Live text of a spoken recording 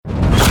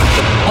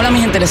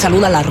gente, le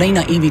saluda la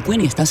reina Ivy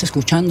Queen y estás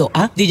escuchando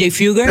a DJ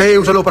Fugger. Hey,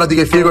 un saludo para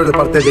DJ Fugger de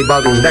parte de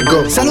Balvin. Let's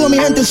go. Saludos mi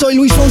gente, soy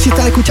Luis Fonsi,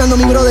 estás escuchando a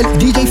mi brother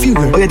DJ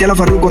Fugger. Oye, te habla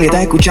Farruko y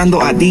estás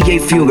escuchando a DJ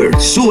Fugger.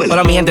 Súbelo.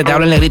 Hola mi gente, te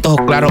habla el negrito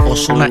Ojos Claros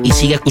Ozuna y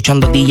sigue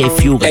escuchando DJ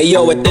Fugger. Hey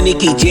yo, este es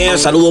Nicky Jam,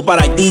 saludo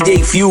para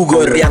DJ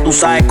Fugger, ya tú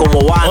sabes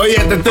cómo va. Oye,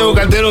 este es Teo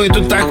Calderón y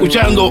tú estás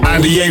escuchando a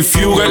DJ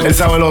Fugger, el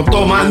sabelo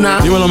tomana.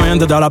 Dímelo mi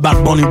gente, te habla Bad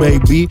Bunny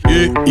Baby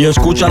y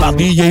escucha la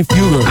DJ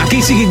Fugger.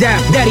 Aquí sigue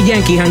Daddy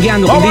Yankee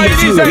jangueando con DJ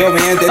Fugger. Yo mi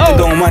gente, este es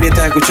Don Omar y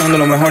estás escuchando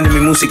lo mejor de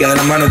mi música de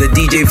la mano de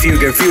DJ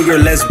Fugger. Fugger,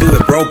 let's do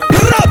it, bro.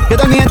 ¿Qué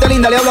tal mi gente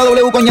linda? Le habla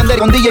W con Yandel,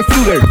 con DJ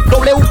Fugger.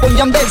 W con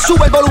Yandel,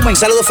 sube el volumen.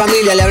 Saludos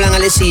familia, le hablan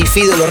Alessi y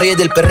Fido, los reyes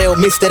del perreo,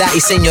 Mr. A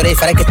y Señor E.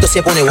 Para que esto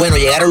se pone bueno,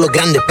 llegaron los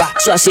grandes pa.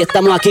 Así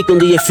estamos aquí con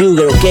DJ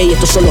Fugger, ok,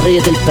 estos son los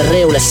reyes del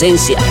perreo, la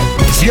esencia.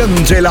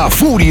 Siente la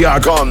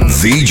furia con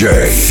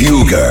DJ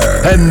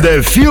Fugger en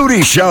The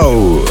Fury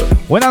Show.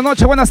 Buenas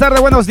noches, buenas tardes,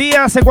 buenos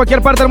días. En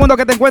cualquier parte del mundo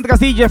que te encuentres,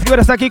 DJ Fugger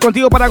está aquí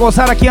contigo para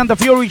gozar aquí en The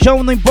Fury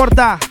Show. No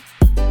importa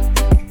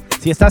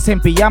si estás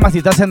en pijama, si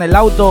estás en el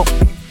auto,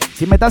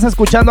 si me estás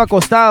escuchando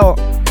acostado.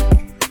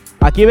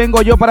 Aquí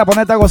vengo yo para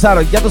ponerte a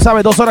gozar. Ya tú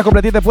sabes, 2 horas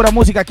completitas de pura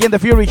música aquí en The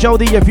Fury Show,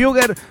 DJ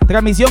Fugger.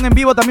 Transmisión en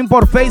vivo también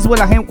por Facebook,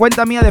 la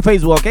cuenta mía de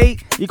Facebook, ¿ok?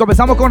 Y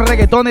comenzamos con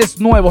reggaetones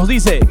nuevos.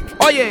 Dice,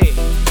 oye.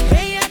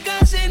 Ella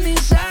casi ni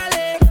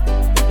sale,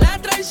 la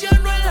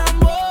traición no el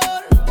amor.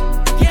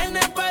 Tiene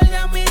par de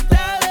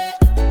amistades,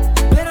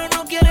 pero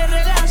no quiere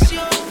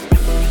relación.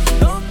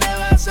 ¿Dónde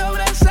va a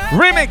sobresalir?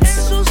 Remix.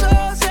 En sus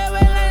ojos se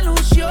ve la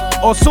ilusión.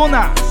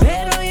 Ozuna.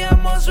 Pero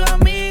llamó a su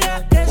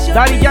amiga que se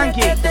Daddy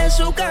Yankee. de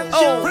su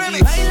canción.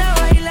 Baila,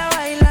 baila,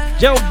 baila.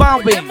 Joe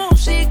Balvin.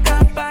 Música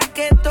pa'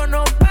 que esto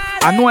no pare.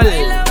 Anuel.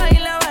 Baila,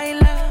 baila,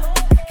 baila.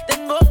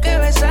 Tengo que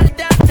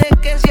besarte antes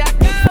que se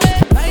acabe.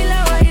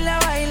 Baila, baila,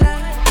 baila.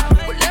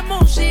 Ponle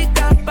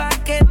música pa'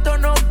 que esto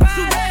no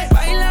pare.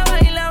 Baila,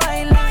 baila,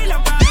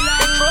 baila.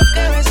 Tengo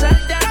que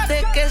besarte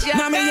antes que se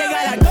acabe. Mami,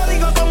 llega el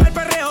código con el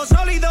perreo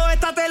sólido.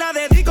 Esta te la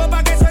dedico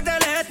pa' que suelte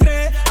el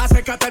estrés.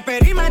 Acércate al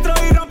perímetro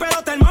y rompe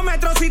los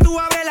termómetros. Si tú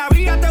abres la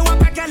vía, te voy a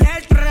paquear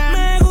el tren.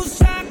 Me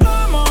gusta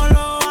cómo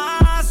lo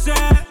haces.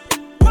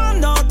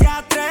 Cuando te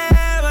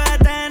atreves,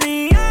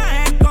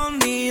 tenía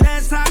escondida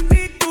esa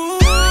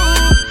actitud.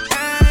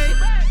 Ey,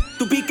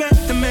 tu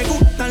piquete me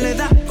gusta, le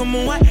da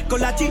como es.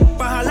 Con la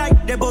chispa al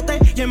aire, boté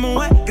y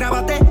emoé.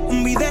 Grábate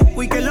un video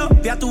y que lo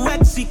vea tu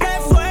ex y que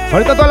fue.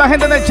 Ahorita toda la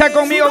gente en el chat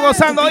conmigo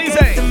gozando,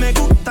 dice. Me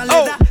gusta, le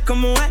da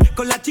como es.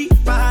 Con la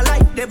chispa al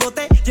aire,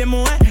 boté y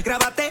emoé.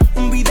 Grábate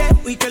un video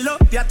y que lo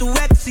vea tu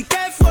ex y que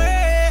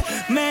fue.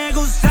 Me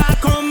gusta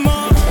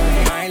como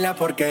baila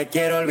porque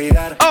quiero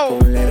olvidar.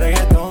 Ponle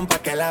reggaetón pa'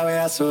 que la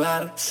vea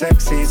sudar.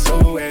 Sexy,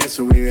 sube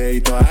su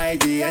videito a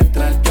IG.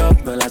 Entra al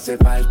top, no le hace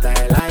falta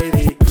el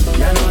ID.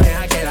 Ya no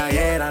deja que la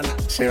hieran.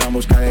 Se va en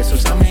busca de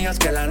sus amigas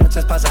que la noche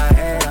es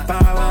pasajera.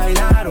 Pa'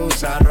 bailar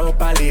usa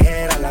ropa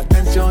ligera. La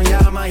atención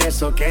llama y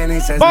eso que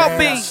ni se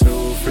espera.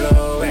 Su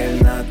flow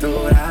es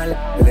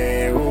natural.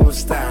 Le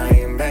gusta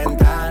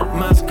inventar.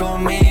 Más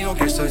conmigo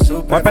que soy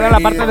súper. Voy a esperar la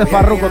parte de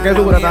Farruko que es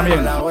dura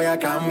también. La voy a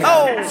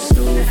cambiar.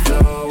 Su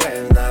flow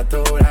es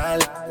natural.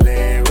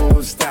 Le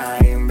gusta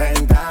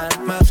inventar.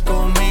 Más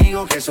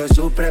conmigo que soy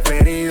su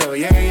preferido.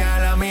 Y ella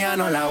la mía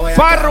no la voy a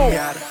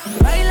cambiar.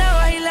 Baila,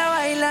 baila,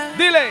 baila.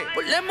 Dile.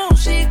 Ponle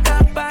música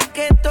pa'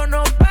 que esto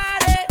no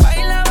pare.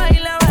 Baila,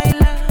 baila,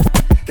 baila.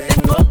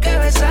 Tengo que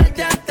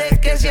besarte antes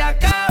que se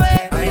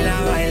acabe. Baila,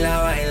 baila,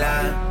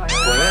 baila.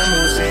 Ponle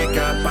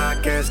música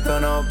pa' que esto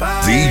no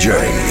pare. DJ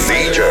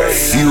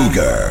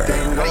Fugger.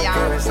 Tengo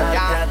que besarte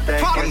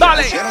antes que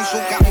Dale. Hicieron su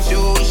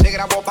canción y se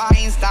grabó pa'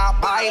 Insta.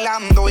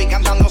 Bailando y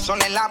cantando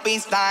sola en la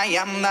pista. Y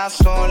anda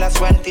sola,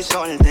 suelta y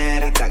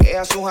soltera. Y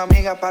taguea a sus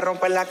amigas pa'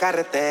 romper la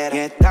carretera. Y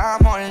está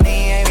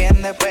molida y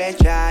bien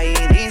despecha. Y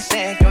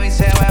dice que hoy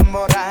se va a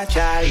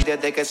emborrachar. Y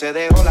desde que se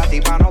dejó la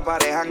tipa no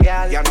pare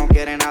janguear. Ya no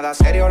quiere nada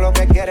serio, lo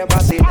que quiere es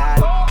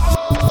vacilar.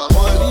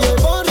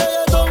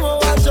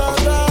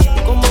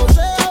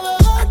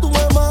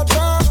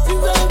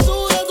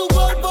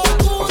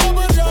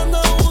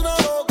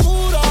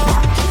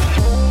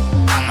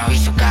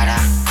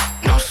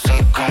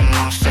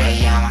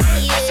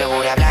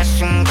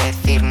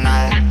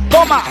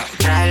 Toma.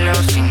 Tráelo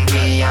sin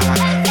pijama.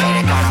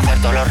 Quiere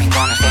conocer todos los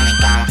rincones de mi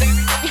cama.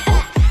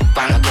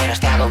 Cuando quieras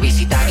te hago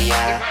visita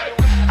guiada.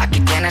 Aquí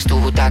tienes tu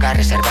butaca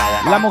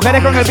reservada. Las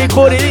mujeres con el Big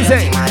Booty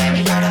dice.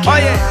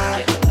 Oye.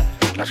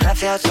 Las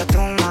gracias a tu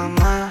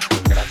mamá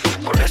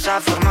por esa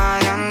forma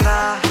de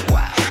andar.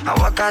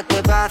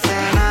 Aguacate pa'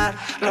 cenar.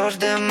 Los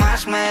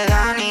demás me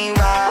dan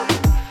igual.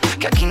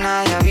 Que aquí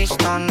nadie ha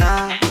visto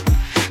nada.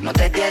 No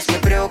te tienes que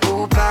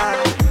preocupar.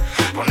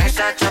 Pon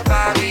esa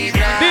chapa a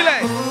vibrar.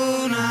 Dile.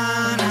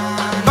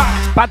 Va,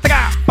 pa'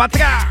 atrás, pa'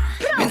 atrás.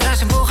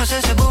 Mientras empujas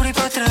ese booty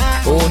pa'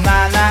 atrás.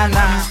 Una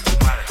nana.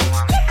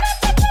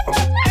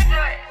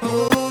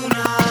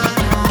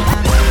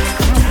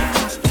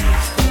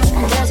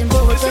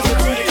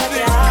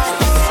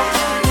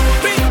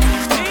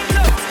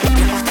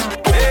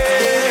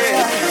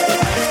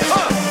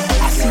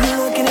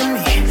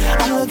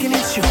 I'm looking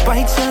at you.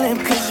 Bite your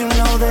lip cause you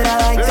know that I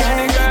like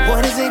that.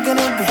 What is it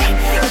gonna be?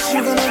 What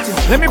you gonna do?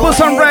 Let me put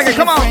some reggae,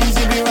 come on.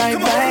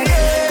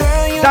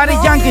 Daddy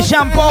Yankee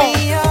Shampoo.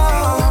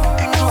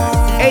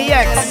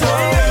 AX.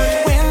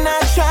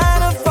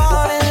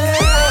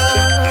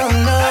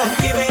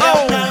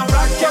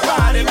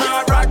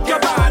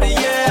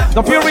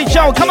 The Fury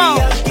Show, come on.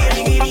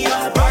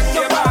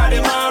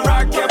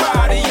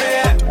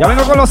 Ya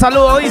vengo con los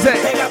saludos, dice.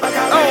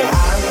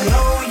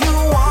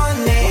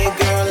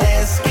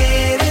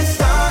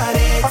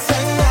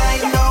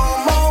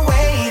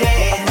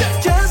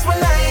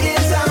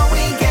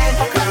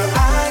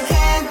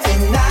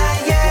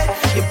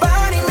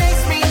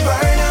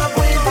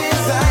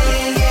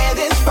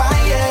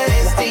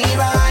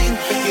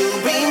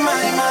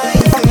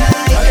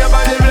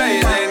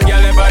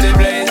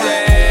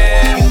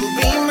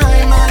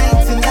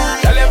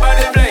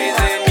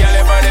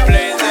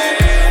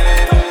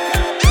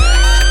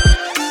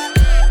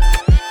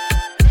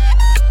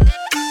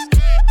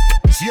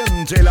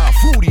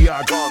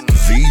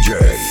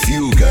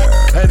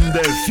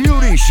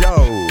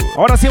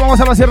 Ahora sí, vamos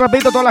a hablar así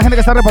rapidito. Toda la gente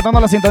que está reportando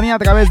la sintonía a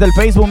través del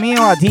Facebook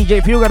mío, a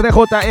DJ Fugger,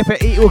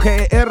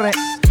 DJFIUGER.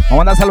 Vamos a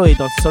mandar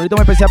saluditos. Saludito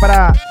muy especial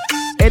para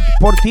Ed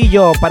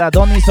Portillo, para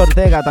Donis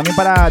Ortega, también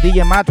para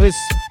DJ Matrix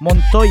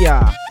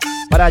Montoya,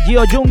 para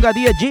Gio Yunga,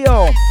 DJ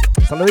Gio.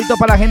 Saludito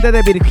para la gente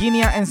de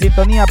Virginia en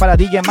sintonía, para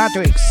DJ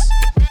Matrix,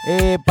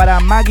 para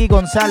Maggie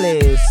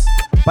González,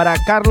 para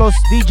Carlos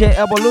DJ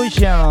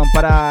Evolution,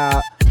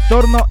 para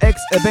Torno X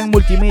Event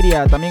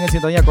Multimedia, también en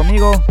sintonía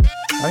conmigo.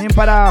 También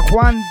para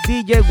Juan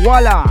DJ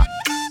Walla,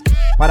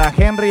 para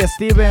Henry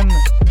Steven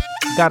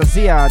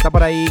García, está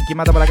por ahí, ¿quién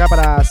mata por acá?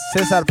 Para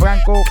César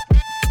Franco,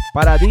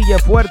 para DJ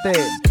Fuerte,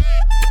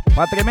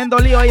 para Tremendo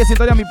Lío, ahí en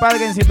sintonía mi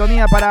padre en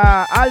sintonía,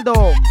 para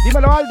Aldo,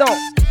 dímelo Aldo.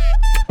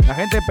 La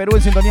gente de Perú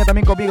en sintonía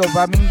también conmigo,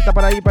 para mí está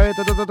por ahí, para y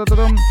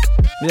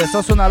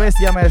sos una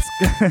bestia,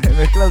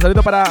 mezclado.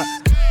 Saludo para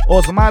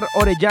Osmar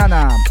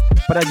Orellana,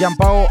 para Jean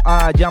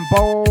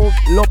Paul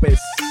López.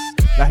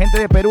 La gente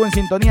de Perú en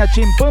sintonía,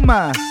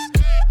 Chimpuma.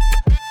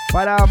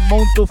 Para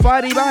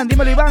Montufar Iván,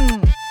 dímelo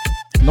Iván.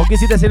 No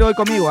quisiste decirlo hoy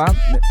conmigo, ¿ah?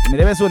 Me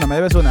debes una.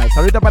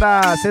 Saludita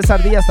para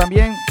César Díaz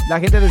también. La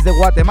gente desde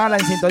Guatemala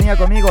en sintonía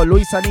conmigo.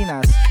 Luis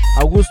Salinas,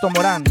 Augusto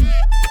Morán,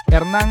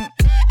 Hernán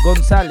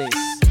González,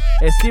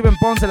 Steven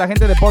Ponce, la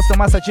gente de Boston,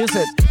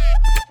 Massachusetts.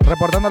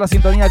 Reportando la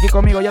sintonía aquí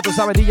conmigo, ya tú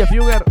sabes, DJ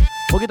Fugger. Un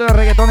poquito de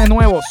reggaetones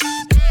nuevos.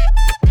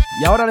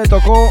 Y ahora le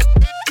tocó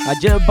a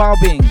J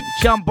Balvin,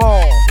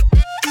 Shampoo,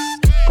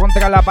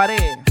 Contra la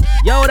Pared.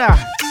 Y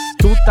ahora,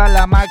 Tuta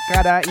la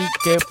Máscara. ¿Y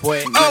qué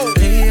fue? Oh.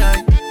 De día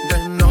y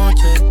de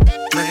noche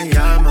me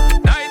llama.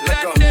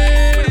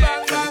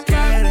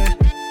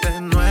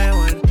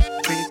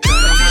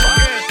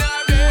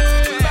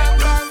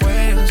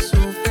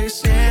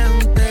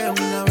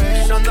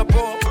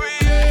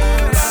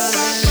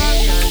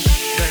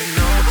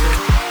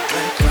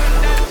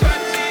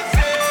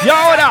 Y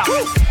ahora,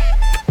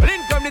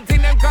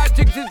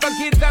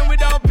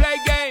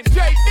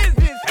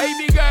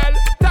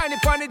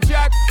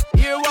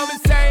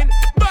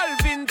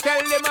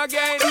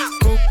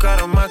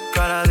 Buscaron más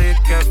cara de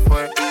que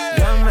fue.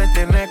 Ya me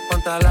tienes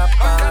contra la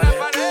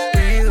pared.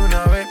 Pide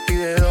una vez,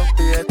 pide dos,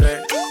 pide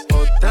tres.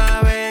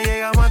 Otra vez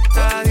llegamos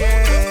hasta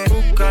 10.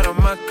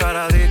 Buscaron más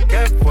cara de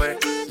que fue.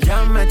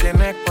 Ya me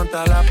tienes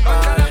contra la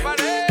pared.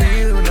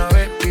 Pide una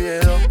vez, pide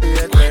dos,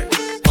 pide tres.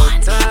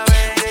 Otra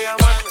vez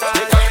llegamos hasta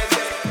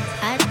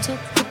 10. I took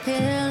the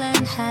pill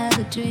and had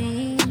a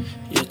dream.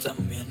 Yo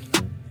también.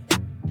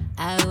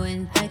 I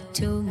went back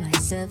to my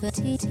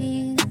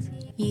 17th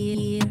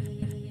year.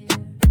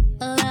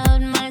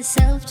 Allowed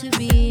myself to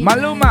be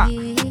Maluma,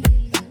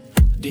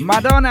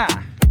 Madonna,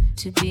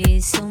 to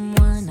be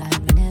someone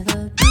I've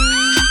never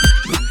been.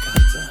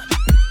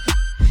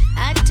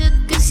 I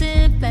took a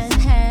sip and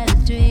had a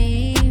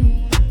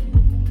dream,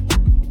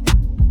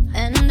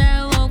 and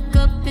I woke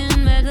up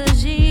in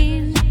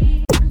Medellin.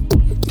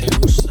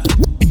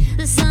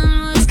 The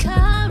sun was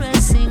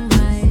caressing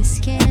my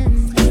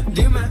skin.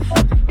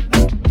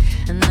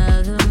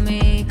 Another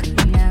me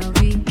could now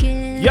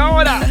begin. Y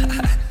ahora,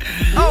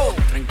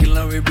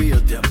 Tranquila baby,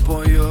 yo te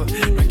apoyo.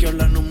 No hay que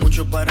hablarnos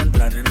mucho para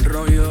entrar en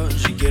rollo.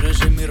 Si quieres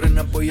ser mi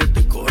reina, pues yo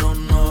te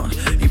corono.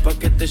 Y pa'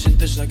 que te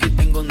sientes aquí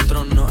tengo un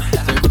trono.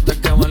 Te gusta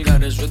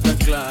cabalgar, eso está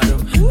claro.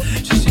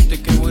 Si sientes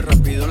que muy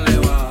rápido le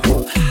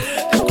bajo.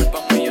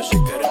 Discúlpame, yo sé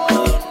que eres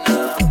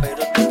Madonna,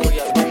 pero te voy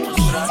a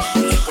demostrar.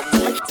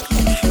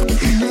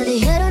 Me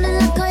dijeron en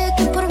la calle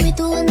que por mí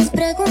tú andas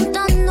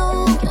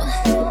preguntando.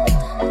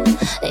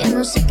 Yo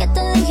no sé qué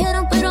te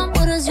dijeron, pero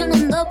amores yo no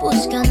ando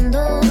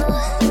buscando.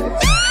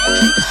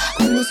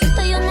 Ando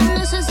suelta, yo no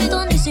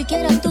necesito ni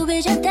siquiera tu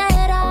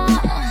billetera.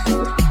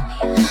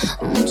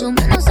 Mucho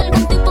menos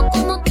algún tipo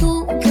como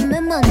tú que me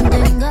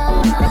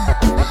mantenga.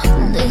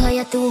 Deja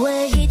ya tu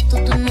huejito,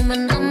 tú no me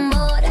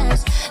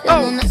enamoras.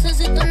 Yo no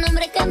necesito un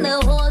hombre que me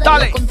joda.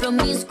 Dale. Yo compro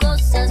mis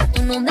cosas,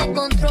 tú no me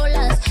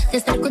controlas. De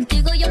estar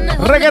contigo yo me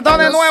voy. reggaetón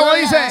de nuevo,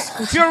 dice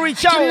Fury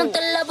Show. Yo no te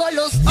lavo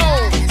los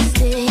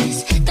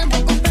trastes,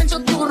 tampoco plancho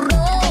tu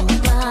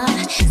ropa.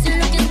 Sé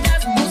lo que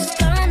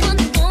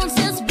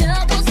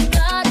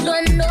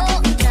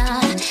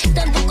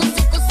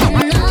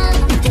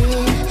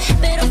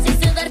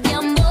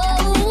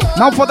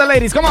Now for the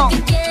ladies, come on.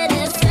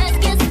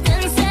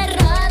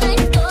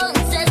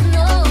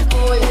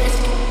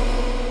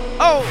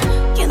 Oh.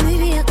 ¿Quién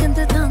diría que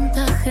entre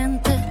tanta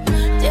gente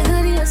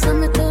llegarías a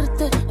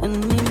meterte en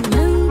mi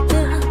mente?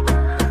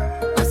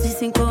 Así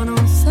sin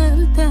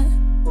conocerte.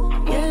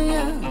 Yeah,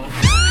 yeah.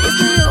 Y es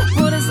que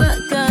yo por esa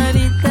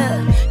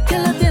carita que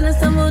la tienes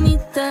tan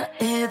bonita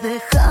he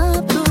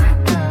dejado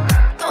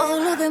todo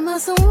lo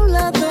demás a un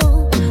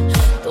lado.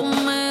 Tú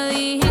me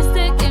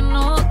dijiste que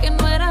no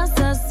eras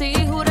así.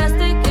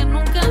 Juraste que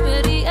nunca me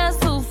harías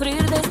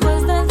sufrir.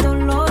 Después del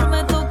dolor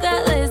me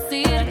toca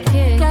decir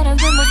que caras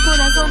vemos,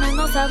 corazones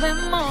no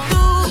sabemos.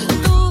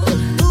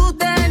 Tú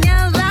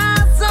tenías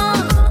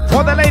razón.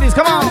 For the ladies,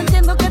 come on.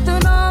 Entiendo que tú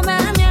no me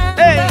mientes.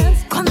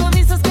 Hey. Cuando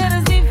dices que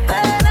eres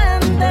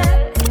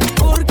diferente.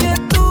 Porque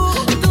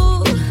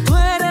tú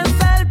eres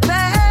el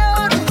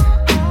peor.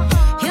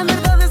 Y en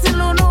verdad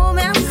decirlo no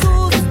me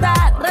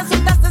asusta.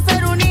 Resultaste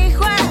ser un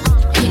hijo.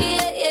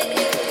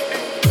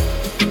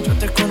 Yo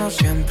te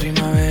conocí en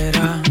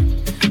primavera.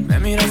 Me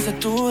miraste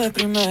tú de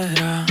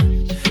primera.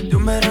 De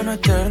un verano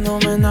eterno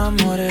me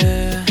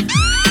enamoré.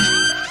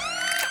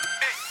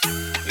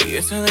 Y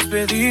esa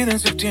despedida en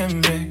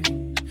septiembre.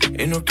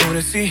 En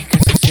octubre sí que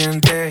se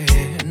siente.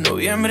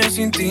 Noviembre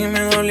sin ti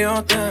me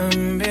dolió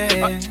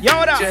también. ¿Y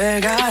ahora?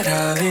 Llegar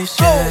a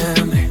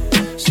diciembre,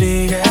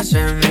 sigues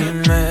en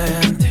mi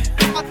mente.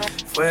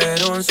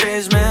 Fueron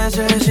 6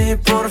 meses y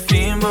por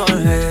fin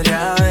volveré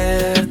a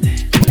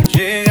verte.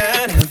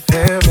 Llegar en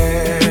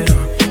febrero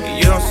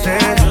y yo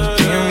seré el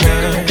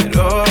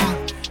primero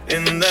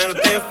en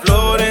darte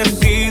flores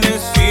y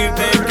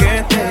decirte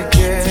que te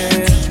quiero.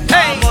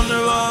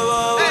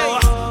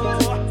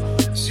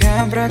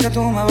 Siempre que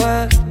tú me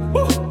ves,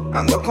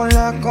 ando con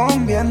la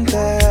combi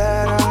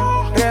entera,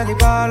 ready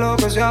pa' lo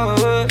que sea,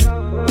 bebé.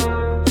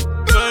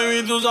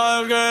 Baby, tú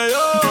sabes que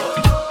yo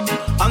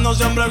ando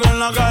siempre con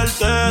la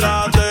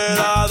cartera. Te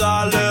da,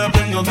 dale,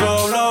 prende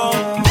otro blow.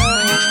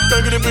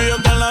 El creepy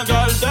está en la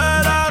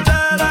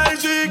cartera, y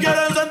si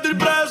quieres sentir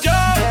presión,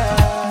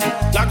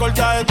 la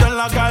corta está en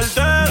la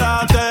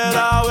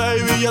cartera,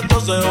 baby, y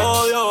esto se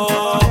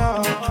odió.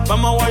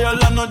 Vamos a guayar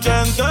la noche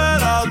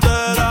entera,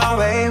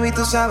 baby,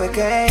 tú sabes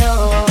que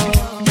yo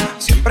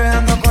siempre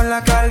ando con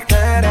la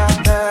cartera,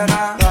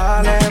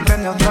 dale,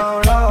 prende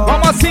otro blow.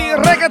 Vamos así,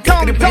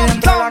 reggaeton,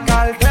 la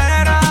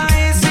cartera,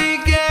 y si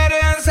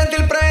quieren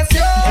sentir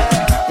presión,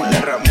 la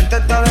herramienta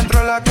está dentro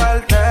de la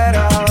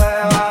cartera,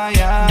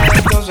 vaya,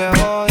 esto se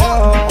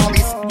jodió.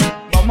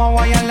 Vamos a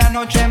guayar la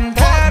noche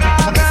entera.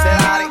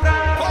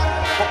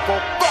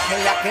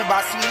 Cógela que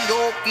va sin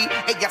yoki.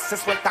 Ella se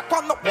suelta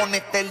cuando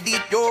pone el DJ.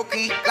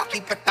 La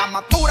tipa está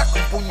madura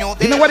con puño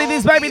de. You know what it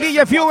is, baby.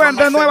 DJ Fuger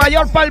de Nueva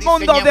York para el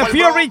mundo. The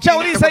Fury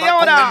Show dice y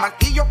ahora.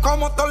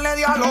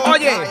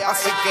 Oye.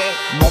 Así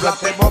que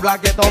móblate,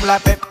 móblate,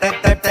 dóblate,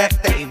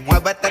 y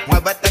muévete,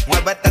 muévete,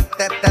 muévete,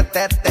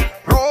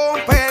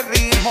 rompe el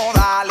ritmo,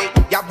 dale.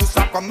 Y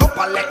abusa cuando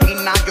pa' la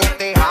esquina yo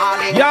te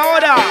jale. Y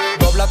ahora.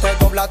 Dóblate,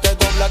 dóblate,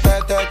 dóblate,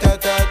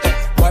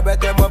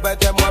 muévete,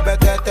 muévete,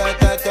 muévete,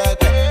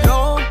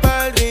 rompe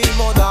el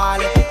ritmo,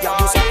 dale. Y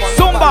abusa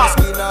cuando pa' la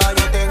esquina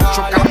yo te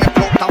jale. Chocame,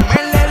 explótame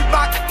el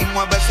back y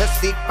mueve ese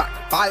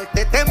zig-pack.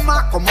 Pártete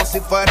más como si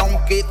fuera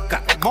un Kit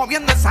Kat.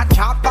 Moviendo esa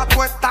chapa,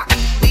 tú estás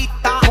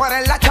invita. Tú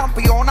eres la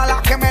campeona,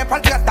 la que me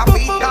partió esta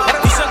pista.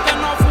 Dice que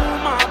no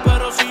fuma,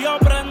 pero si yo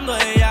prendo,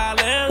 ella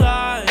le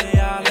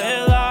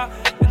da,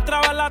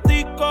 Entraba en la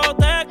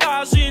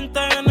discoteca sin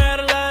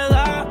tener la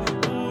edad.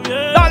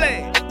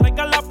 Dale.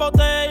 Traigan las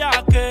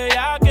botellas que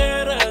ella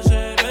quiere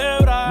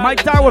celebrar.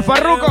 Mike Tower,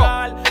 Farruko.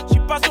 Si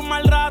pasa un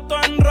mal rato,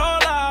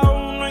 enrola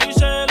uno y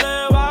se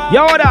le va. Y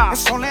ahora.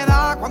 Es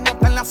soledad, cuando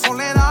está en la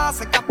soledad,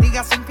 se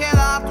castiga sin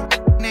piedad.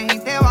 Tú tienes y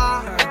te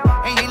vas.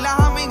 Ella y las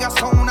amigas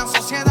son una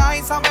sociedad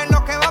y saben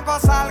lo que va a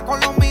pasar con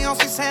los míos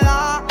si se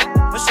da.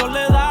 Es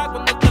soledad,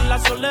 cuando está en la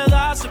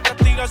soledad, se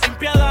castiga sin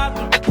piedad.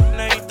 Tú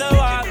tienes y te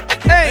vas.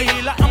 Ella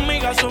y las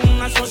amigas son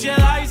una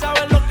sociedad y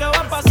saben lo que va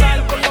a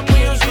pasar con los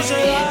míos si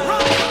se da.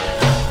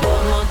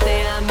 Como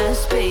te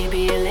amas,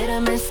 baby, a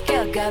little miss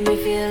girl got me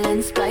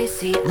feeling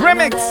spicy.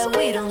 Remix.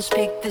 We don't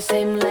speak the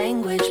same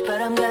language,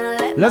 but I'm gonna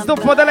let Let's do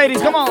for the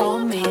ladies, come on.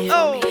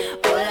 Oh.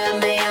 Hola,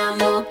 me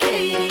llamo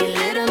Katie.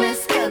 Little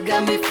miss girl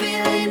got me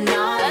feeling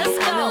naughty.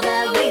 I know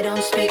that we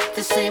don't speak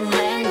the same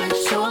language,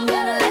 so I'm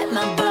gonna let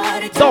my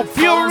body The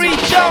Fury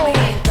Show.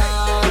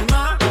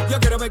 Yo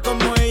quiero ver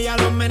cómo ella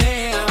lo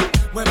menea.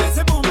 Mueve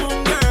ese boom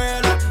boom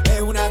girl.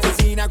 Es una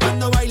asesina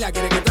cuando baila,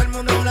 quiere que todo el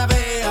mundo la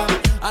vea.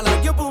 I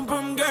like your boom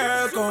boom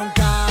girl. Con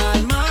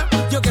calma,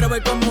 yo quiero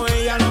ver cómo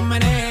ella lo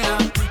menea.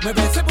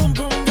 Mueve ese boom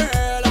boom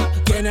girl.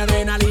 Tiene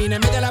adrenalina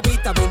en medio de la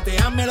pista,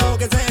 ponteame lo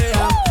que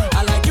sea.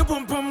 I like your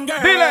boom boom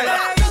girl. Dile.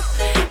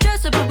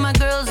 Just to put my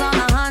girls on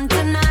the hunt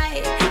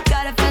tonight.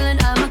 Got a feeling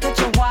I'ma catch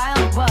a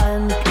wild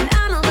one. And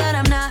I know that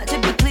I'm not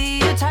typically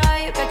your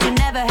type, but you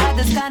never had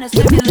this kind of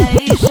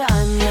stimulation.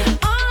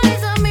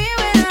 Eyes on me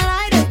when I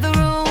light up the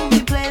room.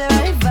 You play the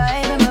right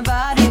vibe and my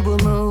body will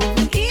move.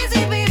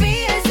 Easy,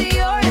 baby, I see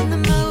you're in the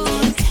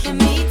mood. And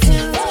me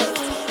too.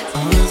 A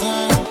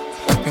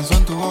veces pienso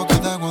en tu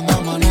boquita cuando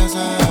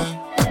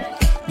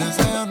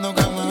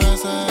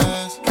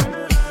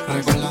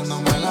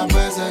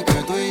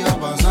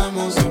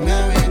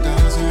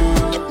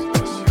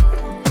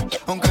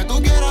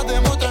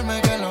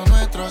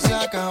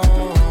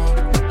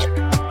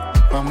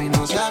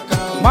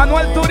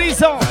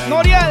Turizo,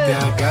 Noriel. Te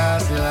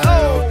hagas la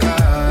loca,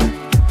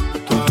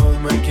 tú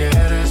aún me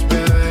quieres,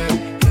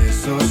 bebé,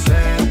 eso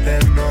se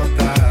te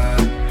nota.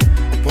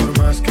 Por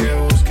más que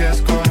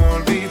busques cómo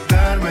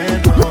olvidarme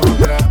en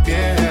otra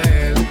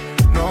piel,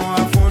 no va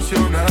a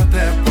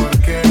funcionarte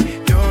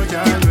porque yo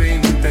ya lo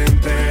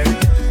intenté.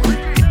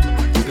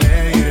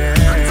 Le iré.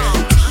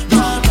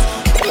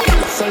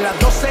 Son las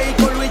 12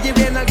 y con Luigi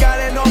viene al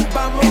gare nos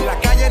vamos. En la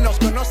calle nos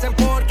conocen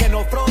porque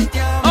nos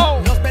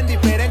fronteamos. Nos ven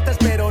diferentes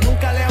pero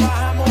nunca le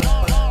bajamos.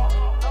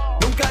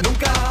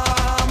 Nunca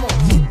bajamos.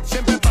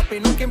 Siempre papi,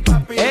 nunca en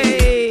papi.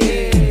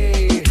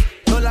 Ey.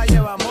 No la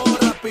llevamos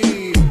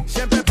rapi.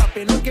 Siempre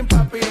papi, nunca en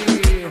papi.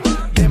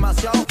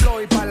 Demasiado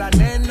flow y pa' la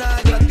nena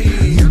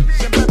gratis.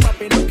 Siempre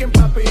papi, nunca en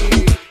papi.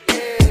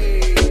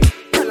 Ey.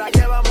 No la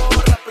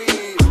llevamos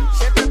rapi.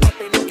 Siempre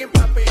papi, nunca en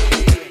papi.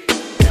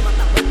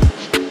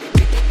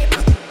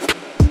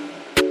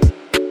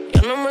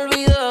 Ya no me he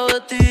olvidado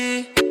de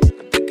ti,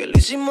 desde que lo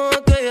hicimos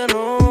aquella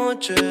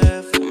noche.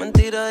 Fue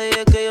mentira,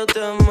 dije que yo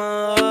te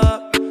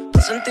amaba,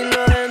 para sentirlo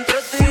dentro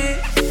de ti.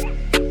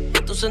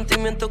 De tus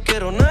sentimientos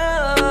quiero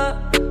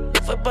nada,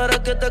 no fue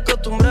para que te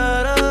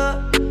acostumbraras,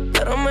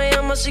 pero me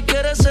llamas si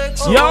quieres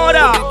sexo. Y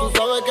ahora Tú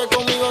sabes que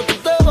conmigo tú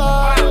te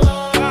vas,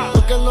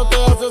 porque él no te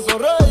hace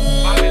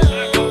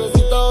sonreír.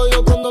 Bebecita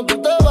odio cuando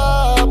tú te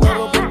vas,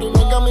 pero por tu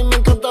nega a mí me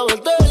encanta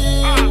verte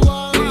ir.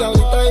 Y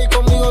ahorita ahí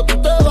conmigo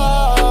tú te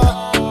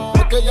vas,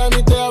 porque ya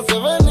ni te hace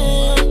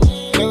venir.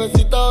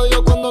 Bebecita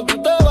odio cuando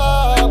tú te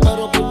vas,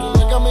 pero por tu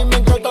nega a mí me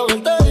encanta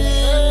verte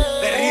ir.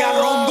 Perría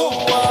Rondo.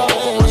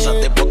 Con ese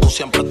tipo tú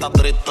siempre estás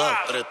triste.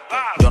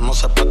 Yo no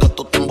sé para qué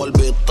tú te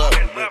envolviste.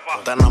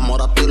 Te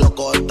enamoraste y lo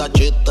cogiste a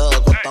chiste.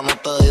 De cuesta no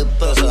te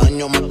diste. Ese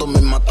daño más tú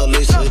misma te lo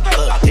hiciste.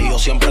 A ti yo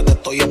siempre te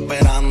estoy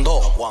esperando.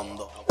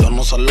 Yo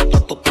no sé lo que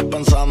tú estás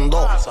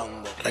pensando.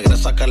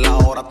 Regresa que la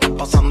hora está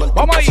pasando. El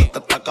tiempo se te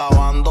está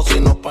acabando. Si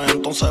no, pues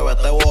entonces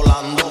vete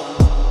volando.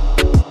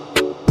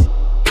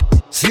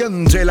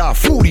 Siente la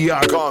furia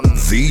con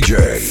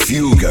DJ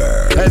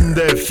Fugger and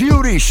The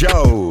Fury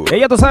Show.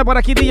 Ella tú sabes por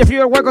aquí, DJ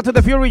Fury, welcome to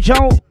The Fury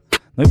Show.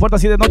 No importa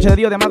si de noche, de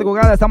día o de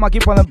madrugada, estamos aquí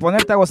para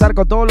ponerte a gozar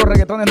con todos los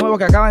reggaetones nuevos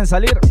que acaban de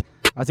salir.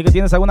 Así que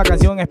tienes alguna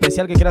canción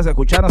especial que quieras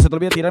escuchar, no se te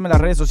olvide tirarme en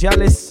las redes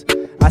sociales.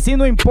 Así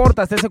no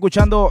importa, estés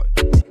escuchando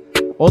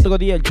otro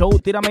día el show,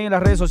 tírame ahí en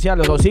las redes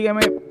sociales o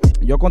sígueme.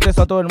 Yo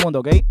contesto a todo el mundo,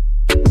 ¿ok?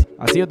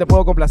 Así yo te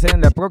puedo complacer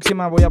en la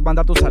próxima. Voy a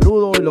mandar tu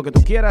saludo y lo que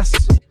tú quieras.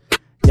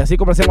 Y así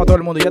complacemos a todo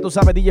el mundo. Ya tú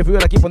sabes, DJ Fury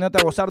aquí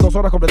poniéndote a gozar 2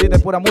 horas completitas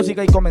de pura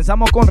música. Y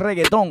comenzamos con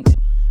reggaetón,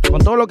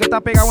 con todo lo que está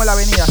pegado en la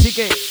avenida. Así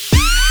que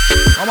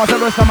vamos a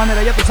hacerlo de esta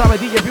manera. Ya tú sabes,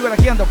 DJ Fury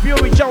aquí en The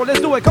Fury Show.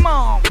 Let's do it, come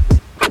on.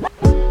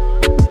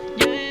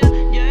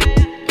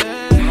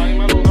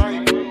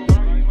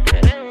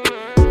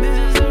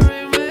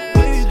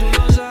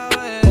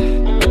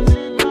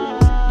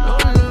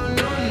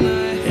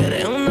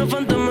 Eres una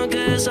fantasma que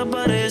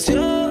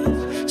desapareció.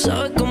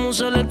 Sabes cómo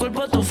usar el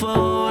cuerpo a tu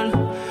favor.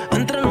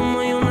 Entre el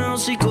humo y un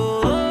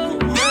hocicón.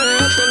 Me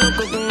dejaste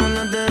loco con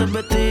ganas de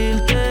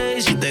repetirte.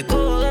 Y si te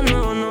cojo de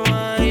nuevo no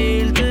va a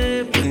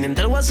irte.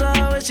 Pendiente al WhatsApp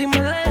a ver si me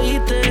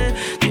leíste.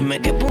 Dime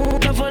qué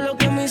puta fue lo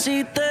que me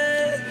hiciste.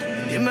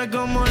 Dime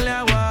cómo le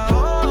hago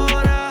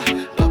ahora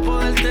para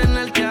poder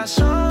tenerte a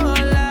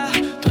solas.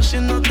 Tú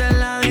haciéndote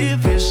la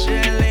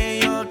difícil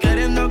y yo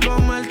queriendo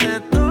comerte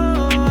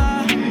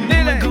toda.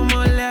 Dime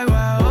cómo le hago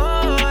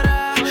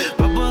ahora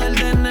para poder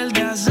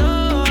tenerte a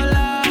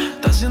solas.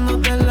 Tú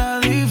haciéndote la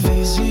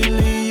difícil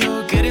y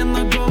yo queriendo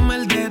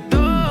comerte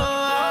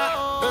toda.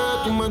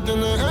 Tú me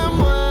tienes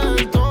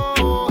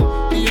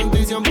envuelto y yo en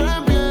ti siempre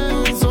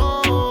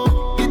pienso.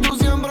 Y tú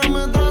siempre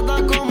me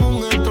tratas como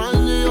un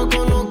extraño y yo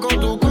conozco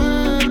tu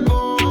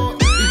cuerpo.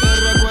 Y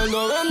te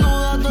recuerdo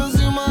desnudarte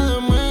encima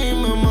de mí.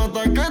 Me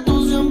mata que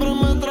tú siempre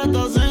me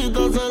tratas así. Te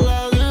hace la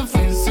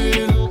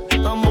difícil,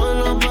 tan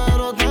buena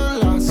pero tan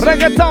la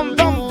Reggaetón,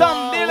 tom,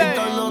 tom, dile.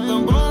 Tarde o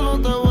temprano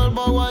te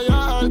vuelvo a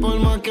guayar. Por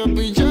más que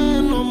piche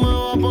no me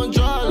va a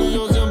ponchar. Y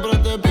yo siempre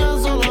te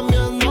pienso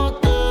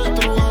lamiéndote,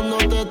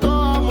 estrujándote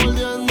toda,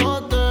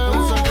 mordiéndote.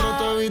 Un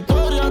secreto de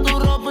victoria, tu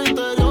ropa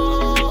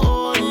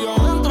interior. Y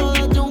adentro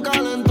de ti un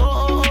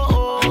calentón.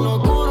 En lo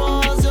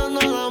oscuro haciendo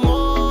el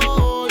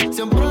amor.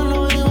 Siempre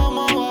nos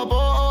íbamos a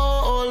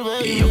vapor,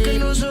 baby. Y yo que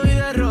no soy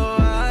de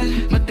robar,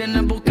 me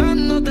tienes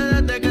buscándote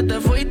desde que te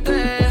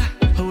fuiste.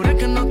 Juré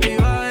que no te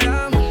iba a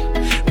llamar,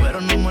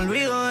 pero no me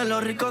olvido de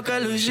lo rico que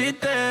lo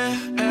hiciste.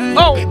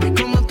 Baby,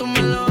 como tú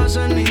me lo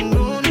haces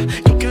ninguna.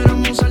 Yo quiero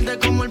musarte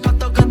como el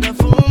pato que te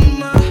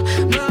fuma.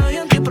 Nadie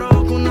en ti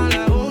provoca una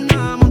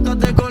laguna.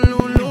 Móntate con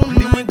Lulu.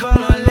 Dime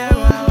cómo le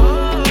hago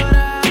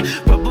ahora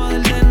para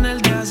poder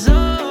tenerte a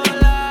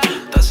sola.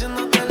 Está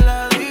haciéndote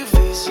la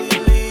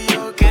difícil y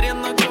yo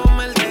queriendo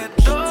comerte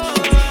todo.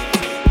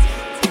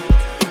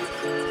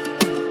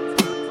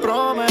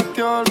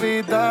 Prometió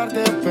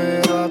olvidarte,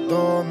 pero ¿a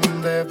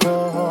dónde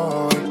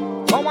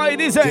voy? Vamos ahí,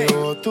 dice.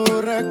 Llevo tus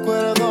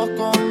recuerdos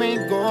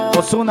conmigo.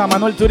 Ozuna,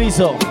 Manuel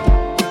Turizo.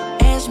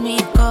 Es mi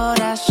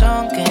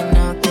corazón que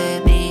no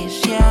te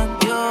dice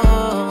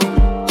adiós,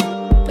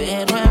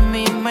 pero en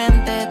mi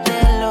mente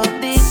te lo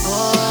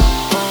digo.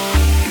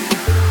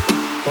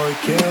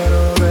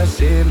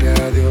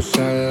 adiós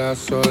a la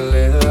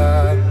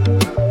soledad.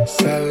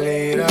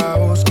 Salir a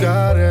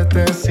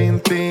buscarte sin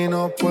ti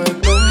no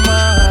puedo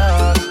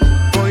más.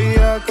 Voy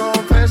a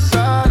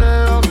confesar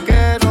lo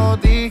que no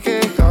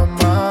dije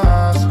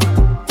jamás.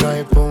 No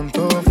hay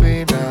punto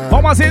final.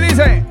 ¿Cómo así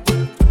dice?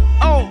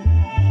 Oh.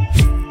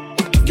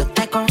 Yo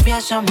te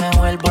confieso, me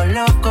vuelvo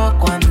loco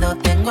cuando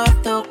tengo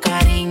tu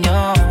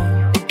cariño.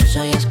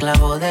 Soy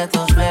esclavo de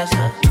tus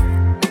besos,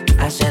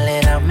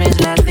 acelera mis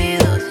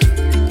latidos.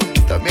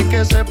 También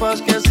que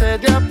sepas que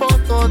sería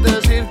poco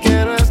decir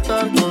quiero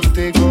estar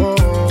contigo.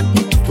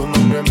 Tu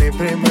nombre es mi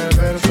primer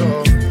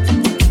verso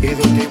y de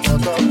último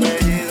tu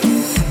apellido.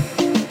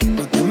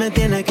 No te me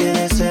tienes que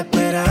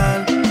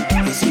desesperar.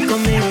 Y si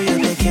conmigo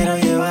yo te quiero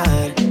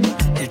llevar,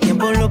 el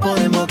tiempo lo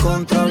podemos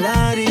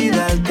controlar y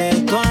darte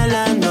toda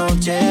la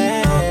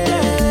noche. No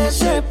te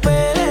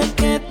desesperes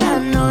que esta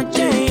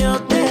noche yo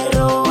te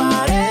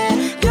robaré.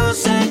 Yo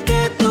sé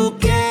que tú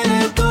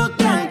quieres, tú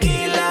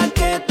tranquila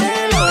que te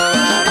lo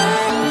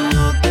daré.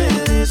 No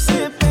te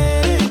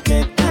desesperes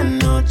que esta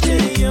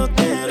noche yo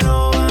te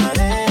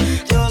robaré.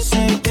 Yo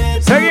sé que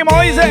tú seguimos,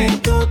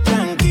 quieres, tú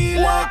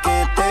tranquila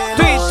que te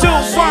 3,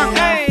 2, 1,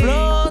 hey.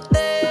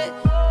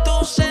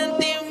 Tu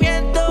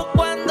sentimiento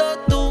cuando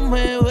tú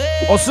me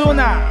ves.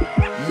 Ozuna.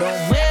 No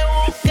me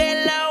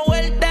busques la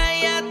vuelta,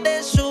 ya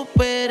te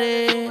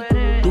superé.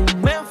 Tú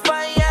me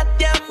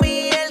fallaste a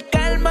mí, el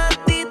calma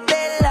a ti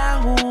te la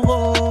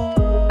jugó.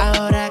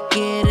 Ahora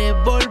quieres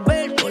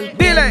volver porque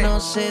dile. No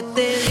se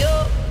te dio.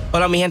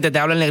 Hola mi gente, te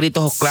habla el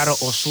Negrito Ojos Claro,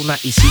 Ozuna,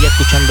 y sigue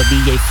escuchando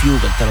DJ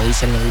Fuger, te lo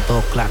dice el Negrito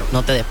Ojos Claro.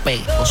 No te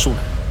despegues, Ozuna.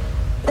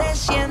 Te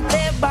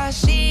sientes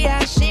vacía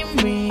sin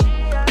mí.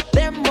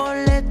 Te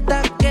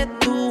molesta que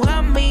tus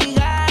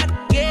amigas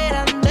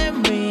quieran de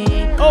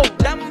mí. Oh.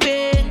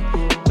 También,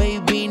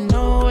 baby,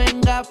 no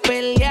venga a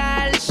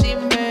pelear si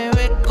me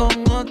ves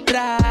con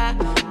otra.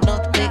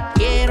 No te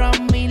quiero a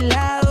mi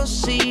lado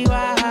si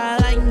vas a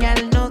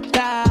dañar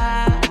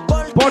nota.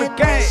 ¿Por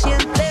qué? Te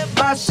sientes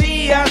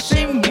vacía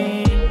sin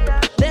mí.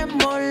 Te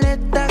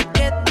molesta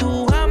que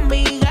tus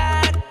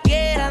amigas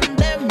quieran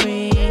de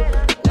mí.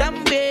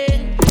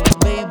 También,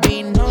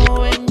 baby,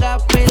 no venga a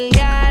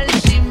pelear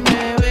si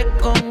me ves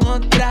con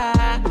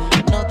otra.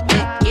 No te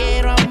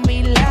quiero a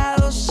mi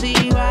lado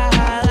si vas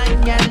a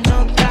dañar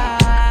nota.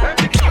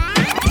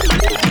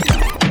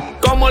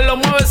 Como lo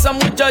mueve esa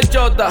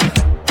muchachota,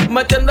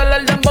 metiéndole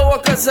el dembow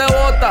a que se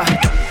bota.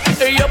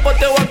 Y yo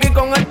poteo aquí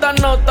con esta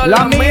nota.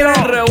 La miro.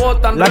 Y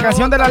rebotan. La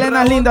canción de las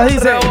Lenas Lindas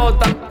dice: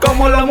 rebotan.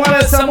 Como lo mueve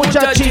esa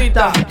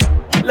muchachita.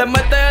 Le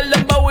mete el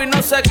dembow y no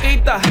se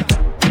quita.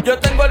 Yo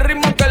tengo el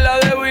ritmo que la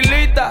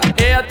debilita.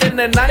 Ella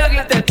tiene nada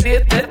y te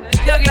triste.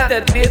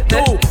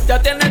 Tú ya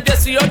tienes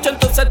 18,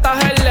 entonces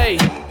estás en ley.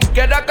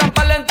 Quiero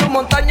acampar en tu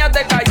montaña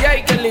de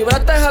Calle, que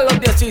libraste a los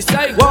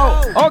 16.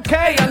 Wow, ok.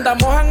 Y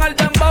andamos en el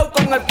dembow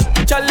con el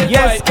Charlie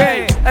Yes,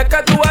 Boy. Es que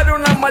tú eres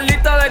una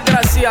maldita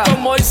desgracia.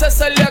 Como dice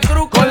Celia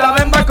Cruz, con la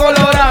bemba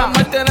colorada.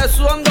 Me tienes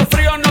sudando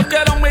frío, no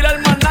quiero mirar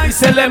más nada. Y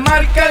se le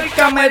marca el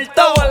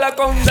camelto a la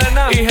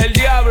condena. Y el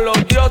diablo,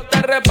 Dios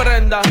te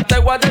reprenda. Te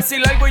voy a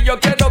decir algo y yo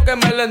quiero que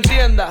me lo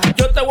entiendas.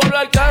 Yo te voy a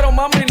hablar claro,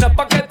 mami, no es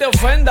pa' que te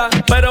ofenda.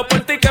 Pero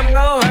por ti que me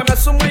me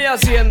sumo y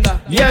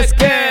hacienda. Y es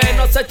que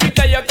no sé,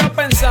 chica, yo acá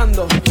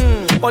pensando,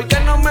 ¿por qué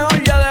no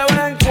mejor ya de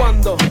vez en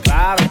cuando?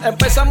 Claro.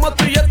 Empezamos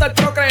tú y yo estar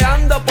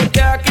procreando,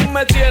 porque aquí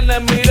me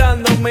tienes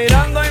mirando y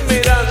mirando.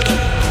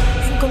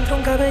 Encontré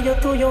un cabello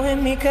tuyo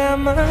en mi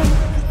cama.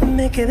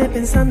 Me quedé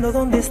pensando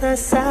dónde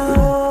estás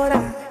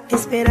ahora. Te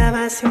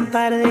esperaba hace un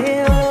par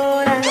de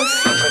horas.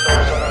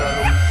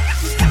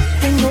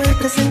 Tengo el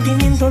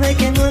presentimiento de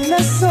que no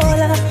andas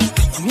sola.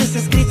 No me has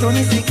escrito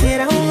ni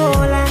siquiera un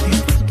hola.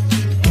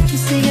 Y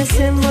sigues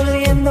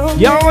envolviendo.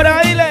 Y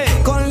ahora dile.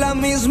 Con la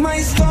misma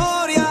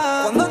historia.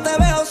 Cuando te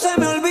veo se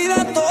me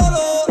olvida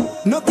todo.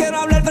 No quiero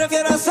hablar,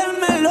 prefiero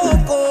hacerme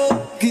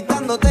loco.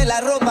 Quitándote la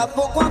ropa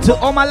poco a poco. To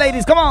all my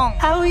ladies, come on.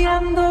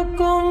 Aullando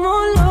como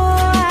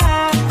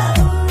loa.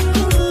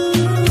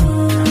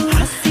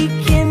 Así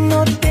que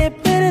no te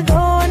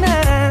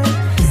perdona.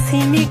 Si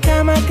mi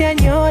cama te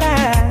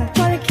añora,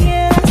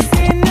 cualquiera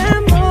se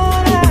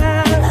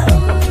enamora.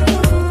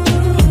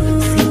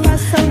 Si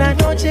pasa una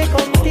noche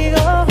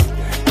contigo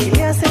y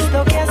le haces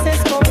lo que haces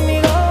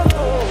conmigo.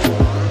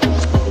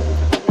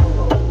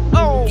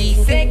 Oh.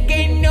 Dice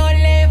que no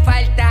le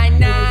falta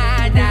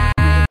nada.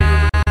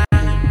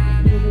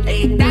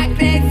 Esta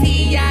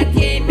crecilla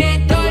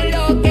tiene todo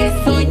lo que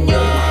soñó.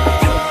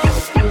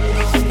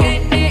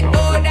 Tiene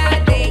hora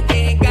de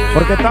llegar.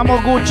 Porque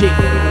estamos Gucci.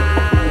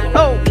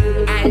 Oh.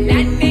 A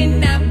la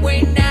nena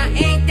buena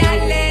ella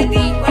le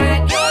dijo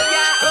adiós.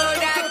 Y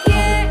ahora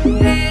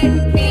quiere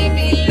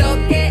vivir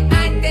lo que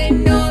antes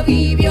no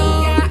vivió.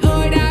 Y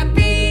ahora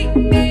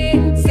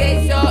pide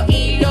sexo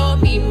y lo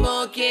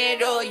mismo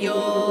quiero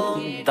yo.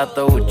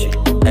 Tato Gucci,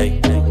 ey.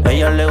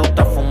 Ella le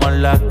gusta fumar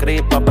la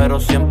cripa, pero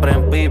siempre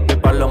en pipi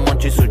pa' los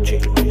mochi sushi,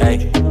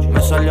 ey. Me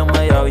Me salió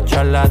media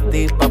bicha la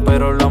tipa,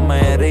 pero lo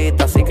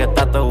merita, así que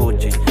está todo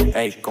Gucci.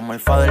 Ey, como el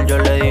father yo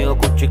le digo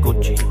cuchi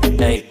cuchi.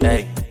 Ey,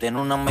 ey,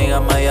 tiene una amiga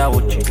media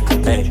Gucci.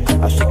 Ey,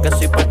 así que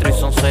si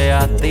Patrison se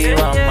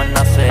activa,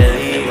 maná se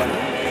diga.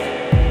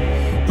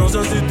 No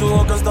sé si tu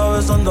boca está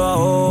besando a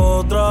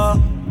otra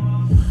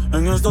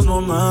en estos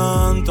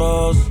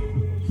momentos,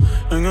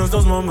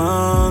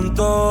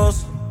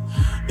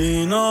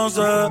 y no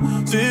sé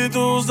si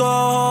tus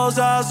ojos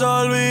ya se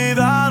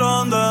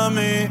olvidaron de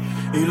mí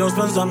y los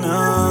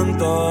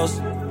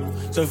pensamientos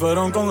se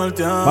fueron con el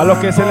tiempo. A los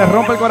que se les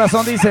rompe el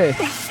corazón dice.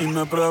 Y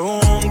me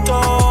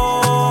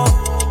pregunto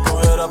qué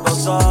hubiera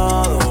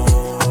pasado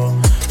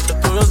si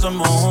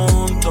estuviésemos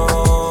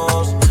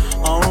juntos,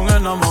 aún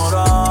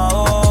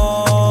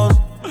enamorados.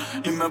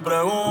 Y me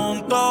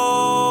pregunto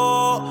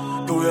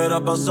qué hubiera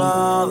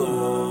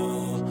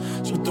pasado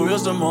si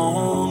estuviésemos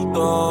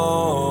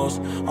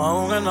juntos,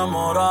 aún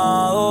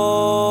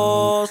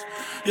enamorados.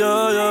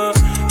 Yeah, yeah.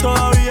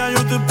 Todavía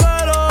yo te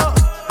espero,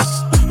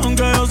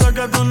 aunque yo sé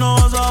que tú no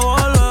vas a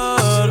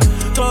volver.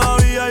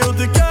 Todavía yo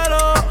te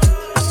quiero,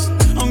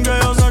 aunque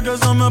yo sé que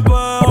eso me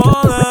puede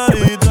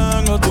joder. Y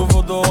tengo tu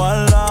foto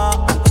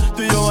guardada,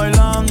 tú y yo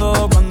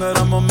bailando cuando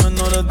éramos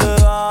menores de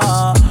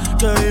edad.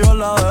 Te digo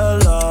la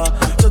verdad,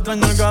 te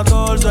extraño el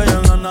 14 y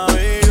en la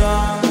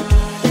Navidad.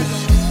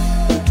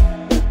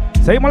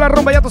 Seguimos la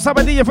rumba, ya tú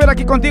sabes, DJ Fuera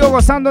aquí contigo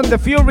gozando en The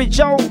Fury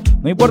Show.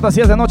 No importa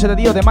si es de noche, de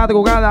día o de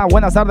madrugada.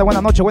 Buenas tardes,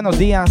 buenas noches, buenos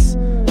días.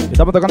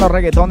 Estamos tocando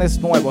reggaetones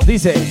nuevos.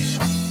 Dice: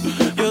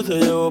 yo te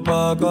llevo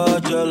pa'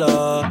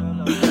 Coachella,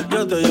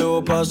 yo te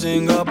llevo pa'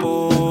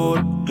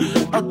 Singapur.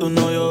 A tu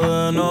novio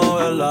de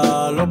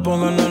novela lo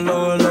pongo en el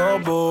logo de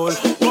los Bulls.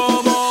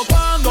 Como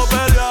cuando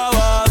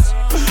peleabas,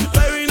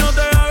 baby, no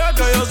te hagas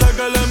que yo sé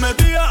que le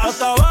metía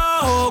hasta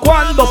abajo.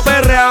 Cuando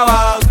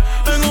perreabas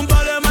en un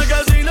par de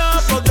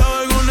marquesinas,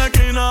 poteado en una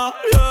esquina,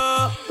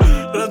 yeah.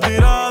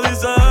 Retira,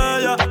 dice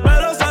ella,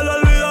 pero se lo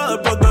olvida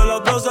después de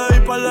las 12 y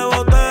par de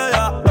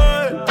botellas.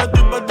 Hey, que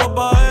estoy puesto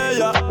pa'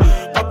 ella,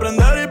 pa'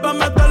 aprender y pa'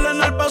 meterle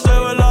en el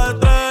paseo de la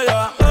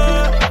estrella.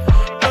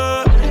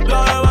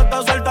 La jeva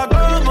está suelta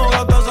como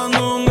gata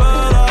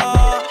sandunguera.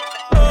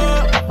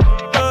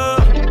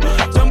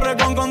 Siempre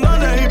con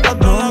condones y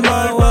patrón en la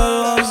cartera. No me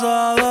vuelvas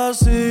a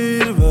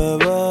decir,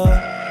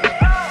 bebé,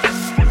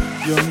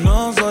 yo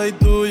no soy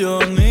tuyo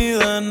ni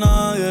de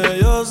nadie,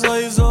 yo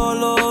soy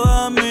solo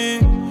de mí.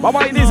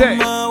 Vamos ahí, dice. No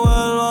me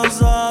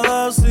vuelvas a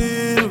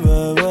decir,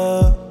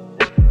 bebé,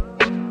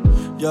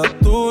 ya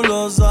tú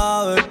lo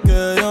sabes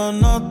que yo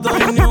no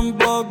estoy ni un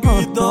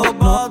poquito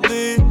pa'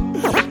 ti.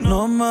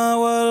 No me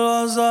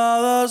vuelvas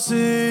a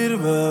decir,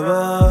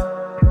 bebé,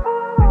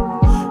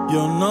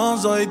 yo no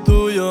soy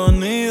tuyo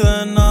ni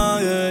de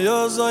nadie,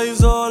 yo soy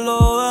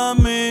solo de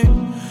mí.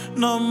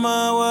 No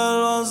me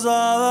vuelvas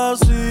a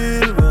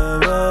decir,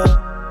 bebé,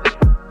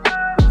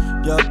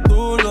 ya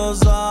tú lo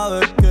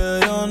sabes que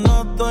yo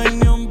no estoy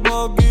ni un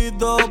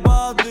poquito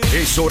pa' ti.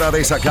 Es hora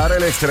de sacar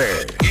el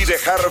estrés y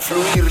dejar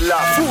fluir la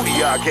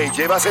furia que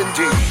llevas en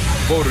ti.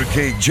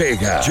 Porque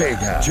llega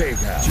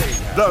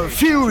The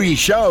Fury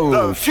Show.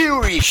 The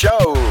Fury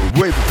Show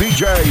with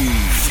DJ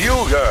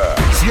Fugger.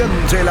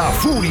 Siente la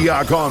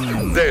furia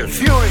con The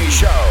Fury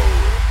Show.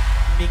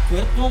 Mi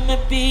cuerpo me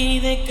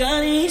pide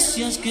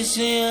caricias que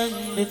sean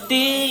de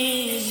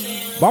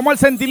ti. Vamos al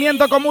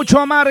sentimiento con mucho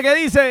amargue,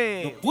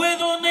 dice. No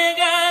puedo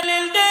negar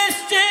el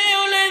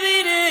deseo, le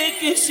diré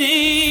que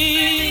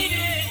sí.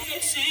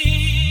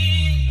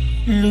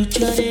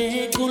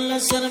 Lucharé con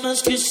las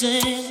armas que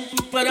sean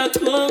para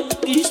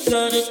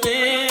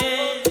conquistarte.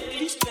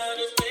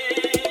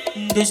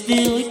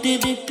 Desde hoy te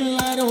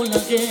declaro la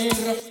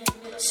guerra,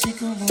 sé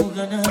cómo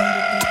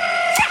ganarte.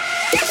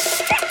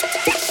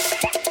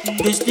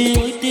 Desde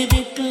hoy te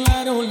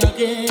declaro la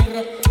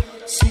guerra,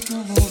 sé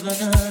cómo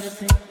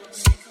ganarte.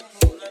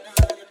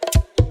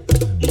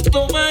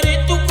 Tomaré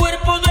tu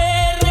cuerpo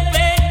de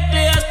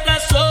repente hasta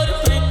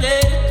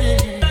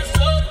sorprenderte.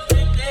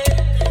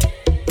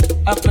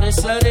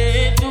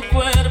 Apresaré tu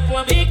cuerpo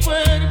a mi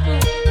cuerpo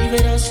y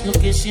verás lo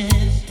que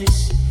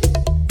sientes.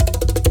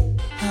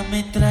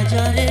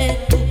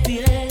 Ametrallaré tu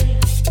piel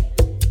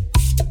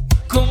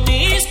con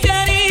mis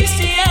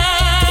caricias.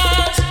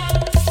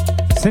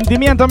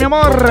 Sentimiento, mi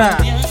amor.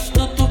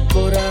 Dañando tu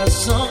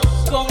corazón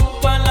con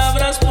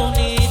palabras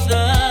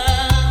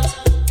bonitas.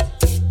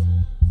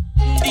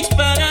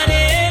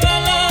 Dispararé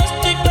balas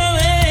de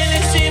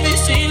claveles y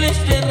misiles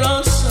de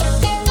rosas.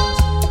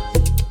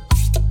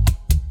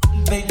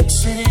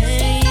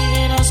 Venceré y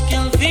verás que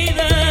al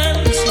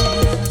final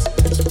serás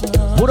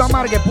puro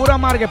amargue, puro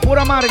amargue,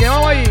 puro amargue.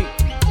 Vamos ahí.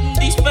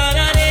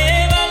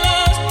 Dispararé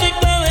balas de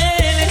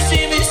claveles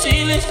y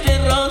misiles de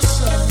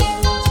rosas.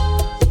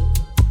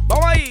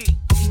 Vamos ahí.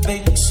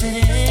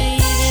 Venceré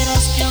y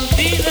verás que al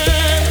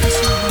final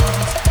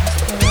serás.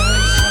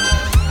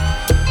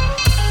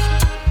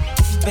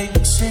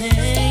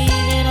 Venceré y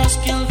verás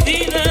que al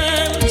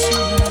final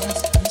serás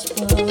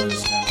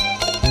esposa.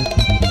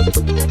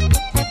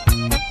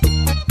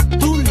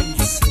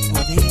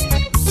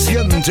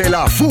 Siente la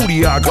la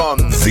furia con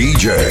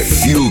DJ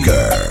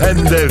Fugger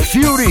en The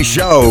Fury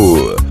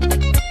Show.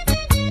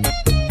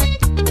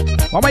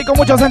 Vamos a ir con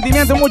mucho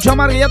sentimiento, mucho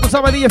amargo. Ya tú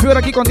sabes, DJ Fugger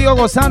aquí contigo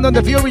gozando en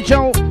The Fury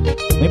Show.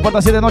 No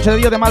importa si es de noche, de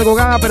día, de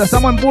madrugada, pero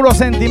estamos en puro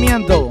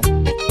sentimiento.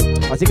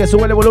 Así que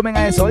sube el volumen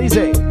a eso,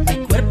 dice.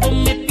 Mi cuerpo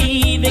me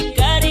pide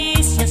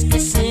caricias que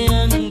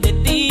sean de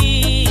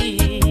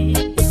ti.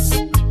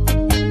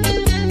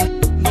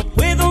 No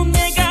puedo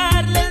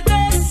negarle el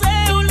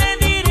deseo, le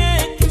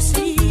diré que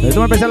sí. Esto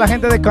me empezó la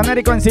gente de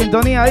Connecticut en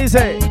sintonía,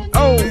 dice.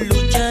 Oh.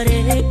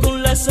 Lucharé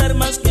con las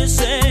armas que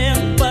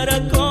sean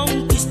para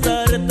conquistarte.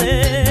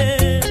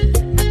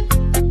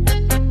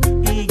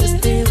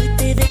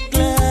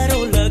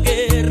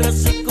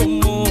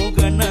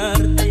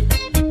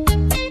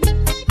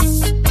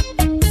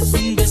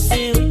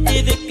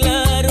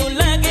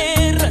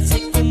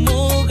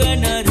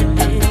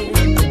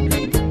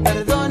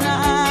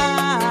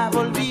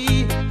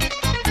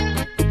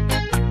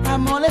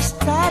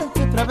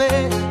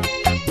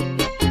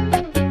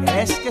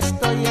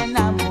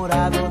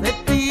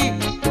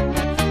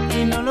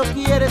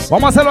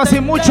 Vamos a hacerlo así,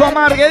 mucho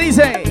amargue,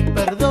 dice.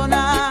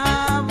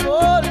 Perdona,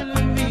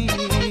 volví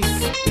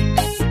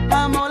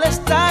a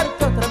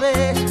molestarte otra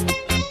vez.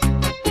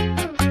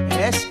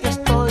 Es que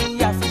estoy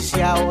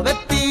aficiado de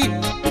ti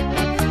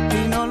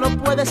y no lo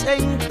puedes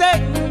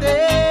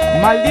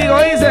entender. Maldigo,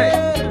 dice.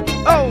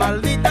 Oh.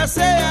 Maldita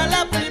sea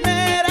la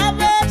primera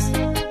vez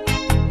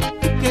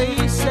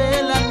que hice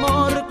el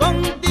amor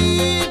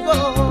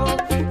contigo.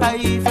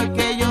 Ahí fue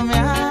que yo me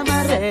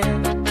amarré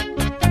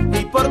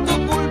y por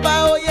tu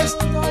culpa hoy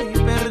estoy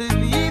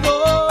perdido.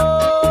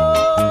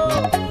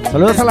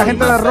 Saludos a la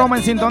gente de Roma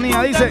en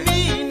sintonía, dice.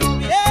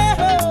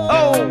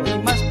 Oh. Y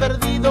más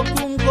perdido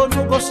que un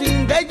conuco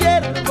sin de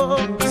hierbo.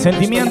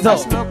 Sentimiento.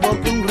 Más loco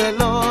que un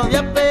reloj de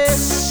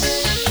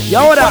apes. Y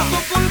ahora. Por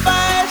tu culpa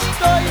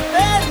estoy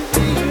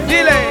perdido.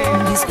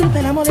 Dile.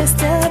 Disculpe la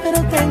molestia,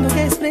 pero tengo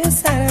que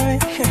expresarme.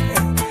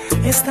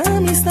 Esta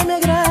amistad me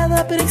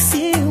agrada, pero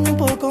exige un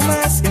poco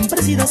más. Siempre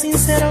he sido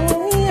sincero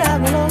y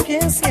hablo lo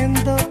que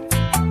siento.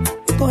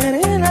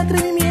 Cogeré el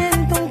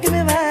atrevimiento aunque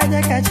me vaya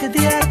a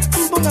cachetear.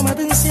 Póngame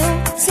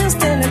atención si a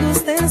usted le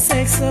gusta el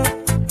sexo.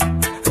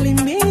 Le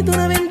invito a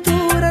una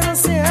aventura, no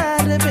se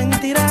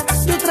arrepentirá.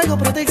 Yo traigo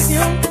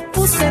protección,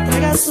 usted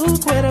traiga su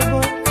cuerpo.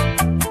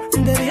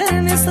 De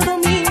viernes a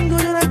domingo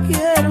yo la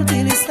quiero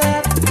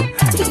utilizar.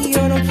 Y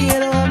yo no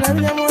quiero hablar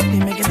de amor,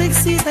 dime que te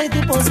excita y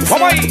tu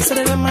posición.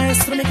 Seré el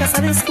maestro en mi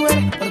casa de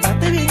escuela.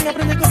 Pórtate bien,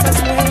 aprende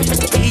cosas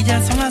nuevas. Y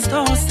ya son las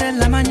 2 de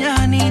la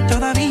mañana y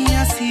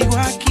todavía sigo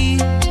aquí,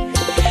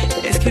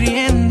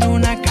 escribiendo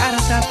una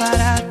carta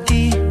para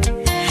ti.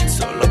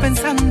 Solo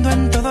pensando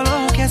en todo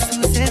lo que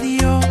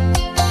sucedió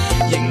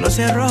y en los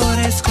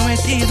errores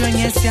cometidos en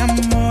ese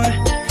amor.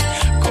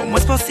 ¿Cómo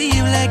es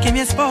posible que mi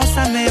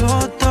esposa me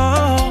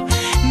botó?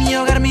 Mi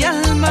hogar, mi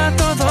alma,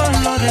 todo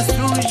lo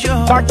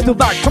destruyó. Back to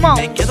back, come on.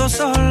 Me quedo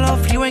solo,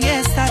 frío en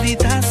esta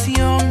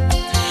habitación.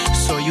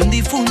 Soy un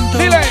difunto.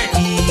 Dile.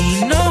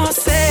 Y no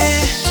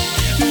sé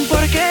por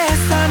qué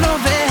esta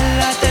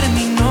novela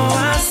terminó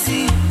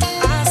así.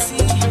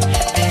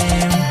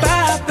 En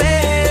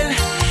papel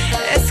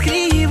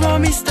escribo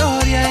mi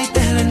historia y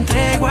te la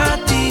entrego a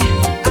ti.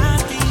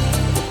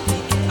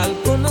 Al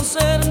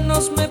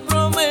conocernos me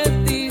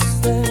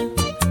prometiste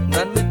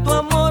darme tu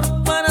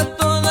amor para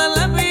toda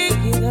la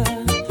vida,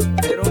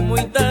 pero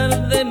muy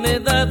tarde me he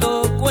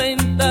dado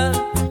cuenta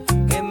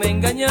que me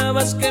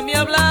engañabas, que me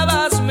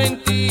hablabas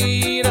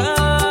mentiras.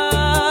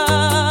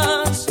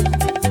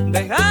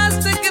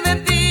 Dejaste que de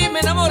ti me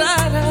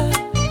enamorara,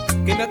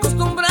 que me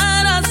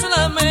acostumbrara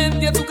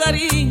solamente a tu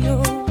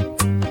cariño,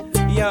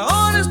 y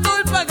ahora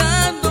estoy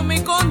pagando mi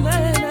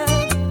condena.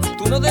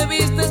 Tú no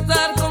debiste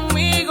estar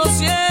conmigo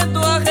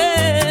siendo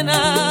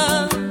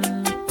ajena.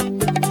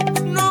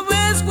 ¿No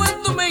ves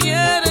cuánto me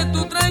hiere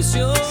tu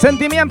traición?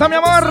 Sentimiento, mi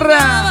amor.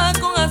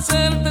 Con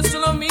hacerte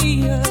solo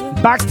mía.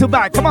 Back to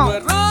back, come on. Tu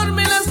error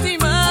me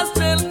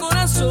lastimaste el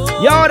corazón.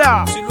 Y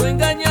ahora. Si lo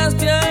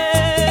engañaste a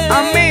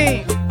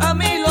él, a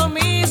mí lo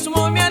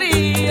mismo me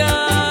haría.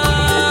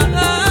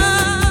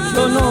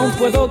 Yo no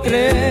puedo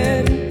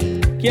creer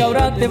que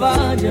ahora te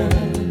vayas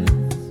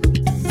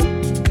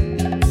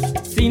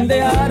sin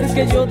dejar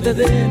que yo te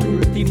dé el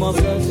último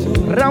abrazo.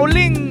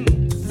 Raulín,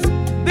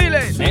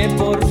 dile. Sé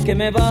por qué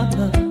me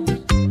baja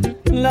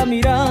la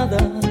mirada.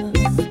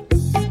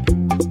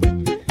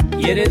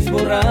 Quieres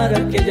borrar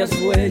aquellas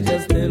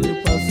huellas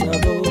del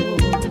pasado.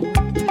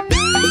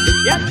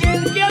 Y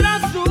aquel que ahora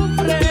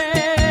sufre,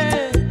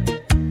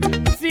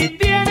 si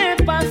tiene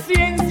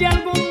paciencia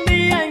algún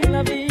día en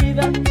la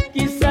vida,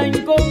 quizá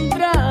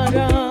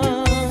encontrará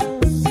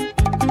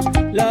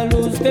la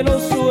luz de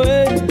los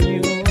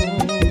sueños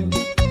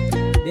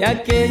de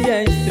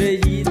aquella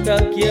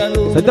estrellita que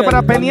alumbra. Esto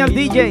para Peniel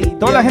DJ,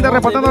 toda la gente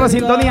reportando la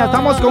sintonía.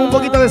 Estamos con un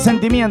poquito de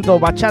sentimiento,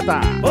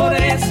 bachata. Por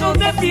eso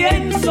te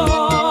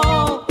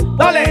pienso,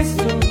 por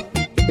eso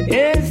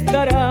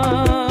estarás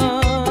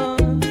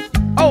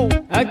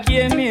aquí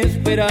en mi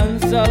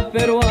esperanza,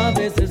 pero a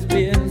veces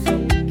pienso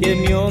que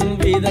me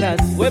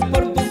olvidarás. Fue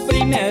por tu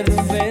primer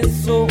beso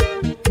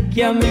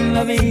que amé en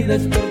la vida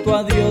es por tu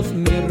adiós,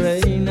 mi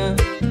reina.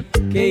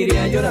 Que iré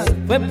a llorar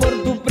fue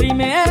por tu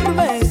primer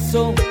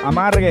beso.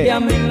 Amargue. Que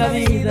amé en la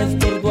vida es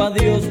por tu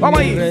adiós,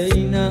 mi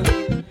reina.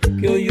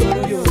 Que hoy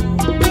lloro yo.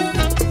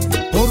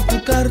 Por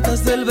tus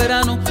cartas del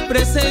verano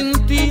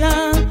presentía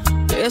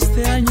que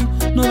este año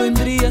no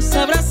vendrías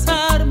a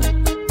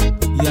abrazarme.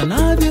 Y a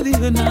nadie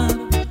dije nada,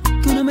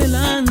 que una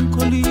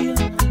melancolía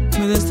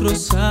me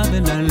destrozaba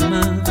el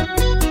alma.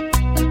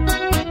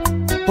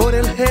 Por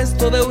el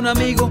gesto de un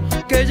amigo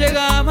que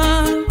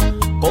llegaba,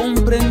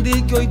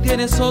 comprendí que hoy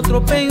tienes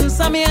otro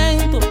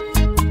pensamiento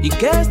y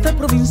que este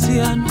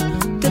provinciano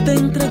que te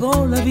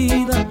entregó la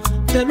vida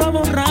te lo ha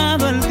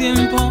borrado el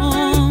tiempo.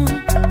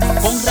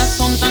 Con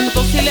razón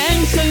tanto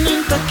silencio y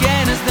nunca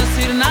quieres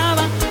decir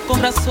nada.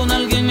 Con razón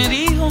alguien me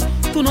dijo,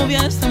 tu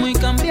novia está muy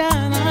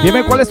cambiada.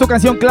 Dime cuál es tu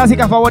canción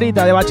clásica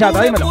favorita de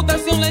bachata, dímelo. Tu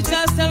reputación la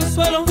echaste al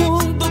suelo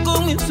junto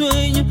con mi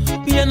sueño.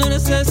 Y ya no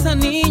eres esa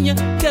niña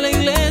que a la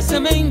iglesia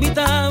me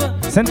invitaba.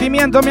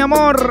 Sentimiento, mi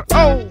amor.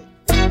 Oh.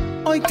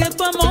 Hoy que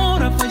tu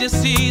amor ha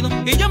fallecido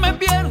y yo me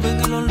pierdo en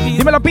el olvido.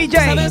 Dímelo,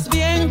 PJ. Sabes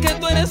bien que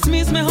tú eres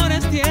mis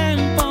mejores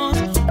tiempos.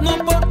 No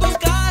por tus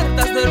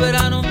cartas del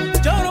verano,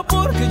 lloro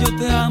porque yo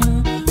te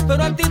amo.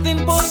 Pero a ti te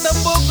importa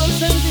poco el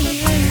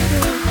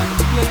sentimiento.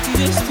 Y aquí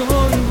yo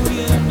estoy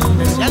muriendo.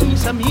 Que sean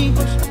mis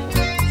amigos,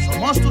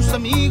 somos tus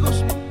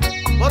amigos.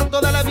 Por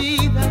toda la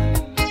vida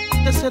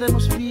te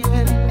seremos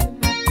fieles.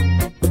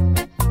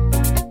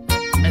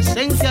 Me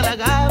sentí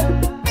halagado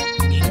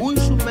y muy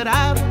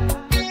superado.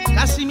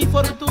 Casi mi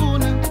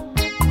fortuna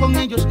con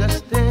ellos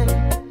gasté.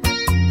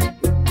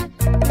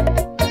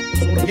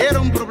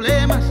 Surgieron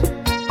problemas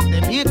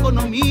de mi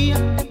economía.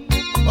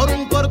 Por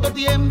un corto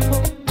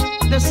tiempo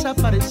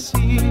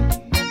desaparecí.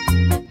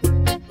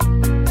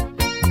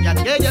 Y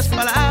aquellas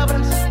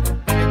palabras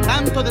que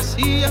tanto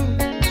decían,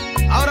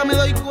 ahora me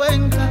doy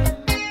cuenta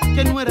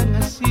que no eran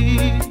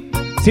así.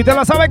 Si te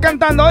lo sabes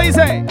cantando,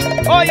 dice,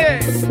 oye.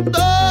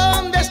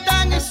 ¿Dónde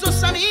están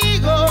esos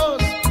amigos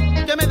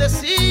que me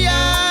decían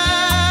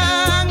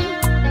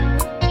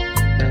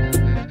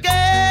que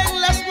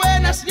en las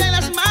buenas y en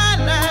las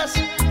malas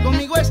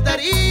conmigo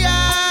estarían?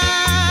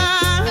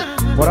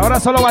 Por ahora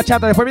solo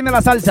bachata, después viene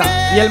la salsa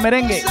y el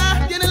merengue.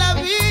 Tiene la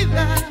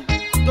vida,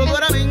 todo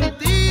era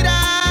mentira.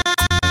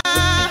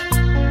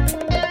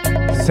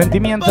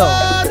 Sentimiento.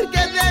 Porque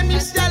de mí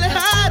se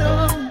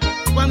alejaron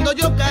cuando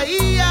yo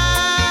caía.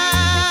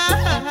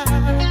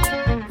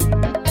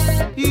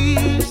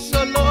 Y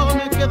solo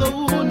me quedó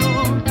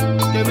uno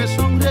que me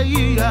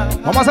sonreía.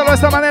 Vamos a hacerlo de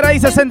esta manera,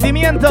 dice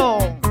sentimiento.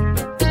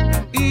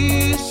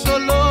 Y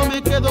solo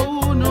me quedó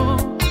uno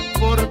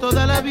por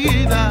toda la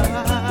vida.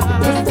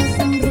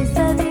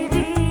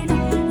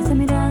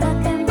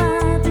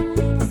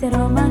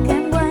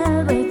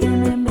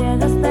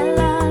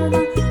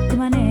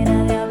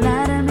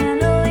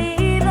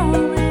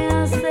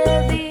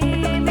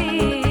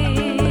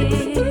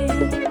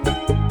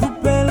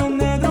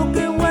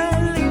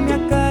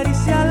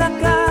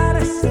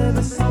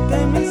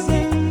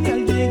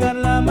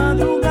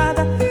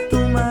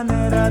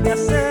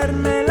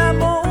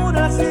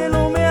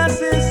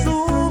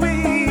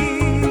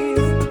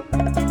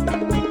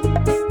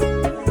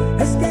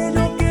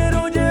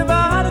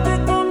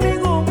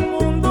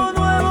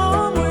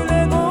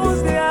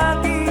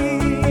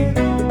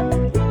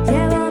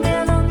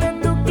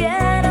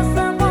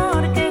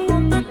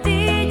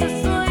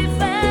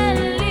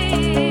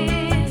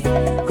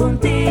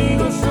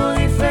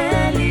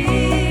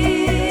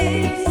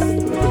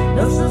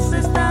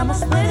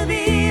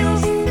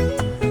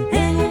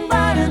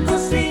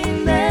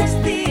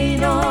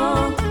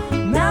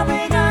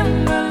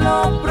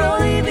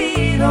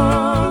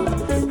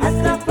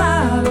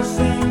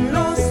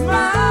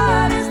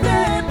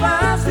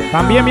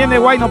 También viene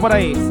Guayno por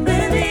ahí.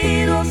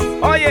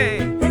 Oye.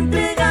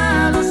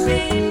 Entregados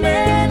sin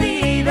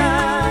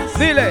medidas.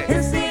 Dile.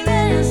 En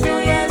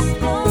silencio y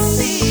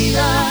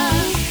escondidas.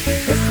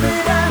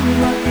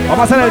 Esperando a que vamos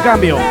a hacer el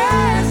cambio.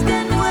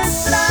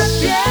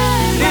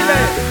 Dile.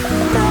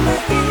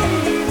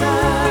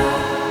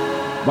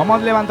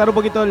 Vamos a levantar un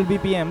poquito el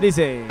BPM.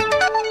 Dice.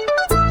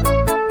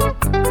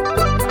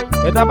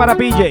 Esta para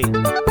PJ.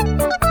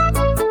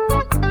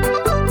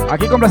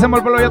 Aquí complacemos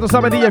el pueblo, ya tú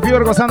sabes, DJ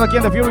Fury gozando aquí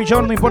en The Fury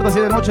Show. No importa si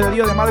es de noche, de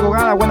día, de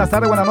madrugada. Buenas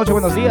tardes, buenas noches,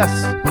 buenos días.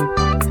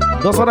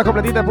 2 horas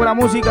completitas de pura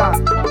música,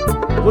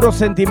 puro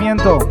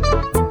sentimiento,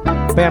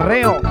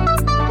 perreo,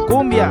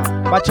 cumbia,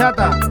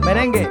 bachata,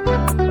 merengue,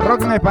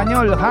 rock en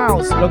español,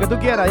 house, lo que tú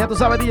quieras. Ya tú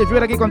sabes, DJ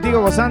Fury aquí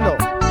contigo gozando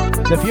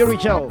The Fury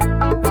Show.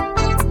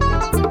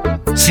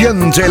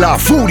 Siente la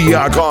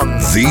furia con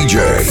DJ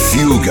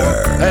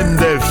Fuger en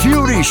The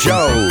Fury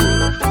Show.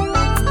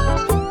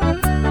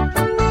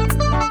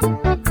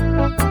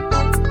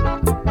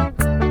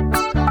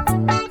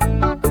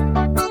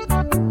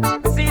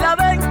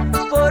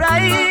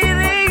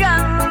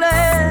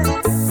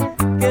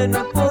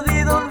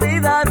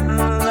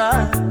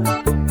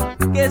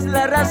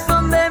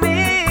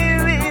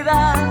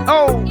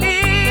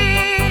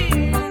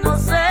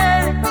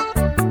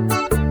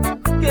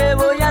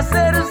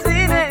 Hacer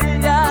sin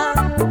ella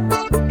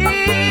y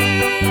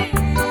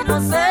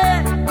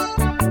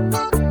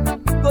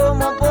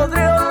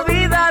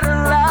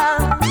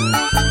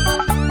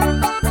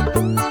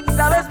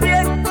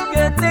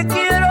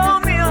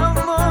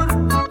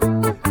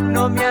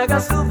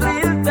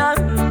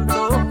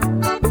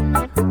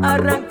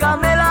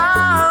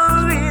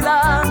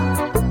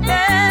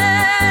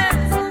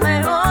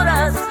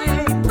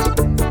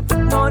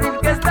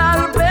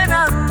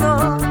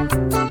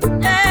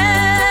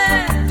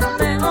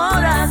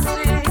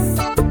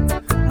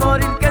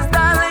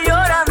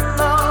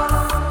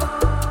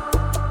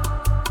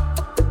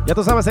Ya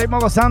tú sabes,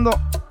 seguimos gozando.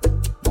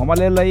 Vamos a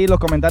leerle ahí los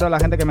comentarios a la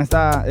gente que me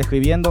está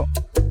escribiendo,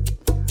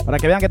 para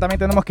que vean que también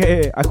tenemos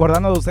que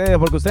acordarnos de ustedes,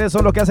 porque ustedes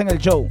son los que hacen el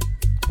show,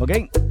 ¿ok?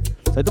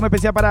 Soy muy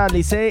especial para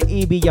Lice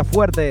y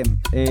Villafuerte,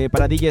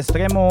 para DJ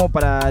Extremo,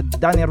 para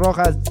Dani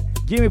Rojas,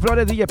 Jimmy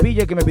Flores, DJ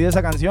Pille, que me pidió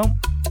esa canción.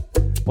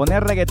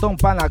 Poner reggaetón,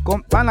 pana,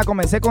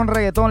 comencé con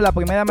reggaetón, la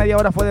primera media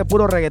hora fue de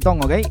puro reggaetón,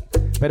 ¿ok?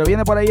 Pero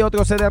viene por ahí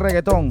otro set de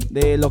reggaetón,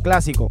 de lo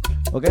clásico,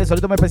 ¿ok?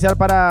 Solito muy especial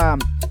para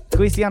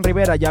Cristian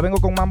Rivera, ya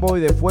vengo con Mambo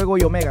y de Fuego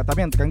y Omega,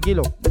 también,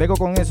 tranquilo, vengo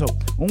con eso.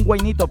 Un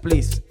guainito,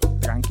 please.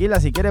 Tranquila,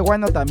 si quieres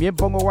guayno, también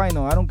pongo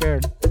guayno, I don't care.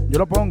 Yo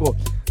lo pongo.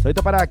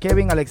 Solito para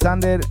Kevin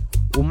Alexander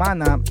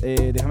Humana,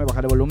 déjame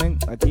bajar el volumen,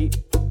 aquí,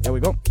 there we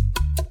go.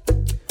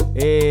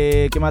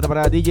 ¿Qué más?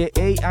 Para DJ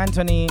A.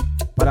 Anthony,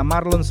 para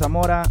Marlon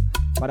Zamora,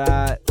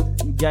 para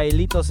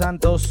Yaelito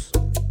Santos,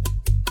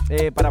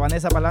 para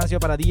Vanessa Palacio,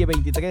 para DJ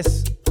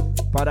 23,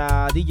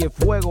 para DJ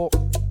Fuego,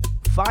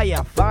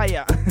 Falla,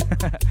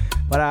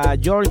 para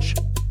George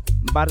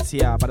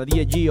Barcia, para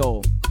DJ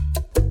Gio,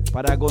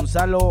 para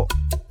Gonzalo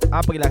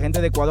Apri, la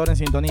gente de Ecuador en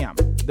sintonía,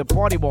 The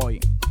Party Boy,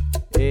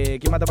 ¿quién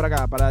mata por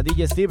acá? Para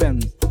DJ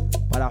Stevens,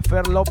 para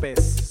Fer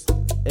López,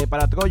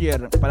 para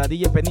Troyer, para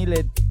DJ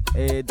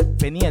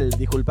Peniel,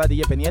 disculpa,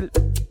 DJ Peniel,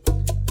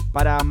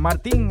 para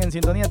Martín en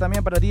sintonía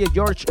también, para DJ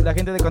George, la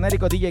gente de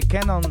Connecticut, DJ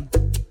Kemon,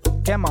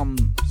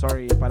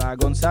 para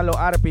Gonzalo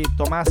Arpi,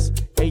 Tomás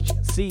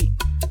HC,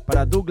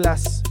 para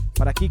Douglas,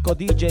 para Kiko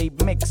DJ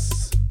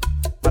Mix,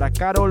 para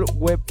Carol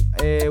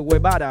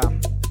Guevara,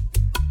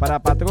 para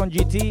Patrón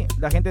GT,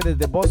 la gente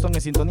desde Boston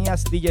en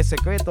sintonías, DJ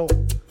Secreto,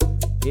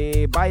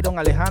 Byron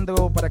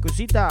Alejandro, para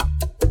Crucita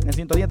en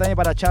sintonía también,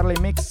 para Charlie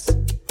Mix,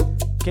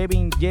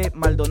 Kevin J.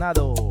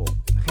 Maldonado,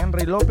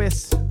 Henry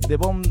López,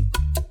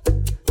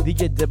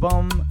 DJ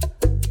Debom,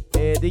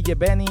 DJ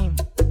Benny,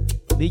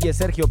 DJ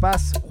Sergio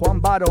Paz,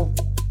 Juan Baro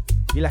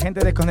y la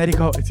gente de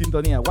Connecticut en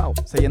sintonía. Wow,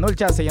 se llenó el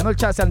chat, se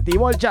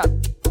activó el chat.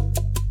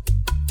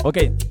 Ok,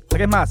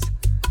 3 más.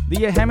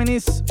 DJ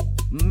Géminis,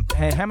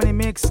 Gemini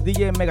Mix,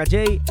 DJ Mega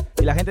J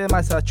y la gente de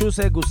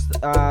Massachusetts,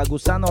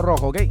 Gusano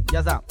Rojo, ok, ya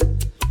está.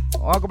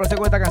 Vamos a complacer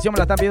con esta canción, me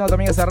la están pidiendo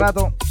también hace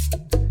rato.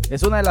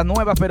 Es una de las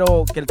nuevas,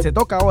 pero que se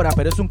toca ahora,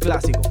 pero es un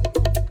clásico.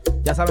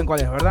 Ya saben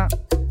cuál es, ¿verdad?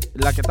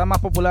 La que está más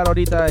popular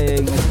ahorita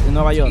en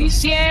Nueva York.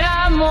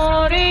 Quisiera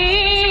morir.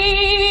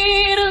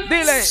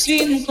 Dile.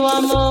 Sin tu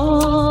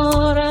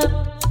amor,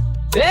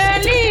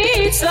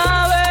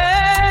 Elizabeth.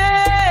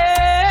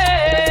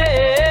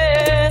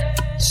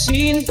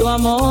 Sin tu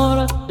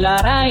amor,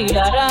 la y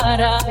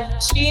la.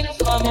 Sin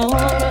tu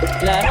amor,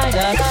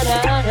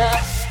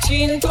 la.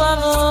 Sin tu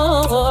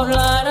amor,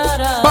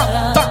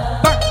 la.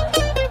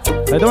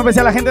 Esto me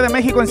especial a la gente de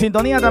México en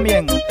sintonía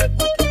también.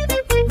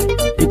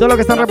 Y todos los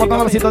que están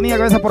reportando la sintonía,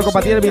 gracias por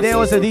compartir el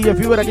video. Ese DJ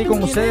Fever aquí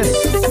con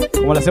ustedes,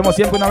 como lo hacemos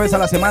siempre una vez a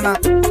la semana,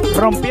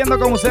 rompiendo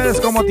con ustedes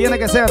como tiene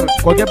que ser.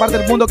 Cualquier parte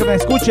del mundo que me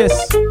escuches,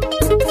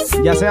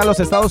 ya sea en los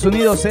Estados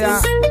Unidos,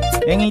 sea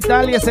en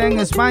Italia, sea en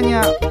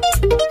España,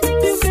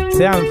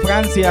 sea en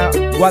Francia,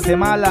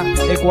 Guatemala,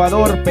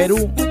 Ecuador,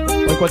 Perú,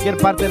 o en cualquier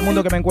parte del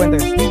mundo que me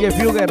encuentres. DJ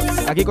Fugger,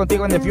 aquí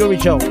contigo en The Fury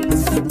Show.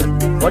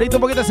 Ahorita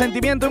un poquito de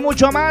sentimiento y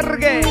mucho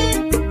amargue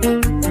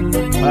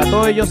para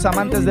todos ellos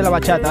amantes de la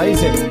bachata,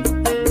 dice.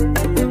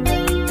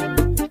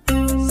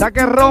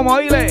 Saque romo,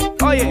 oíle,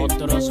 oye.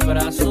 Otros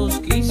brazos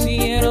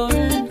quisieron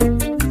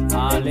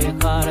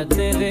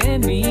alejarte de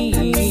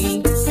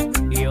mí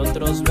y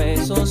otros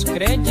besos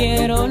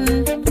creyeron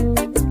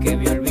que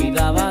me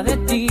olvidaba de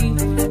ti.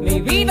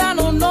 Mi vida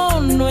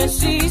no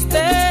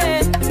existe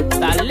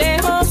tan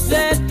lejos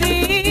de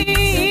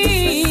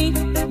ti.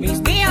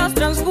 Mis días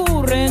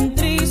transcurren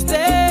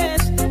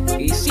tristes.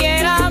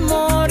 Quisiera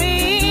morir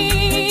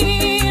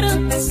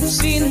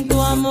sin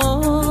tu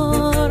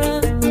amor,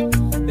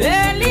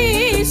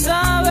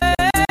 Elizabeth.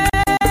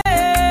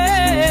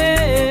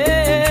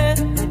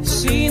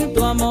 Sin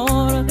tu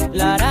amor,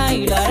 la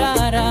y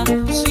la.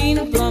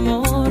 Sin tu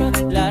amor,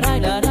 la y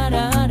la.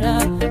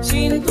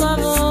 Sin tu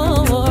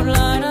amor,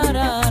 la.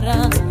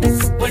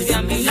 Vuelve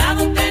a mi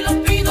lado, te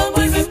lo pido,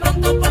 vuelve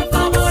pronto, por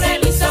favor,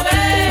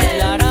 Elizabeth.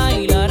 La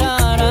y la.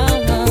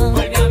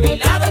 Vuelve a mi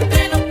lado,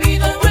 te lo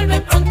pido,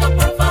 vuelve pronto,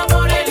 por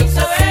favor,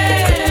 Elizabeth.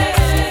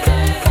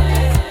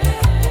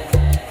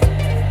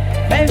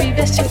 Me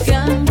vives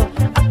chequeando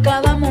a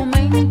cada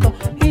momento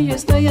y yo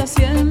estoy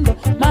haciendo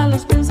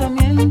malos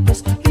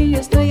pensamientos y yo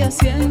estoy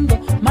haciendo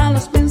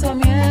malos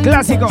pensamientos.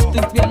 Clásico.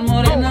 Tu piel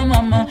morena,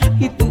 mamá,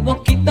 y tu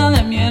boquita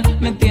de miel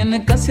me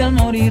tiene casi al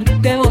morir.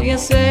 ¿Qué voy a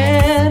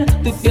hacer?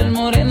 Tu piel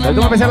morena. Esto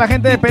me especial a la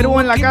gente de Perú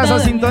en la casa,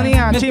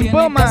 sintonía,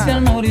 Chimpoma.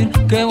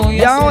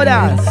 Y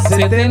ahora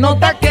se te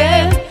nota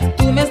que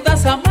tú me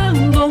estás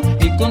amando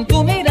y con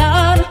tu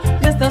mirar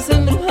me estás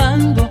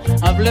embrujando.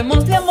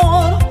 Hablemos de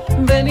amor,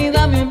 ven y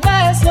dame un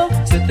beso.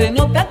 Se te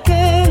nota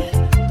que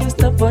tú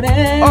estás por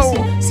eso.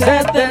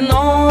 Se te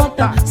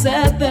nota, mamá,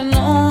 se te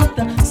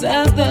nota. Se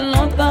te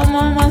nota,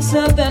 mamá,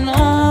 se te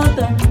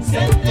nota.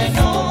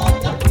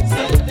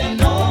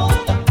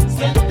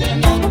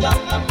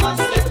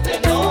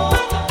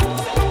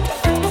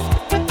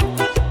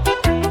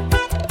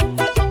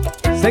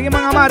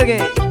 Seguimos en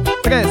Amargue.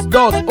 3,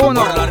 2, 1.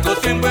 Por largo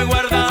tiempo he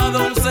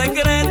guardado un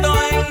secreto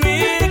en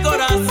mi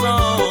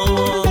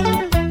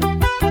corazón.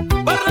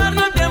 Por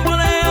largo tiempo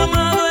le he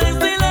amado en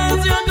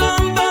silencio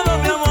con todo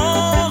mi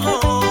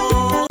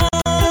amor.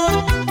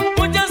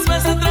 Muchas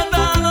veces he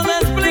tratado de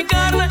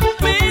explicarle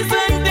mis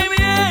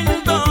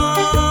sentimientos.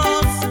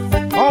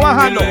 Vamos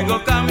bajando. Y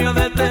luego cambio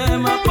de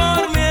tema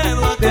por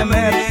miedo a que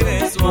me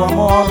niegue su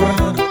amor.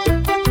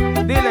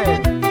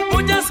 Dile.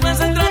 Muchas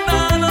veces he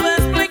tratado de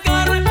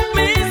explicarle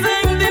mis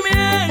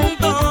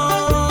sentimientos.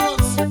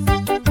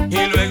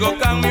 Y luego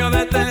cambio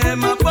de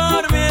tema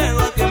por miedo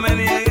a que me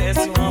niegue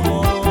su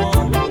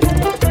amor.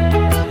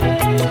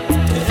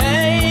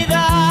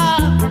 Eida,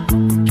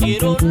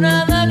 quiero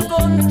nada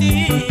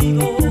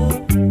contigo.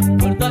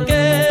 Recuerda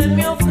que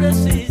me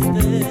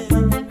ofreciste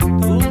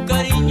tu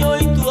cariño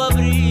y tu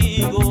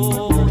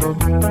abrigo.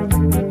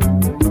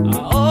 A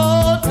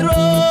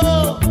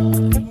otro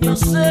yo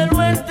se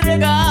lo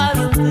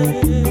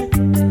entregaste.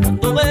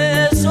 Tanto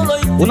beso lo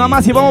hiciste. Una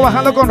más y vamos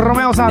bajando con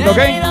Romeo Santos, ¿ok?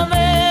 Eida,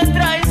 me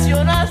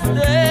traicionaste.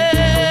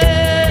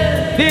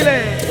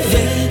 Dile.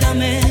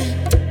 Déjame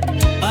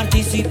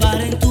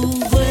participar en tu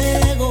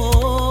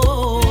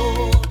juego.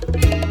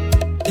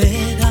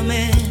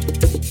 Déjame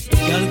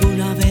que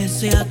alguna vez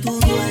sea tu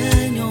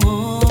dueño.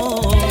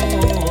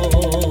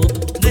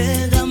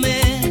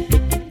 Déjame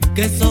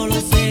que solo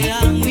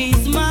sean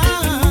mis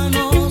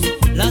manos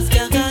las que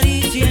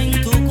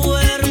acaricien tu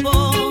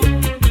cuerpo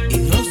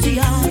y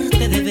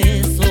rociarte de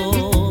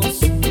besos.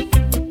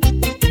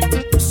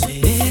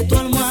 Seré tu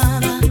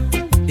almohada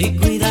y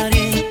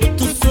cuidaré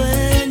tus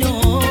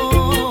sueños.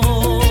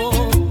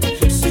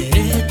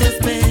 Seré tu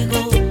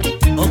espejo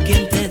o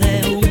quien te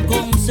dé un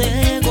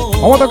consejo.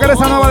 Vamos a tocar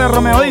esa nueva de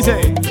Romeo,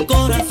 dice.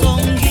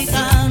 Corazón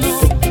gitano,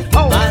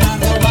 para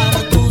robar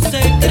tus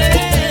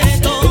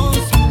secretos.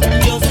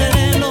 Yo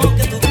seré lo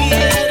que tú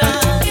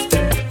quieras,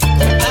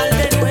 con tal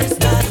de no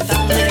estar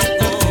tan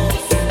lejos.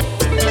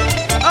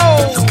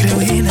 No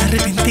creo en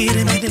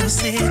arrepentirme de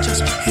los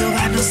hechos,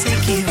 Jehová no se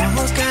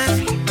equivoca.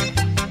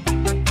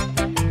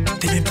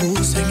 Te me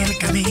puse en el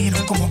camino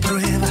como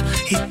prueba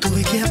y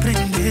tuve que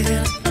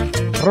aprender.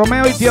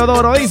 Romeo y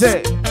Teodoro,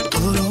 dice.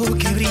 Todo lo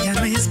que brilla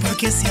no es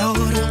porque sea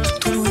oro,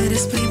 tú no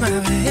eres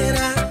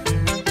primavera.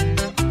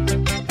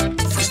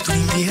 Fuiste un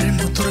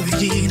invierno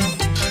torbellino,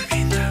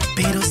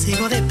 pero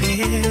sigo de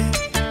pie.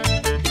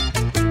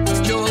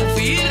 Yo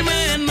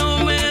firme no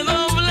me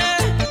doblé,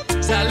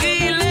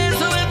 salí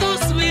ileso de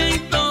tus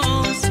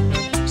vientos.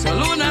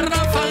 Solo una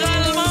ráfaga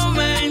al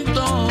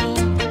momento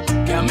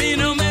que a mí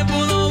no me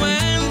pudo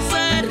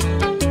vencer.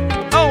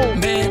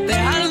 Vete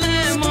al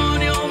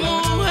demonio,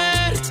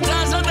 mujer.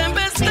 Tras la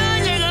tempestad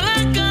llega la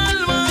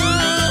calma.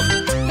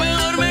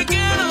 Mejor me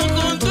quedo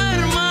con tu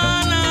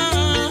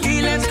hermana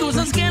y las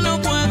cosas que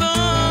no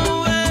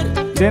puedo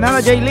ver. De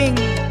nada, Jaylin.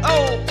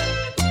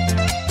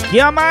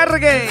 Que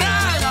amargue.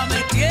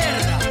 Trágame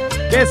tierra.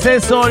 Que se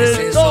soltó.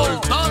 Se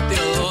soltó,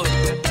 Teodoro.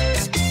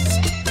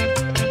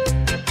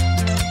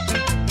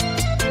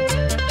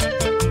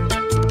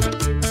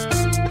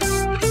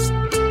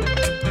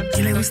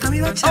 Y le gusta mi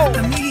bachata,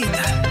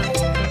 amiguita.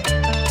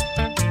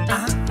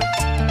 Ah.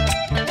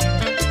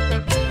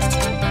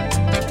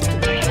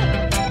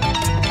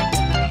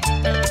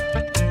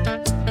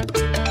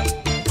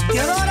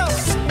 Teodoro,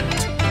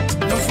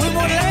 nos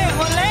fuimos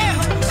lejos,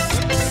 lejos.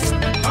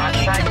 Más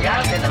allá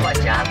de la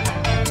bachata.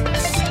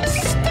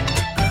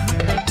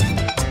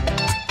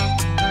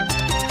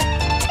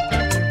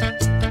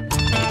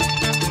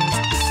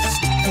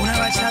 Una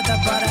bachata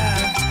para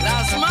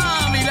Las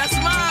mami, las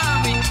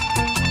mami.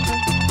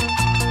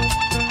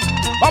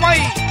 Vamos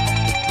ahí.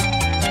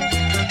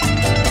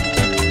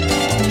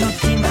 No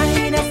te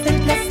imaginas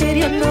el placer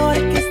y honor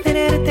que es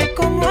tenerte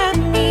como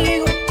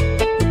amigo.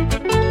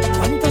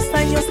 Cuántos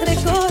años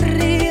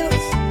recorridos.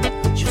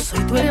 Yo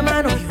soy tu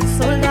hermano y un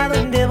soldado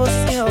en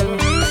devoción.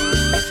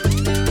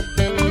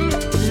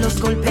 Los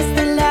golpes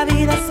de la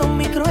vida son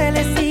muy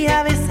crueles y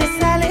a veces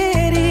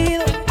sale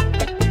herido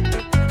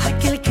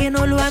aquel que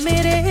no lo ha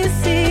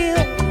merecido.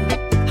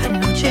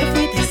 Anoche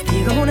fui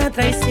testigo de una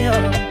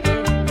traición.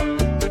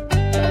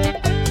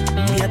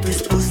 Vi a tu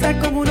esposa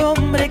como un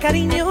hombre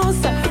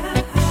cariñosa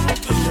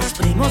y los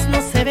primos no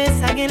se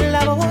besan en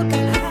la boca.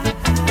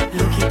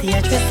 Lo que te ha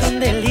hecho es un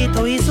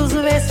delito y sus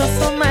besos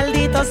son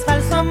malditos,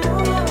 falso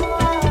amor.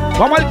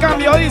 Vamos al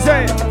cambio,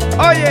 dice.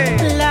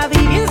 Oye. La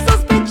vi bien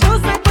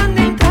sospechosa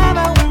cuando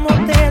entraba a un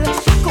motel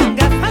con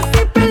gafas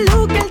y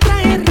peluca, el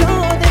traje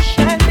rojo de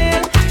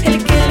Chanel.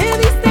 El que le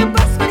diste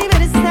para su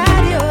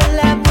aniversario,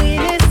 la muy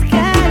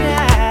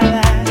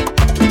descarada.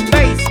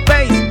 Bass,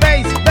 bass,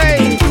 bass, bass.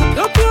 En tu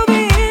propio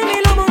BM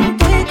lo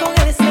monté, con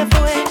él se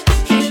fue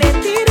y le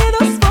tiré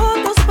 2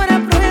 fotos para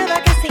prueba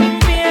que es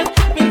infiel.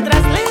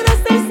 Mientras le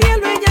das el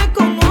cielo, ella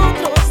con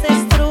otros se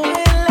estrujó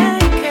en la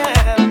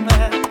cama.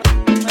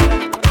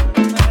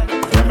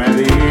 ¿Qué me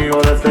dijo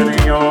de ese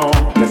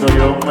niño?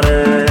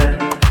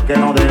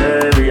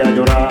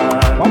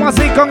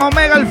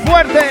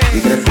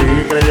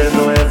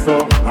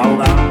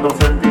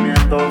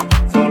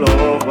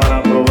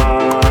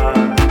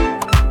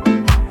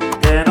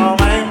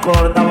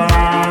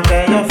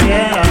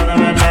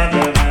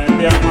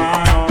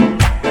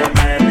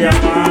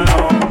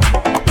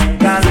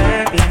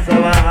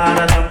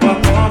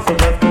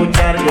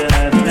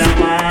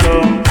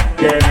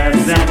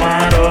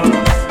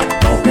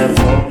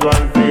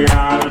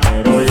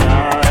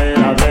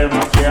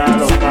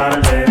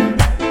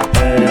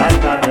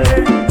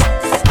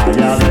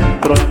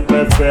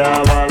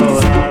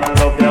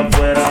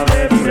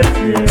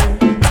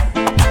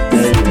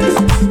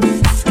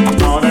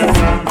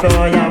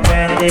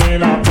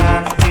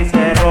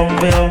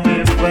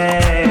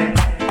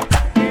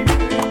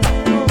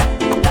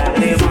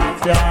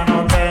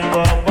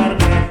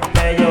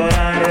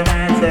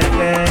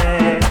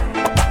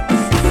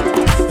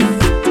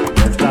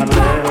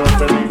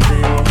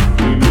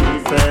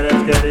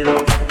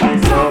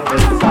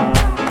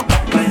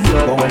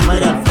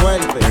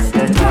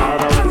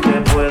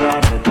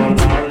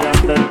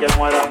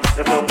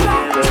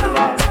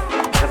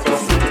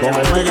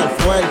 Como Mega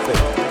fuerte.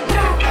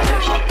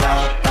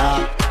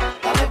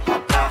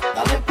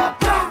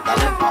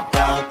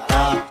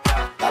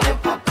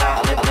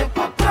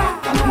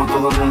 Como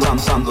todo el mundo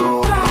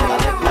danzando.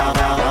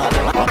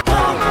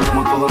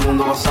 Como todo el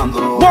mundo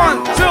gozando.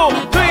 1, 2,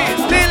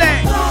 3, dile.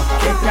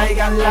 Que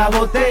traigan la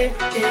botella,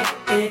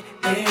 que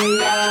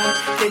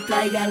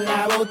traigan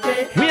la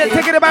botella. We are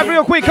taking it back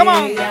real quick, come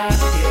on.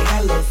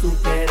 Llegan los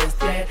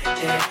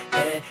superestrellas,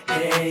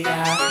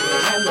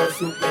 llegan los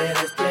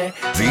superestrellas.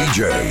 DJ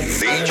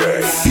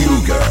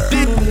Fugger.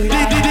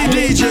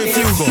 DJ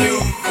Fugger.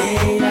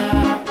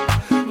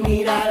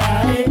 Mira la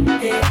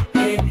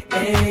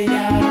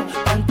ella,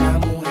 cuántas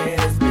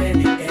mujeres ve,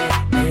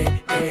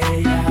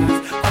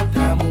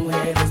 cuántas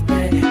mujeres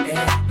ve,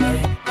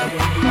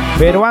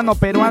 Peruano.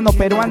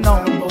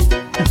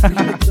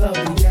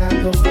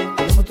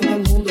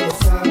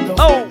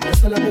 Oh,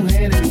 las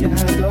mujeres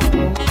mirando,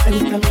 me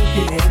gusta mi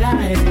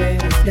tigueraje,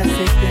 ya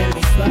sé que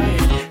mi suave,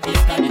 y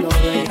esta flor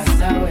ella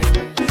sabe,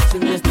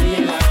 siempre estoy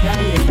en la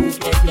calle, y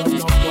que yo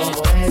no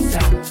cojo esa,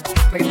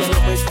 prendo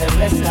pues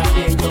cerveza,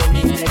 que yo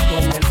vine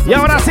con el Y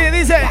ahora sí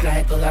dice,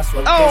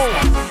 oh,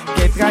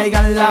 que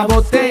traigan la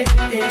botella,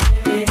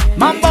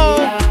 Mambo,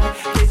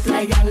 que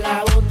traigan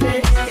la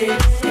botella,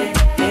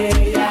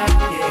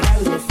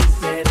 llegan los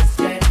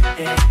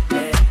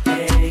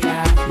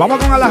superestrellas, vamos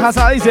con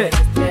Alajazá, dice.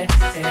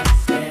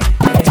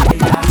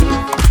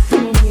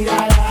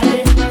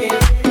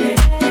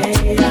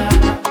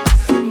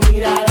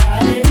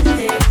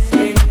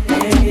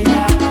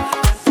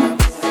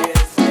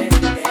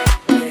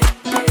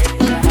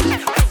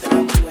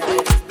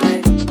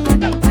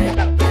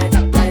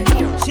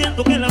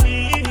 Siento que la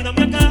vida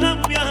me ha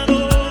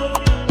cambiado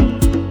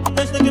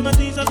desde que me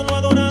tiza como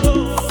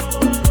adorador.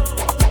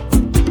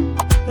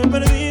 He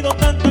perdido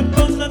tantas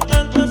cosas,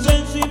 tanta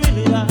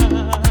sensibilidad.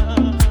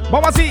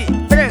 Vamos así,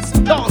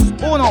 3, 2,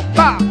 1,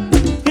 pa.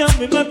 Y a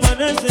mí me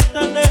parece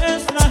tan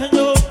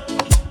extraño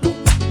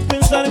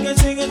pensar que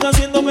sigues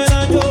haciéndome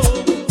daño.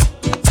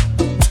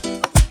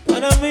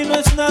 Para mí no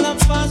es nada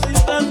fácil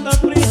tanta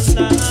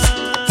frialdad.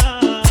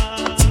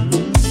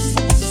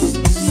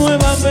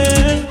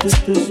 Nuevamente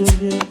te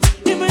soñé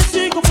y me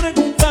sigo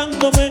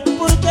preguntándome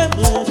por qué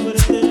me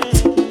desperté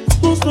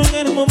justo en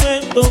el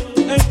momento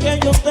en que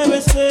yo te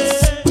besé.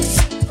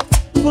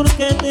 ¿Por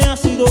qué te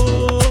has ido,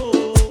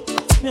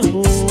 mi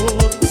amor?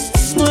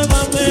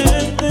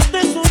 Nuevamente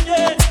te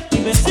soñé y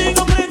me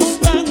sigo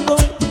preguntando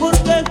por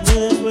qué me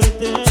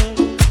desperté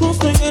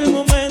justo en el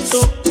momento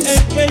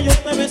en que yo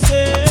te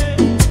besé.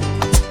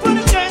 ¿Por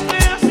qué te has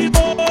ido?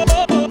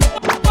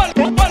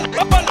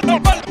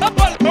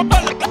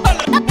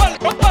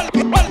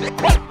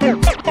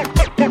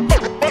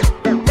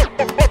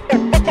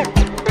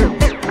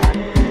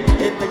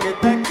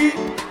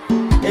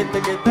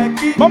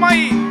 Vamos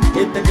ahí.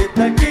 Este que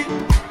está aquí,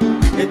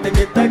 este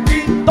que está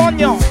aquí,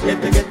 Toño.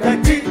 este que está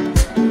aquí,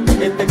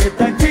 este que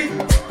está aquí,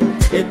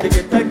 este que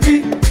está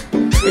aquí,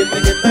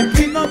 este que está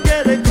aquí no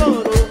quiere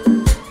coro.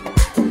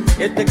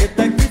 Este que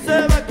está aquí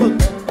se va a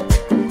contar.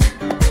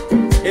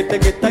 Este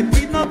que está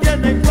aquí no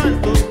tiene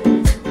cuarto.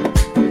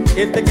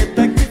 Este que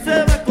está aquí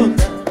se va a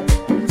contar.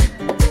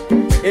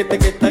 Este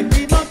que está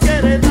aquí no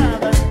quiere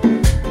nada.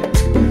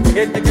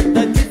 Este que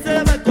está aquí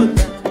se va a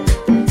contar.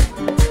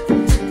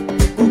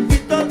 Tu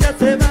poquito ya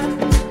se va.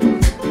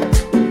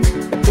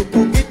 Tu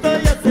poquito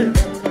ya se va.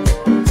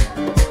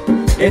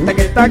 Este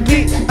que está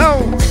aquí,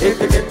 oh.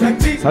 Este que está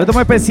aquí. Saludo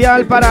muy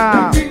especial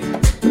para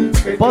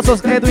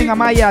Pozos Edwin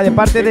Amaya de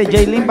parte de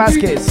Jaylin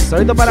Vázquez.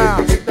 Saludo para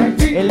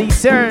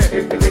Eliezer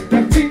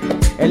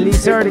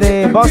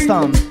de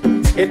Boston.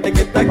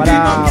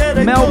 Para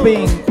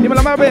Melvin,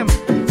 dímelo Melvin.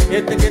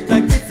 Este que está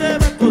aquí se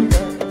va a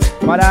contar.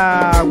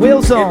 Para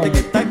Wilson. Este que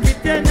está aquí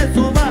tiene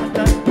su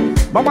bata.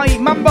 Vamos ahí,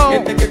 Mambo.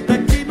 Este que está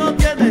aquí no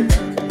tiene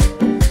nada.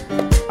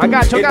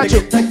 Agacho. Este que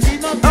está aquí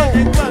no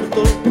tiene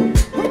cuarto.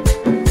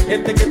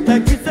 Este que está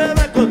aquí se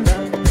va a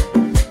contar.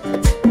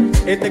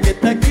 Este que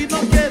está aquí no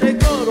quiere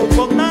coro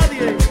con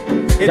nadie.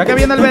 Ya que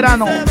viene el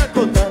verano.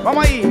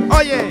 Vamos ahí,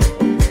 oye.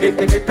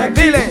 Este que está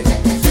aquí. Dile.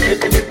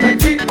 Este que está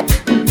aquí.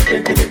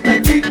 Este que está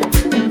aquí.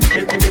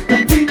 Este que está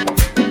aquí.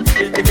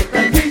 Este que está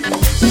aquí.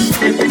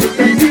 Este que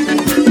está aquí.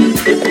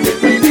 Este que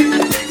está aquí.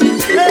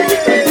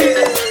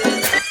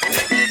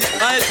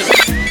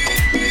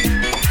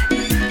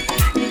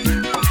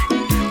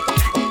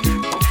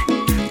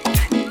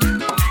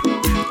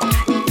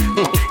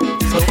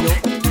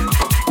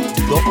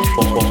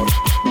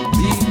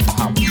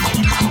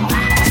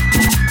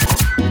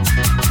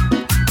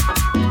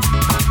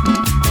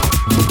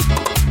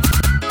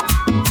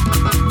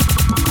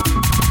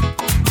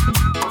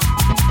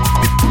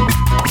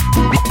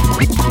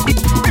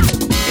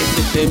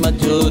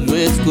 Yo lo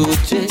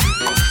escuché,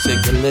 sé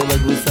que le va a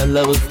gustar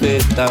a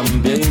usted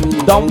también.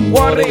 Don't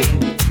worry.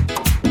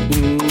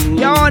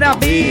 Y ahora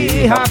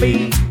be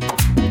happy.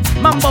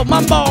 Mambo.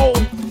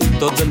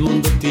 Todo el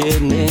mundo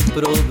tiene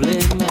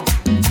problemas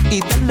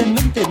y darle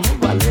mente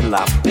no vale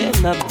la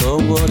pena.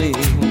 Don't worry.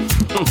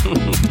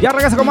 Ya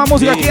regresa con más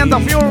música aquí en The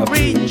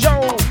Fury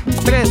Show.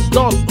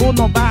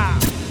 tú no vas.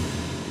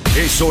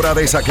 Es hora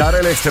de sacar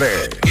el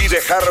estrés y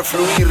dejar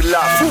fluir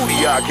la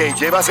furia que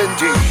llevas en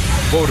ti.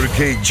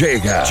 Porque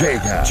llega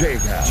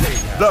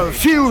The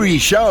Fury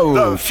Show.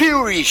 The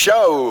Fury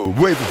Show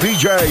with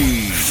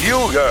DJ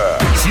Fugger.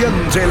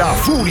 Siente la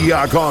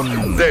furia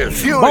con The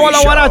Fury Show. Vamos a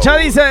la guaracha,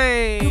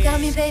 dice. You got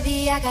me,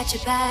 baby, I got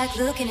your back.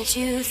 Looking at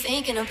you,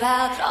 thinking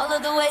about all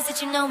of the ways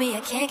that you know me,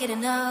 I can't get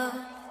enough.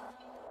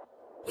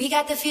 We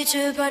got the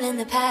future, burning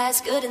the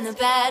past, good and the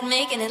bad,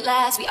 making it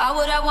last. We are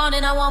what I want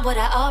and I want what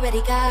I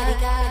already got.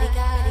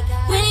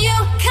 When you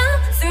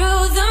come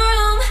through the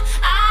room,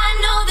 I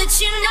know that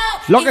you know.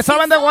 Los que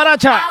saben de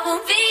guaracha,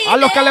 a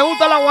los que les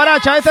gusta la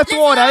guaracha, esta es tu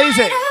hora,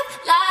 dice.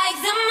 Like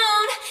the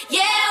moon,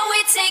 yeah,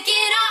 we take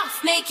it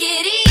off, make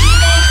it even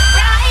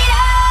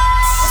brighter.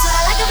 That's what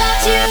I like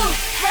about you.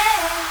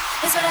 Hey,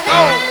 that's what I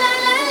like.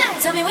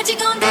 Tell me what you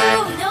gonna do.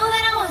 You know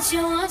that I want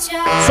you, want you.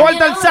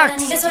 Suelta el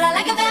sax. That's what I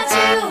like about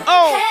you.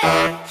 Oh.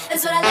 Hey,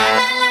 that's what I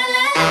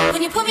like.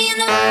 When you put me in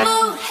the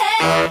mood.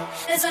 Hey,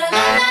 that's what I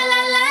like.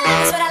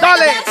 That's what I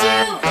like about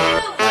you.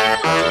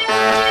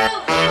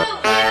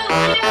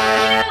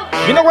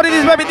 You know what it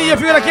is, baby, DJ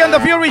Fury aquí en The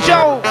Fury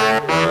Show.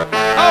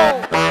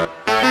 Oh.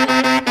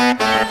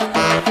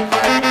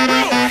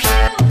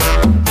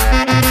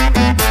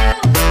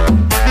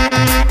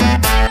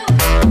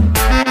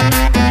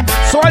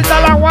 Suelta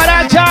la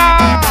guaracha.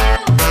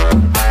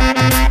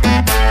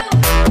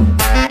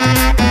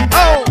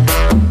 Oh.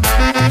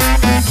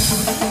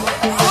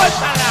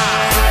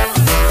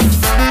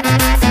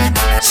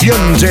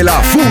 Siente la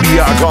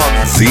furia con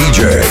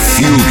DJ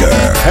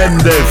Fugger en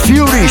The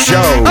Fury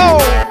Show.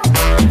 Oh.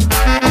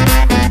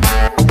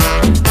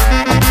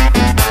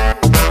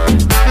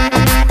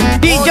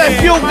 DJ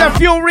Fugger,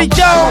 Fury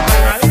Show.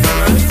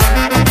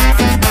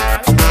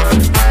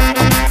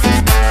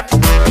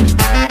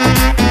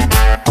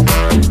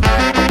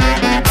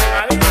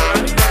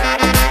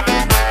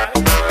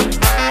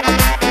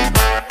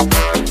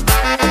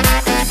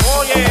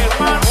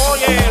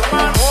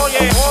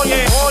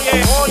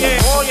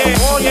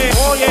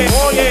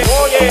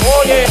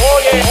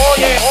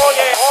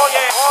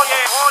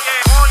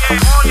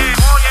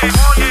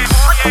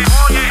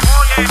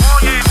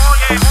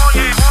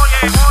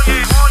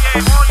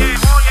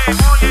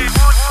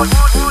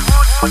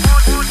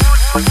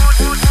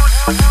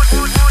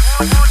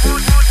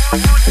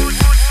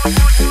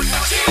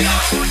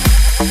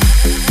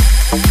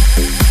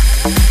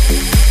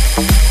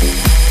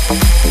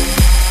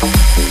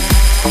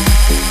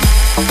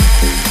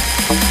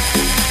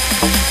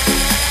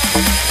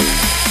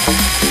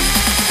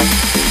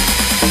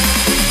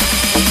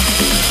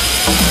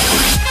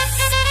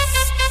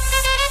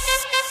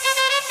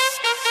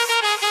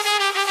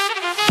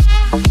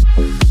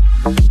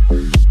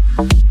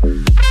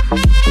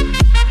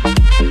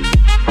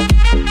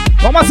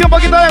 Vamos a hacer un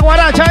poquito de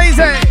guaracha,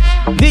 dice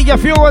DJ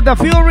Fugger, The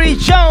Fury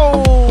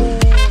Show.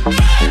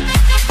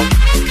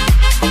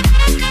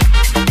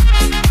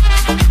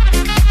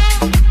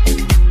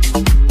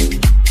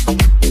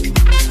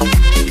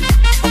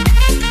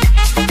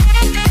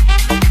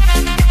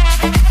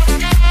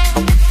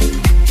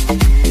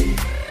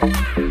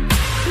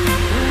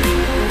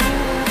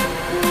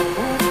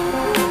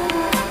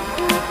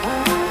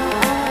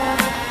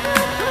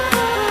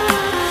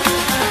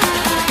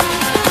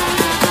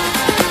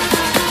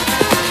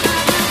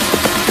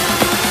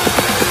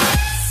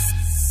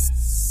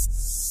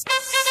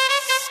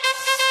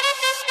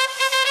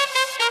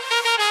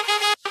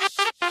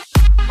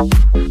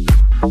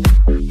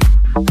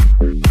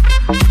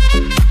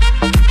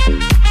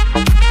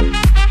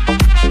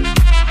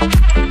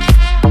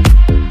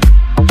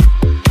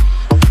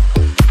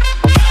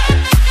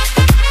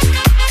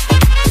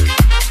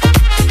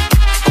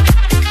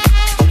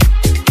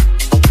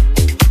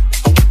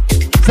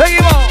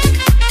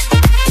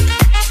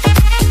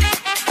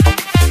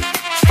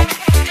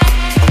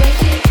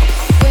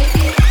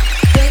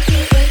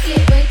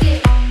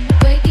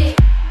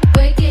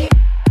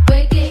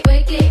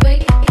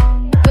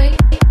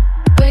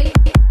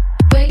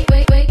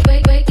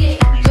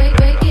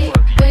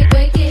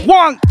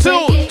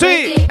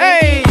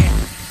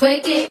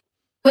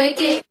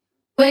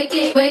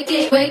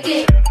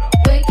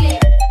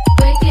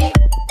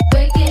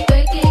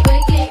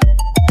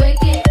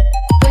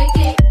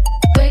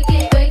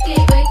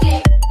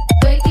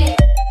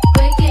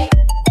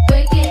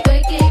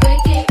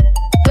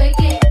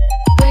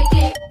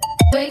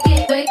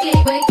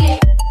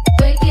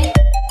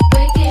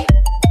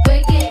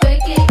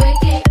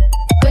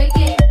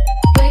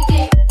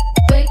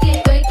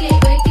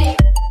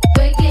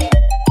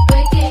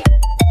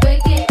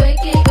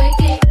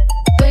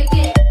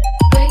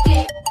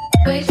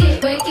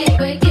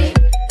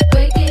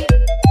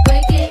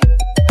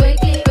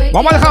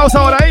 Vamos al house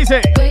ahora,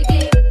 dice.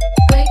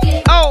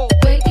 Oh.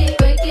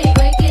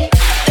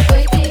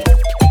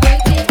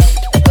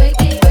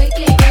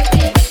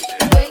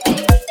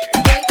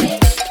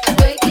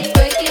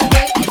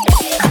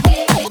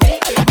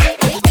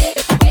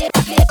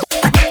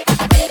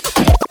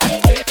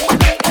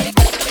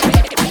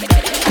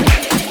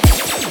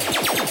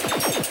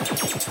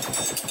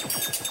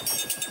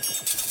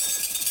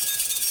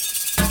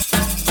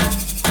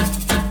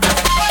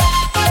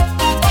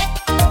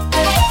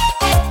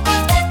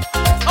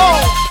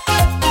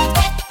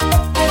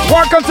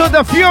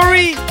 The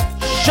Fury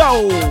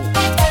Show.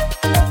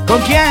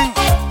 ¿Con quién?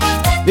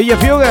 DJ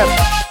Fugger.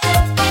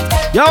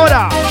 Y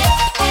ahora,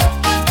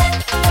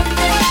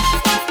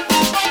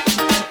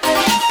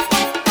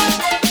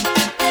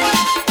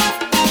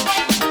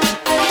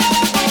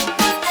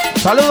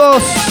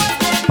 saludos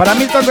para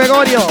Milton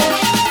Gregorio,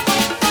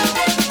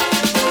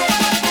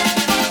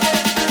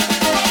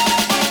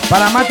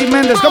 para Mati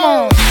Méndez,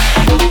 ¿cómo?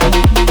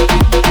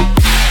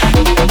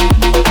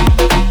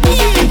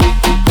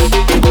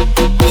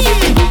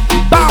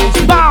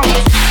 Bounce,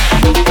 bounce.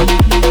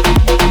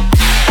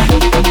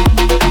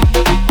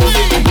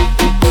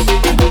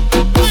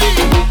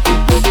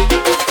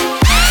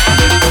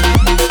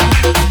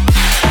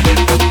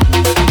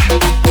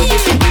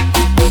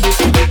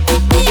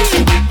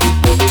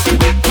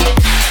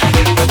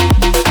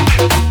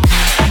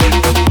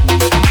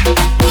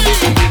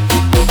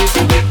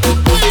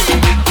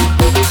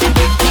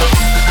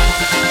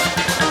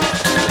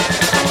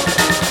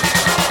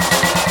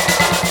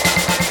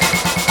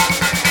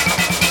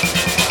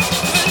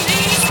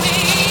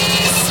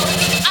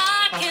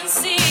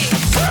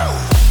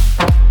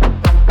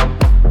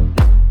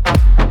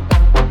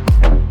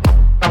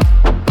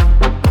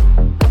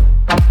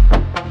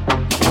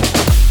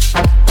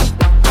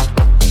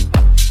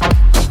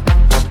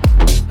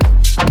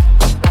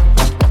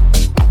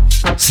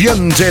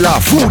 Siente la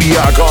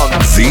furia con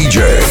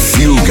DJ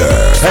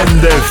Fugger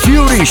and The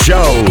Fury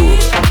Show.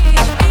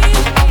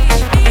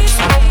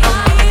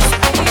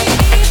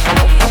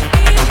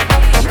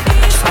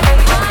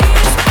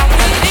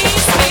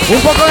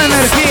 Un poco de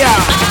energía.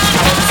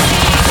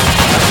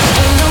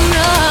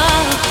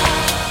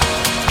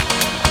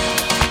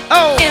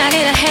 Oh.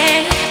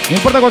 No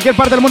importa cualquier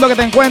parte del mundo que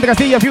te encuentres,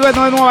 DJ Fugger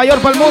no de Nueva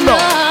York para el mundo.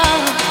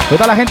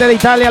 Toda la gente de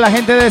Italia, la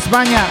gente de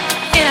España,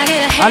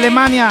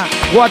 Alemania,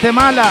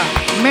 Guatemala,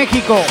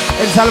 México,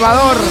 El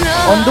Salvador,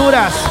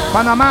 Honduras,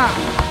 Panamá.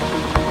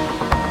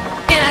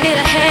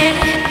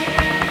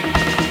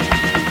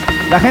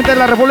 La gente de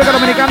la República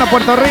Dominicana,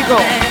 Puerto Rico,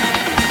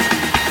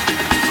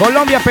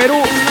 Colombia,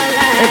 Perú,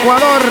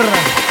 Ecuador.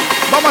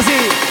 Vamos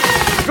así.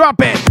 Drop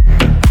it.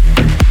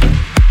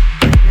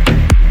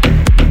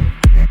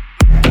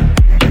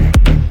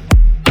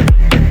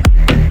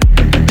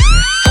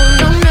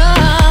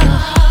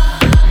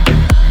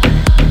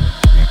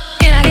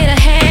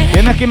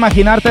 Tienes que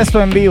imaginarte esto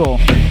en vivo.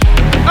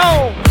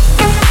 Oh.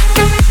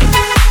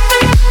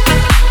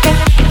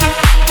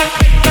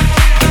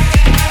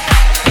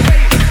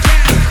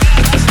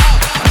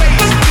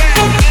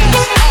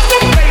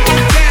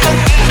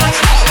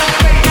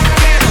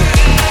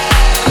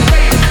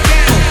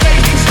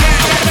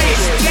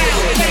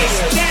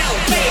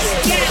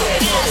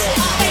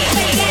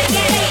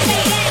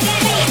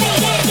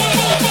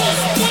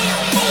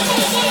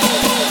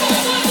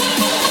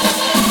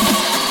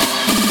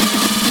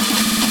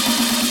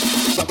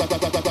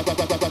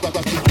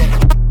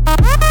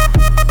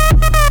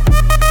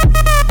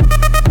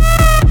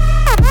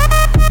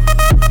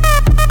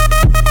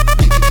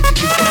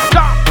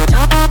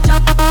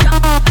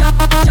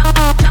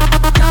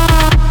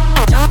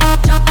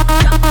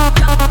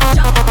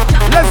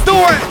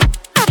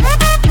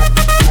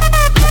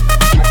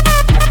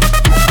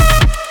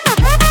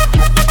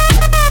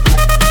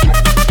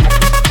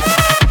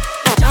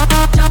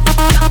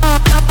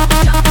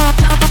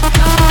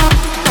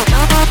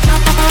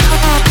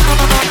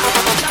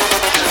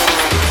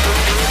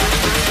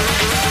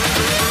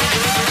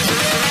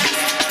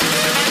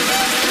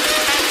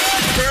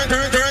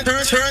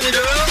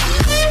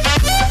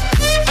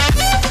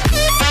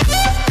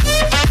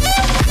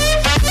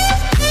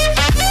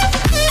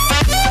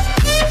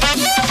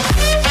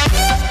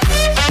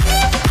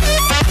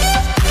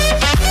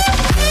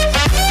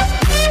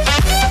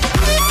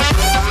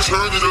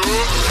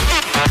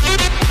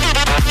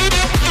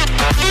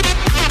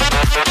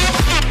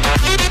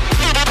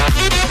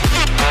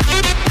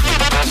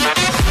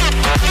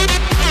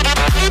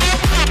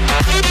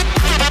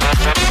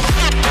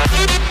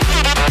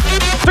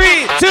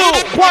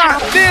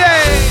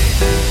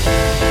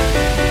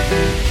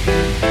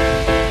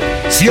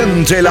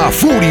 Siente la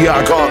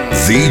furia con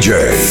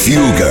DJ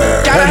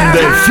Fugger and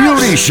The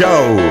Fury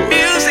Show.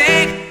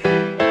 Music,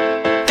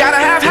 gotta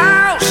have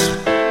house.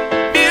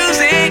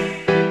 Music,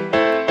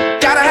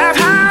 gotta have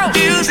house.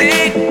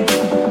 Music,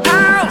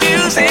 house.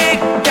 Music,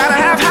 gotta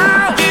have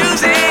house.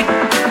 Music,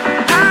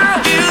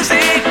 house.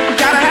 Music,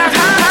 gotta have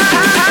house.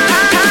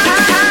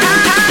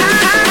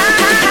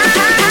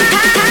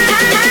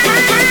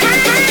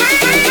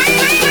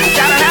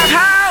 Gotta have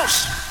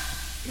house.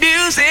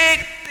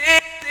 Music.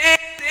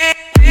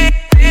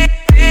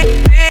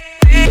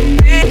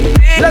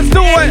 Let's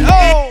do it.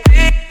 Oh.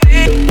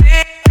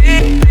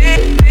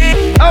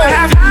 Oh.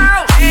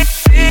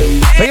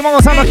 Seguimos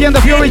gozando aquí en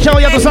The Fury Show.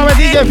 Ya tú sabes,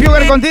 DJ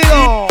Fugger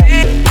contigo.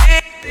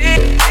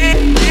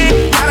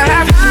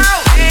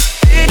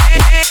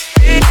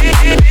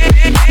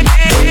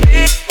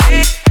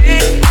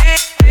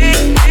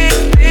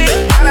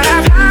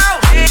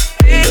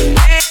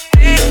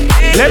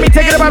 Let me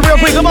take it about real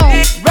quick. Come on.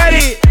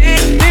 Ready?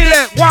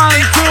 Dile. 1,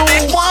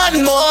 2.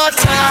 One more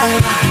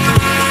time.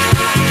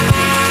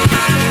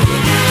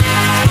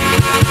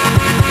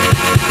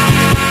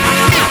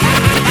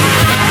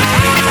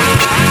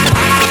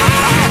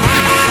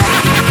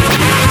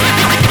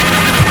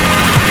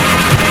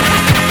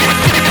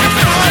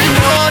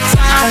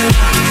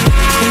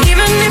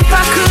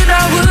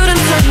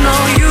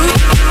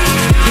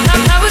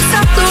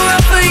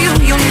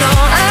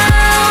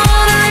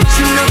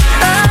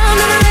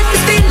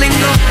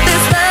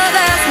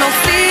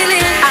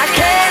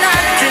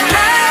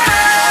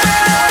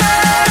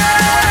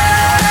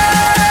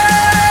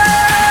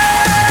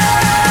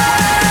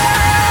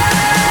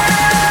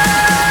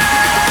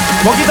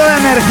 Poquito de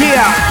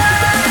energía.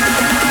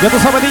 Ya tú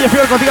sabes, DJ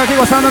Fury contigo aquí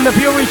gozando en The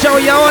Fury Show.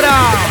 Y ahora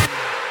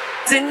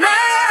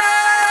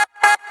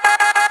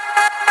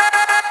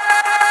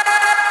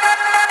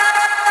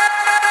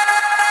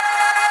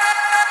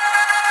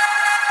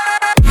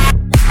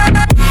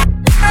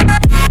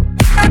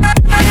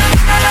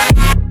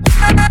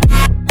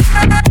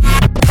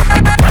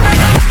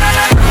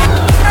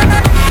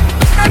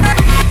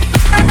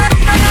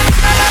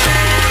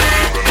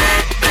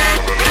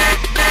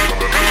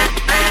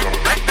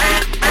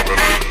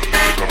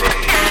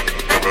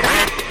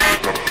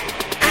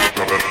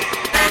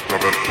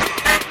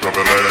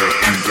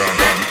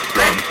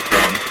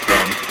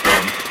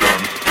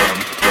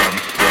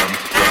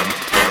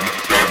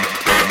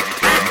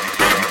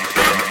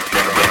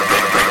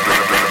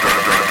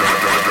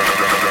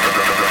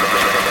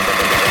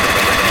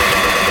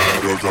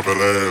drop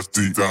that ass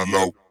deep down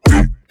low,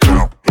 deep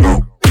down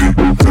low, deep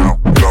down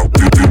low,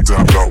 deep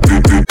down low,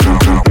 deep down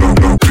low,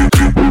 deep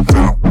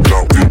down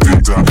low,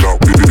 deep down low,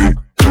 deep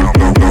down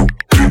low,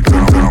 deep down low, deep down low, deep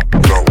down low,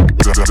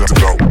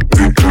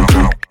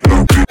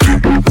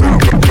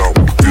 deep down low, deep down low, deep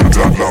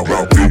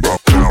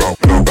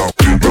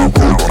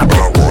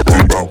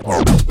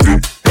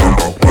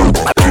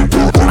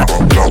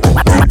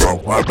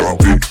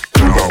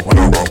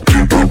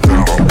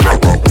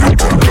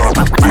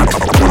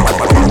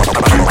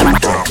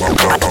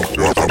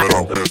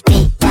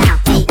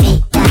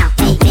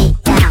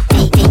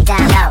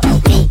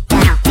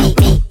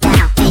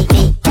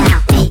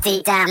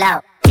down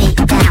low.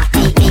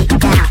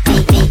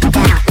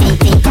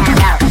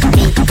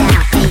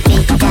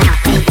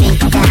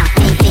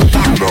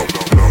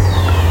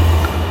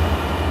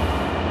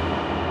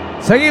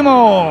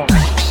 Seguimos.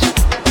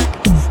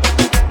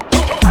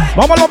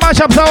 Vamos a los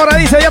mashups ahora,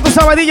 dice, ya tú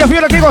sabes, DJ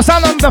Fury aquí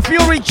gozando en The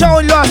Fury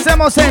Show y lo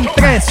hacemos en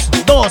 3,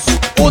 2,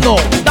 1,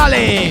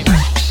 dale.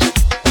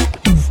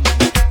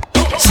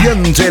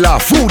 Siente la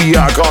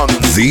furia con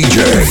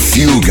DJ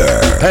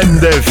Fuger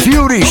en The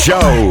Fury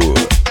Show.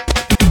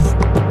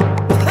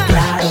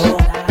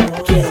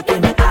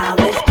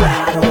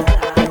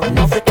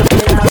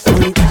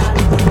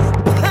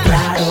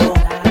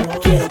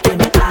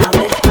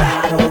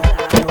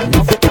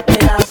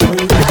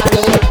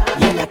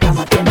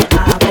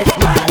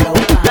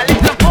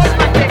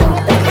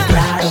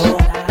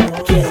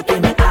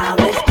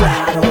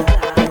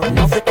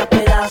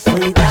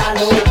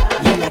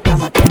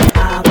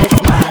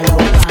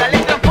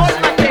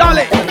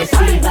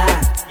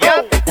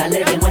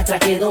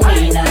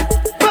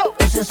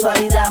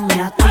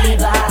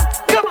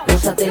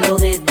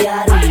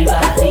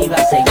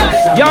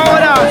 Y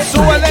ahora,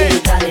 súbele.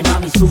 Dale,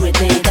 mami,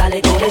 súbete,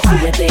 dale, corre,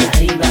 súbete,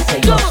 arriba,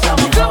 se goza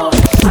mejor.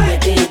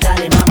 Súbete,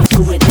 dale, mami,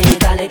 súbete,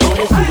 dale,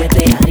 corre,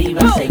 súbete,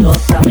 arriba, se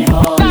goza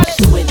mejor.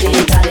 Súbete,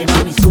 dale,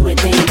 mami,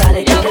 súbete,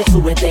 dale, corre,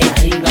 súbete,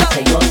 arriba,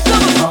 se goza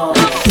mejor.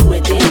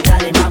 Súbete,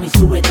 dale, mami,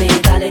 súbete,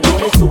 dale,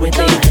 corre,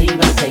 súbete,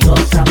 arriba, se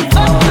goza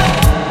mejor.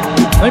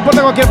 No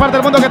importa cualquier parte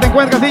del mundo que te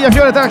encuentres, DJ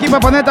Fury está aquí para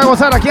ponerte a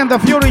gozar aquí en The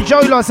Fury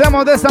Show y lo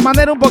hacemos de esta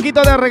manera, un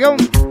poquito de reggaetón,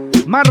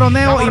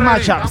 marroneo y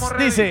mashups.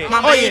 Dice,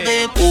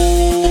 oye,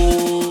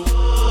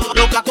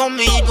 loca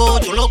conmigo,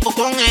 yo loco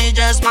con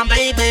ella, es my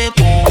baby.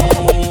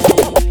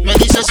 Me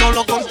dice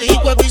solo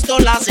contigo he visto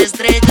las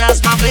estrellas,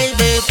 my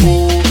baby.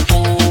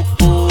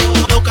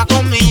 Loca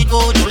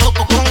conmigo, yo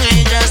loco con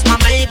ella, es my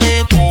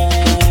baby.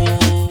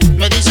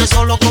 Me dice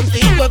solo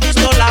contigo he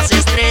visto las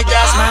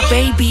estrellas. My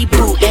baby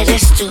boo,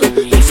 eres tú,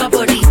 mi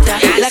favorita,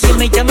 la que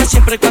me llama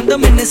siempre cuando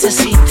me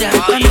necesita.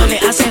 Cuando le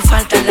hace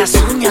falta las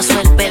uñas o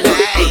el pelo,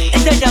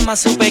 ella llama a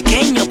su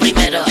pequeño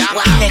primero.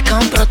 Le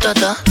compro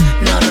todo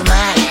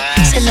normal,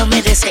 se lo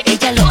merece,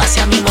 ella lo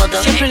hace a mi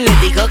modo. Siempre le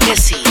digo que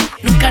sí,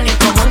 nunca le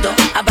incomodo.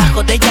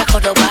 Abajo de ella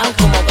jorobao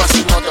como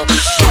Quasimodo.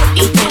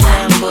 Y te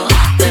lambo,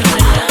 te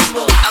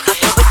relambo.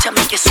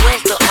 Aprovechame que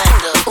suelto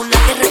ando. Una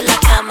guerra en la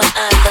cama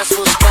andas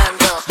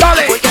buscando.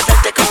 Dale. Voy a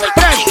darte con el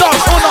 3, 2,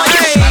 1, hey.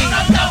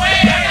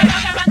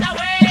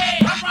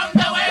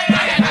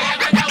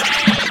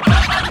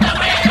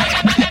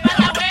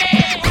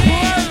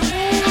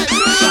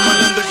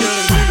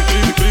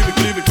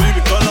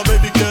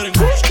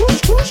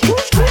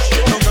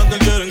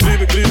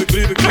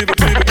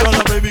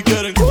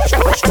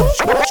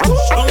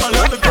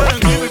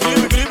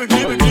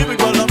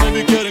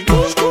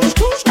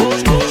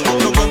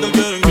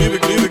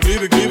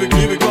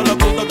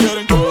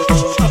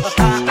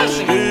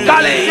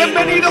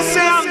 Bienvenidos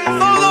sean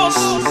todos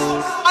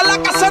a la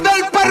casa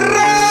del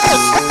perreo.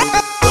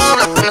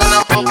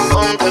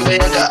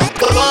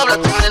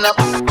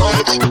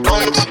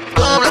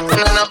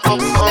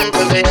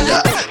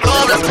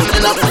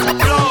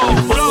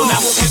 Una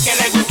mujer que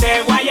le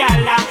guste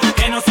guayala,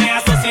 que no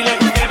sea soci, le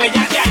guste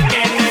bellaquear,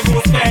 que le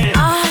guste.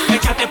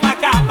 Échate pa'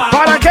 acá,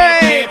 ¿para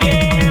qué?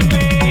 Bien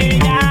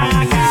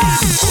bellaca.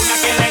 Una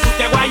que le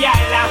guste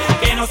guayala,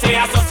 que no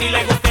sea soci,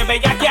 le guste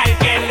bellaquear,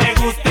 que le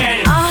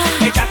guste.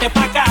 Échate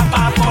pa' acá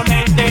pa'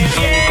 ponerte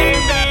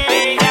bien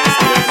bellaca.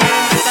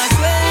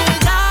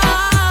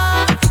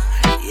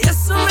 Y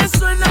eso me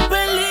suena a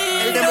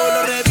peligro. El demo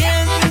lo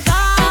revienta.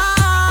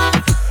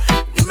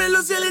 Dime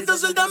los cielitos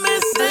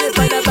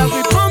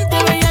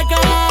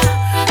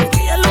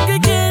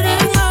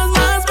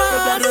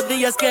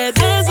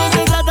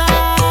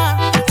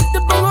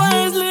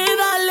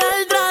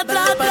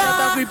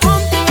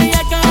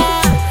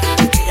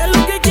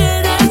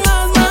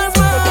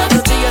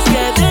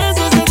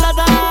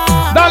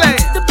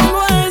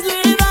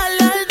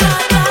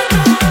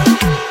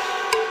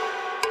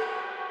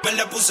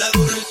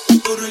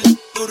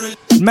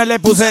Me le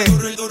puse.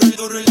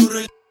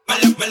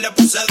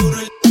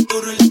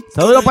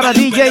 Saludos para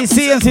DJ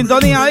C en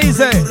sintonía,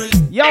 dice.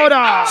 Y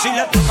ahora. Si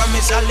la toca me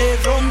sale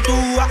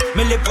rontúa,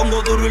 me le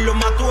pongo duro y lo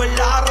mato en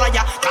la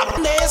raya.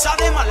 Cabrón de esa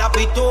de mala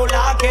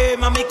pistola, que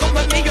mami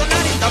como el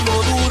millonario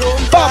estamos duro.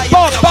 ¡Pop,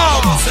 pop,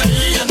 pop!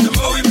 Sería en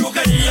dembow y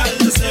brujería, el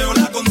deseo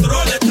la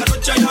controla, esta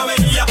noche hay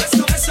avería.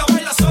 Esa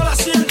baila sola,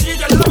 si el DJ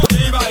la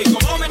motiva, y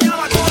como me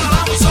llama cola,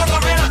 la musorra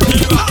me la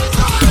activa.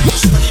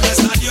 Y me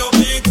salió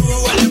mi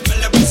crew,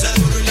 le puse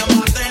duro y la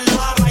maté en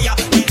la raya.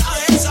 Y nada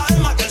de esa de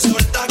más que el sol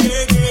está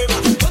que quema.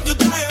 Donde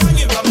ustedes van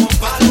y vamos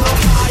para la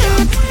playa.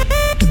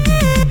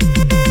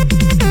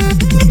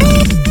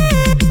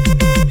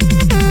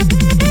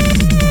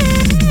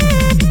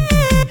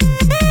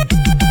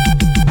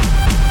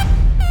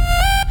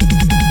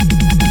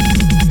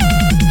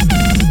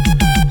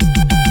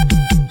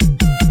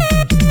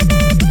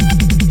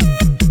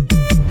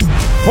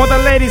 For the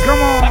ladies,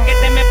 come on. Pa' que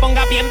te me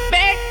ponga bien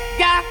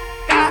pega.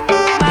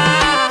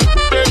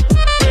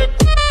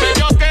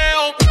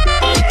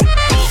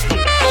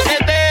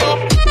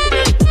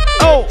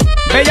 Oh,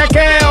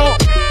 bellaqueo.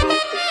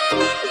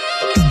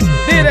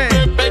 Dile.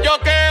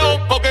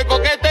 Bellaqueo, porque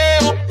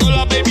coqueteo. Todas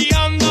las baby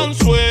andan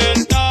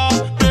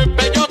sueltas.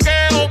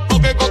 Bellaqueo,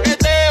 porque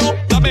coqueteo.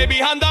 Las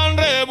baby andan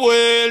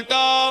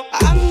revueltas.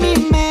 A mí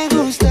me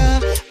gusta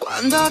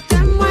cuando te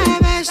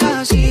mueves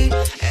así,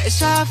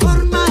 esa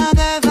forma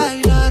de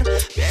bailar,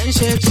 bien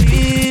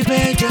sexy,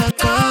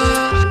 bellaca.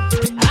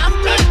 A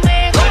mí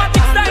me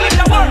gusta.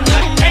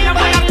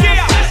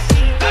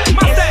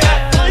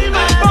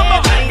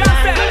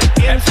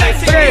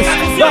 3,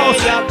 2,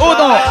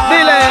 1,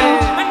 dile.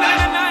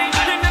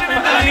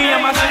 La niña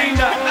más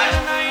linda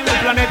del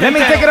planeta. Let me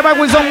take it back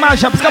with some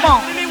mashups, come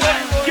on.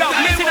 Yo,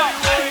 listen up.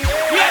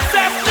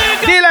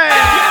 Dile.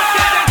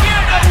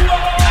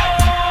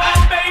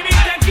 Baby,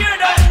 te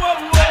quiero,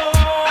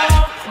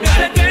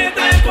 desde que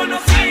te he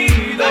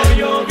conocido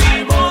yo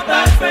vivo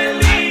tan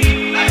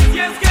feliz. Y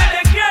es que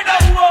te quiero,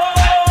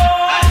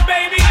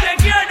 baby, te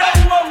quiero,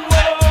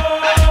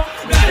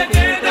 desde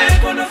que te he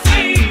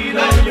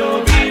conocido yo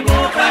vivo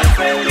tan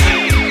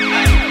feliz.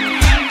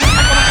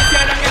 Como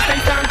quisiera en este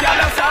instante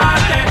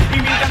abrazarte y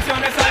mis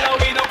canciones al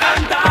oído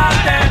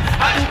cantarte,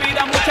 a tu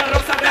vida muchas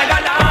rosas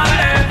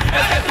regalarle.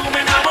 Es que tú me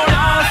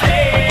enamoraste,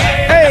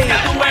 Hey. es que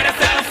tú eres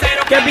el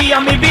lucero Que vía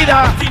mi vida.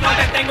 si no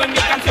te tengo en mi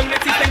canción no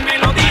existen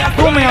melodías.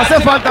 Tú me hace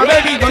falta,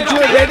 baby, con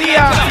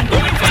chulería.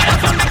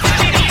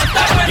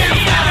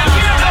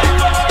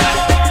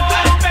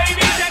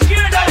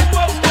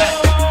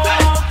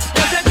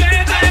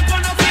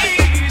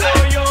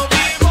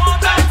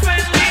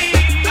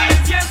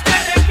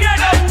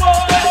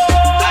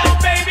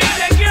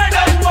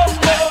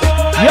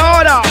 Y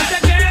ahora.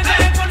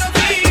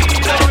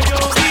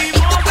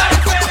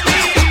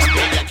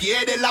 Ella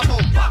quiere la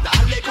bomba,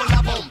 dale con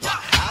la bomba,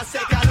 hace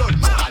calor,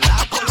 ojalá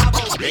con la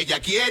bomba. Ella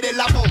quiere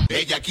la bomba,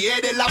 ella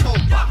quiere la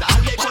bomba,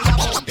 dale con la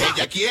bomba.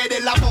 Ella quiere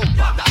la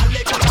bomba,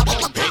 dale con la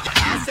bomba. Ella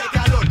hace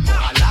calor,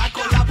 ojalá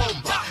con la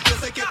bomba. Yo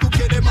sé que tú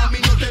quieres, mami,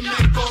 no te me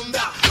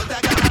escondas, no te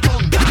hagas la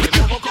tonta, me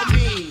muevo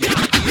conmigo.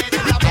 Ella quiere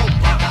la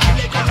bomba,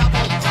 dale con la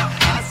bomba,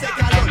 hace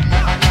calor,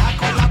 ojalá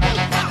con la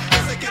bomba. Yo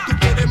sé que tú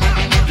quieres,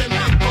 mami, no te me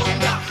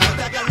escondas, no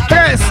te hagas la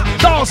 3,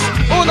 2,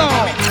 1.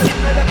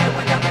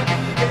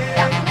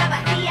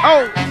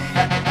 Oh.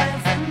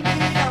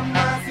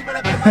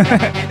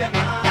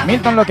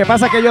 Milton, lo que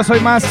pasa es que yo soy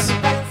más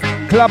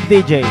club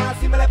DJ.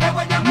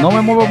 No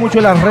me muevo mucho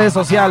en las redes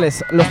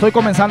sociales. Lo estoy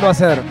comenzando a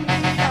hacer.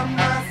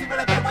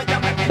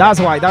 That's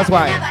why.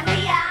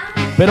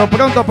 Pero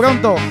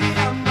pronto.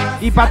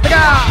 Y para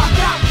atrás.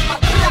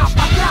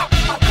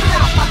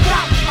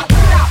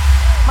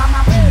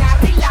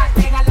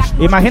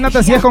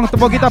 Imagínate si es con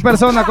poquitas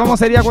personas, ¿cómo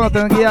sería cuando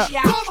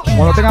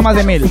tenga más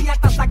de 1000?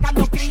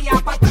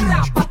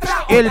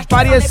 El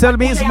party es el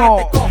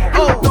mismo.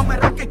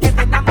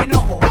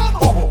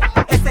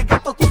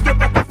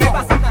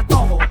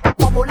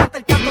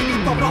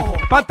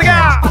 ¡Pa'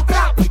 atrás!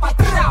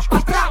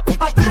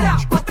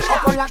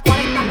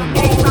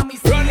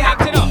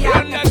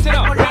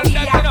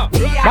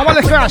 Vamos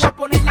al scratch.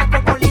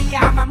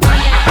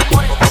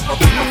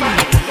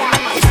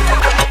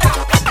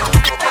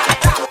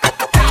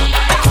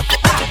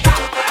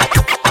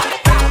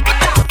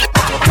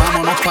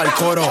 Vámonos pa'l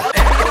coro.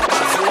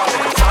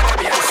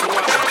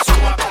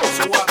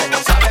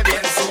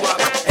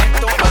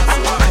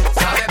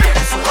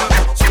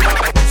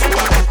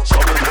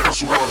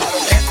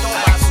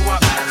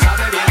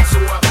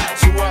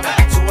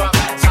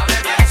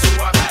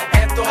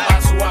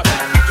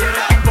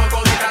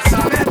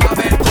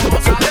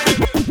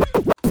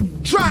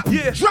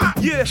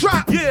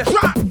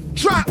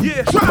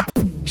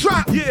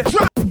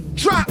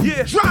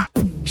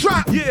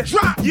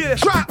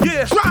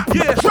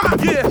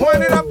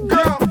 Point it up,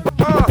 girl.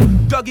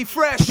 Dougie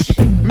Fresh.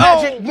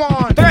 Magic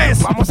Wand. 3,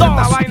 2,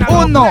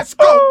 1.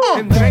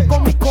 Entré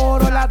con mi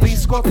coro a la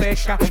disco.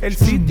 discoteca. El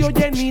sitio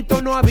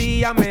llenito, no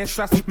había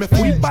mesas. Me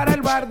fui para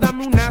el bar,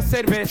 dame una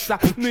cerveza.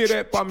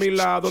 Miré pa' mi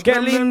lado, ¡qué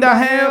linda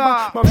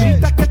jeva!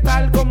 Mamita, ¿qué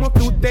tal? ¿Cómo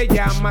tú te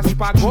llamas?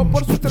 Pagó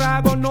por su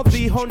trago, no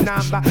dijo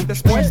nada.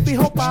 Después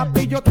dijo,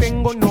 papi, yo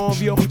tengo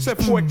novio. Se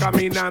fue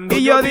caminando.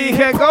 Y yo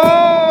dije,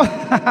 go.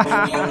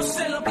 Y yo no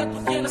sé lo que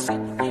tú tienes.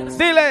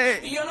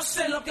 Dile. Y yo no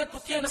sé lo que tú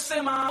tienes,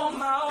 mao,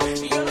 mao.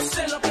 Y yo no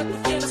sé lo que tú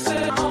tienes,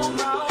 mao,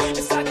 mao.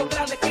 Es algo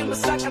grande que me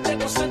saca de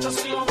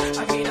concentración.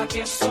 Ay, mira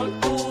qué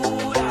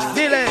soltura.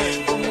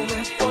 Dile. Como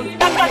me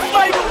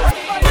estoy.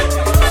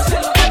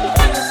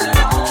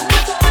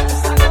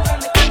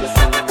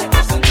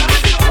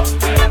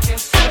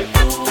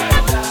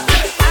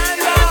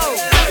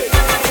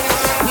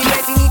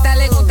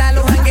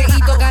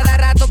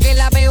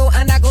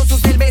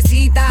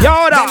 Y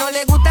ahora. No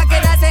le gusta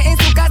quedarse en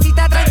su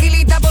casita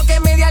tranquilita porque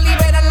media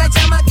liberan la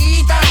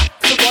chamaquita.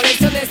 Su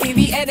colección de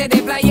CD es de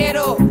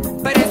playero,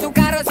 pero en su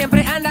carro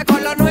siempre anda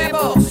con lo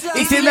nuevo.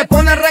 Y si le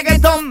pone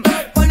reggaetón,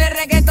 pone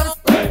reggaetón,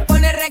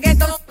 pone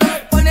reggaetón,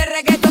 pone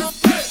reggaetón,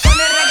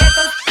 pone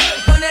reggaetón,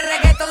 pone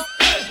reggaetón,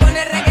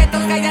 pone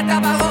reggaetón, que allá está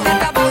abajo, ya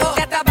está abajo,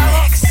 ya está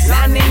abajo.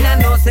 La nena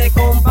no se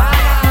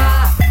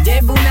compara,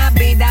 lleva una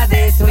vida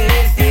de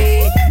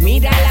suerte.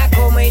 Mírala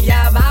como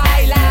ella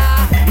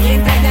baila,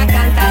 mientras ella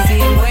canta se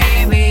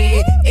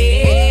mueve.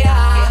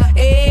 Ea,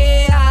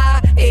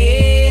 ea,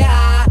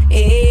 ea,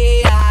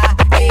 ea,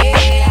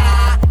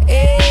 ea,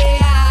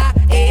 ea,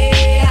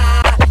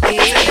 ea,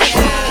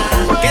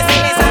 que se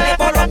le sale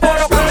por los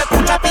poros cuando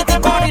escucha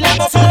Piticor y la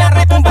bocina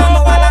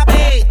retumbando a la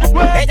vez.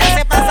 Ella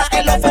se pasa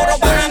en los foros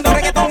bajando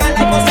reggaetón al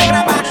iPhone se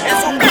graba en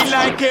su casa.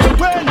 Mira qué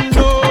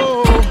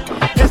bueno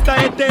está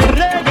este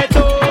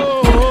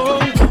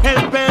reggaetón,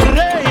 el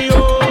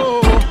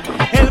perreo,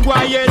 el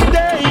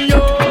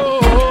guayeteo.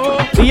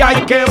 Y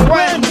ay, qué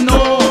bueno.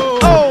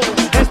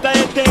 Está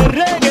este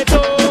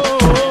reggaetón,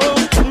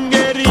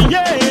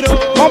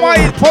 guerrillero. Come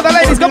on, for the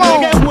ladies, come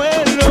on.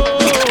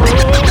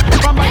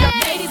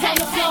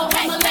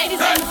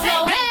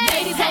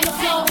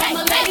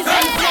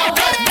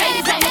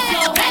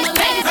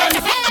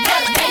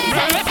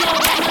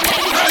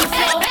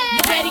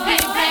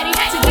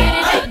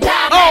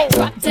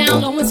 Drop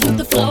down low and sweep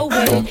the flow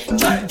with it.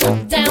 Drop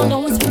down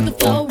low and sweep the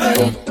flow with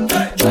it.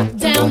 Drop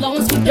down low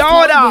and sweep the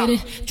flow with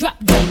it. Drop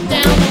down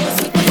low and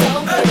sweep the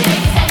flow with it.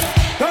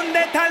 ¿Dónde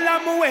están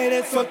las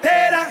mujeres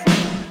solteras?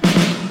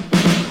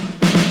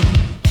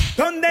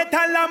 ¿Dónde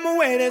están las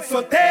mujeres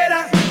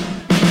solteras?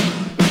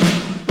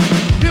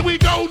 Here we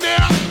go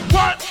now.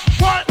 What?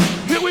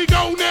 Here we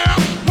go now.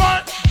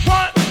 What?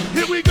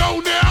 Here we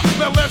go now.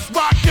 Now let's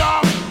rock,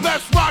 y'all.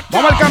 Let's rock,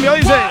 y'all. Vamos al cambio,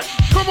 dice. What?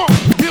 Come on.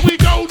 Here we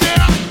go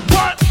now.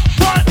 What?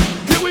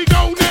 Here we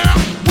go now.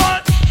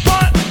 What?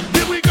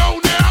 Here we go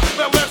now.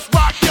 Now let's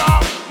rock,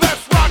 y'all.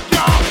 Let's rock,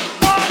 y'all.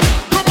 What?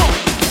 Come on.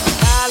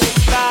 Dale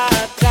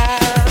para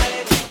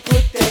atrás,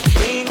 put that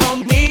thing on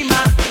me,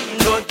 ma, y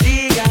no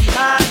diga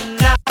más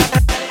nada.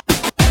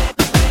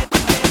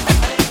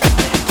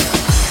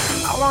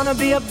 I wanna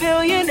be a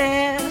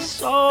billionaire,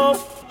 so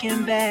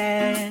fucking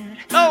bad.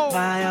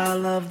 Buy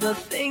all of the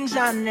things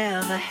I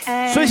never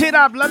had. Switch it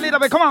up, little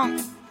bit, come on.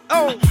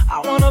 Oh. I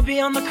wanna be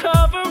on the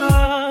cover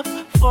of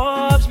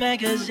Forbes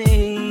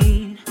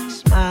magazine,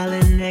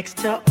 smiling next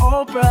to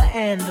Oprah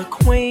and the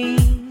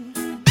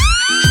Queen.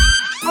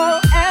 Oh,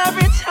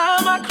 every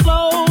time I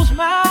close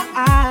my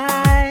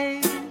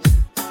eyes,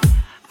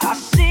 I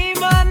see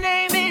my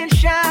name in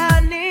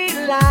shiny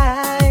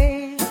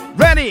lights.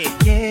 Ready?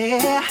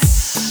 Yeah,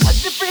 a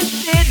different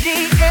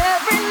city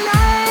every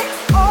night.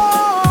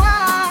 Oh,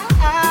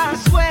 I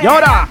swear. Y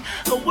ahora.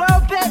 The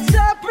world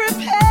better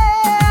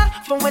prepare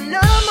for when I'm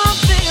a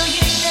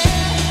billionaire.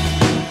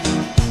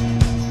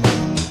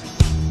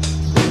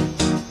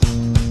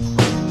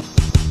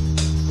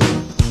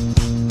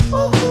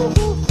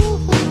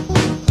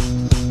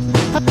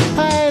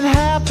 I ain't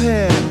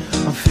happy,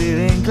 I'm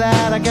feeling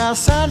glad I got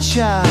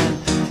sunshine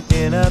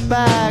in a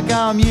bag.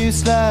 I'm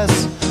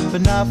useless,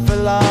 but not for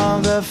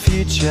long, the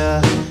future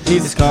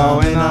is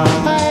going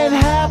on. I ain't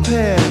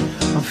happy,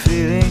 I'm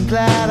feeling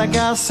glad I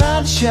got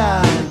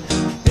sunshine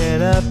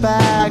in a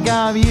bag.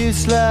 I'm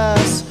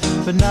useless,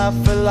 but not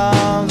for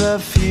long, the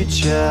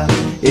future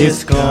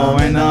is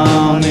going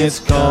on. It's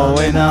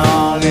going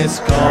on, it's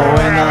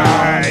going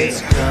on,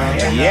 it's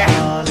going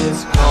on,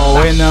 it's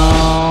going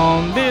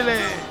on. Dile.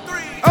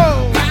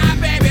 My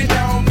baby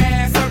don't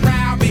mess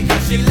around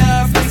because she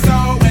loves me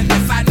so, and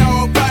this I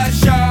know for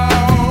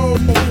sure.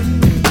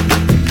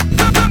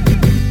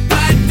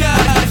 But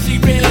does she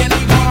really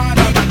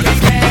wanna be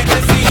scared to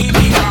see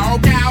me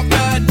walk out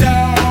the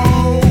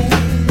door?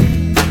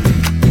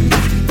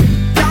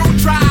 Don't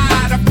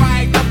try to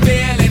fight the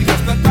feeling,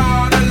 'cause the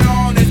thought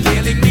alone is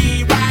killing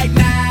me right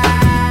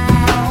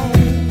now.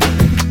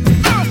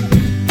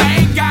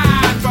 Thank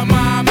God for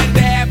mom and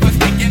dad for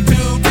sticking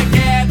two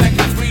together.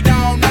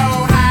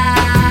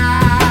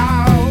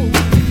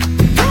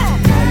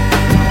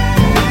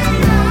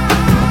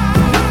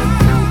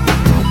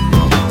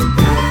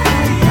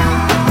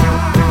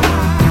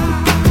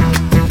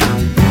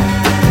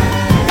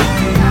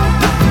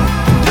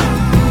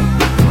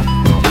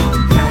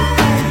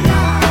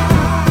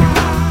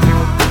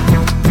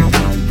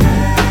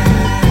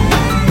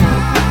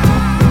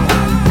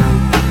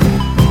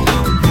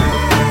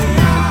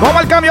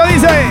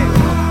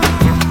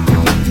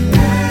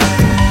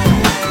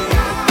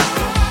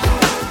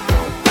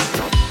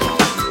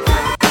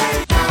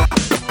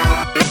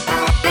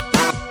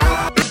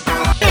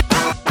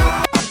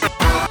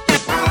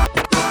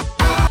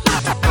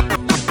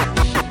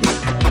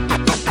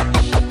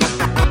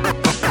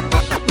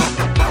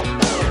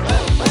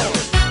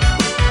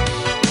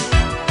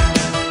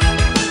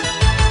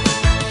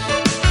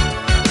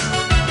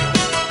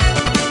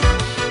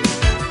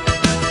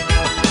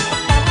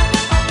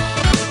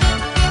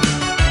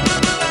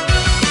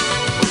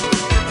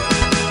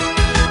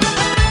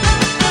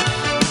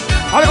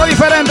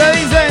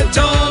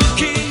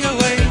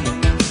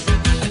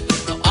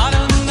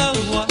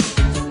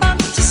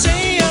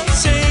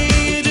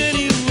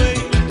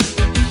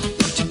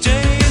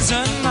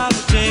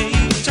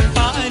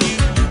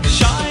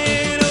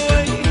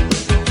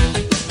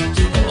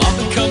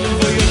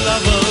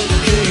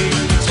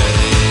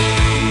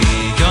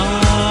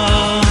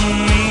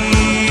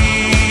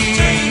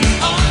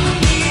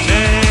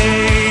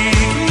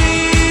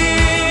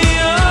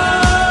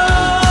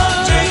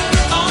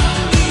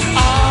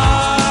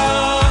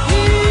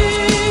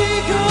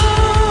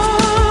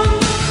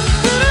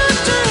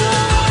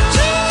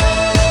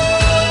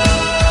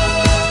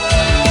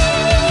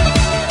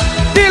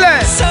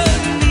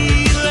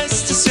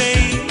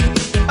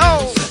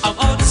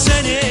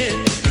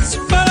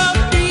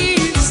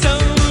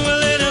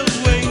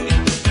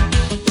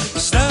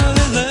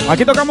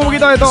 Aquí tocamos un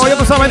poquito de todo. Ya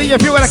tú sabes, DJ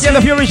Fugger aquí en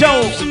The Fury Show.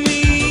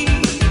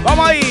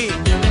 Vamos ahí.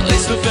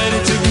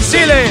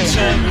 Chile.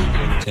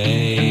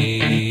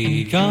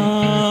 Take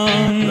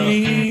on me.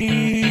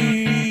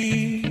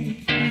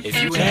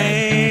 If you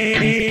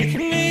take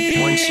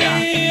me, one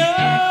shot,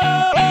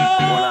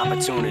 one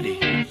opportunity.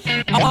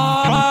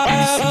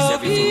 Seize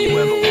everything you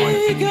ever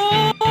wanted.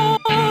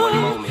 One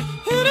moment.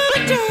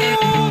 Did you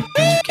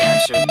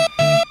capture it?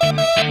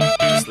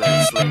 Just let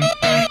it slip.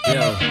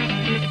 Yo.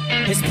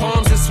 His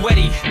palms are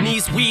sweaty,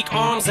 knees weak,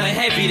 arms are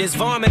heavy. There's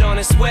vomit on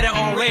his sweater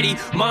already.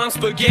 Mom's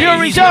spaghetti,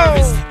 he's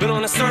nervous, but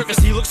on the surface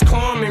he looks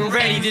calm and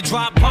ready to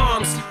drop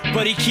bombs.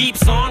 But he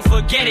keeps on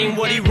forgetting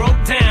what he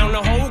wrote down.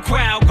 The whole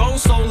crowd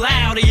goes so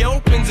loud, he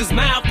opens his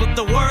mouth, but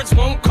the words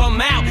won't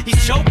come out.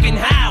 He's choking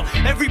how?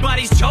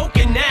 Everybody's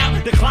joking now.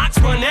 The clock's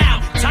run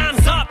out,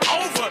 time's up,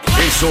 over.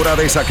 Es hora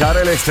de sacar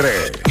el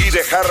estrés y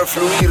dejar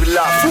fluir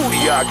la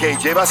furia que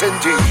llevas en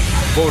ti.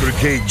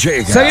 Porque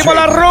llega. ¡Seguimos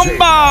la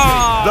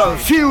rumba! The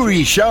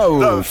Fury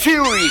Show. The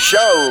Fury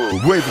Show.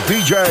 With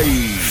DJ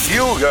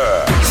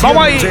Fugger.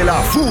 Vamos ahí. Siente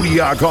la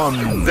furia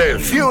con The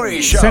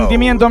Fury Show.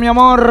 Sentimiento, mi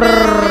amor.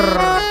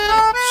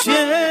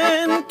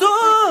 Siento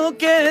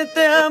que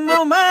te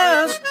amo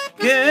más,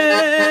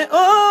 que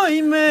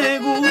hoy me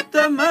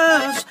gusta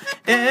más.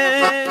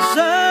 Es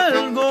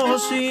algo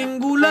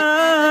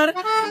singular,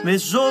 me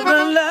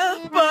sobran las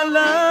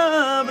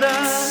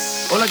palabras.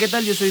 Hola, ¿qué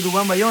tal? Yo soy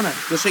Dubán Bayona.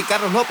 Yo soy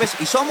Carlos López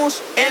y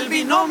somos el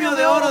Binomio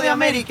de Oro de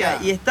América.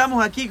 Y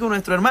estamos aquí con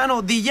nuestro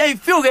hermano DJ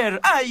Fugger.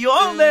 ¡Ay,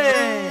 hombre!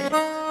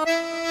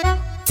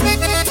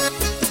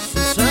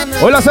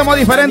 Hoy lo hacemos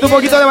diferente, un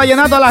poquito de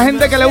vallenato a la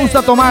gente que le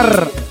gusta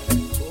tomar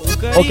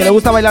o que le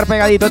gusta bailar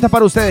pegadito. Este es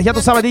para ustedes. Ya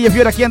tú sabes, DJ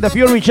Fugger aquí en The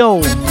Fury Show.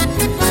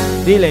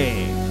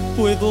 Dile.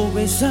 Puedo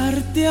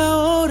besarte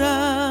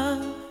ahora,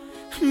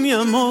 mi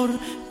amor,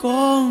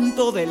 con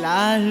todo el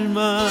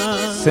alma.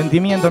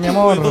 Sentimiento, mi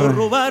amor. Puedo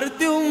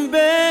robarte un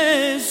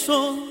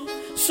beso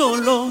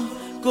solo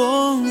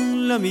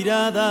con la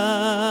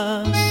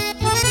mirada.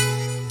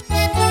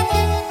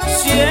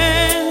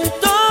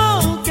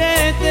 Siento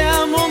que te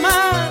amo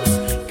más,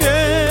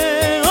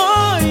 que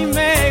hoy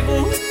me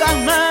gustas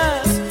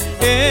más.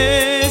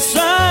 Es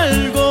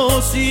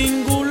algo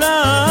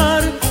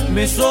singular,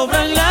 me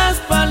sobran las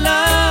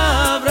palabras.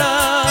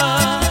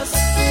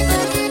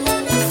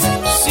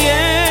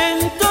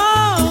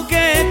 Siento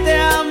que te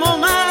amo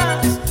más,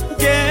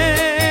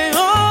 que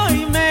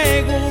hoy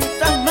me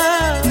gustas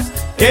más.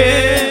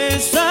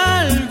 Es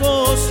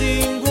algo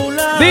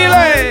singular.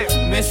 Dile.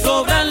 Me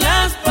sobran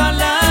las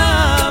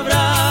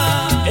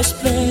palabras.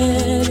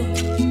 Espero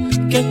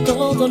que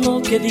todo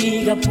lo que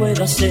diga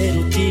pueda ser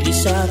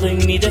utilizado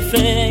en mi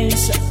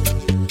defensa.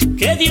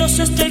 Que Dios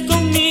esté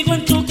conmigo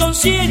en tu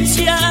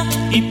conciencia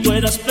y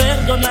puedas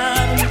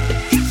perdonar.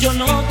 Yo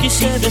no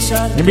quise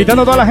besarte.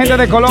 Invitando a toda la gente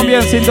de Colombia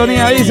en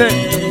sintonía, dice.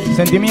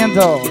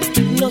 Sentimiento.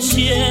 Lo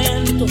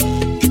siento,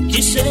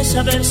 quise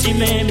saber si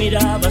me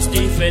mirabas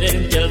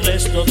diferente al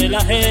resto de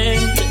la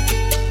gente.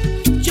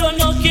 Yo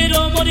no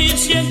quiero morir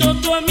siendo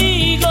tu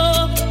amigo.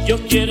 Yo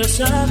quiero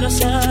es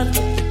abrazarte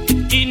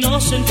y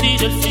no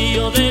sentir el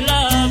frío de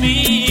la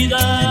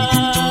vida.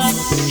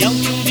 Y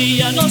aunque un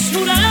día nos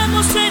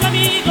juramos ser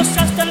amigos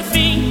hasta el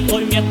fin,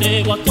 hoy me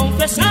atrevo a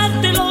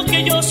confesarte lo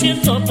que yo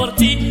siento por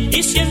ti.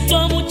 Y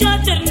siento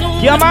mucha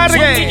ternura, ¡que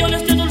amargue! Son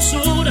millones de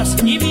dulzuras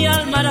y mi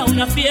alma hará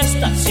una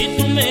fiesta si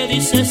tú me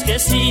dices que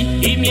sí.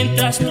 Y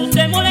mientras tú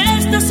te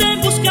molestas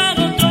en buscar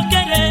otro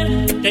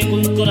querer, tengo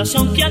un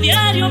corazón que a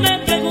diario me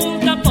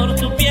pregunta por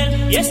tu piel.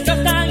 Y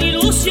está tan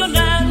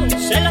ilusionado,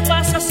 se la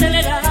pasa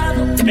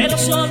acelerado, pero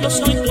solo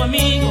soy tu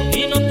amigo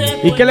y no te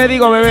 ¿Y qué le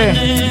digo, bebé?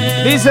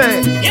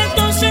 Dice. Y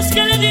entonces,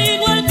 ¿qué le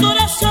digo al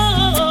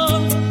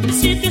corazón?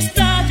 Si te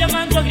está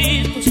llamando a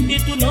gritos y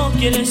tú no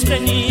quieres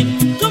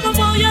venir, ¿cómo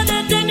voy a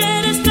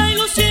detener esta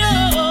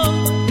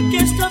ilusión que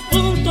está a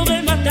punto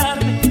de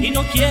matarme y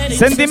no quiere?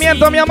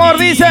 Sentimiento, mi amor,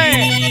 dice.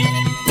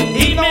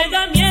 Y me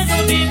da miedo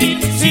vivir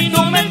si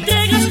no me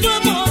entregas tu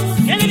amor.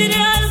 ¿Qué le diré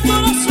al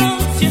corazón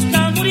si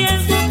está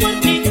muriendo por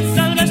ti?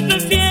 Tal vez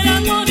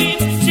prefiera morir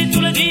si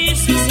tú le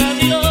dices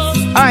adiós.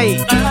 Ay.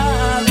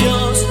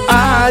 Adiós,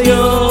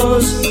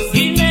 adiós.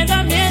 Y me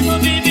da miedo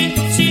vivir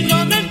si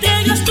no me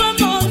entregas tu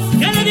amor.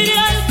 ¿Qué le diré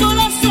al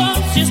corazón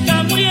si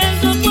está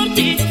muriendo por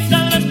ti?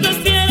 Tal vez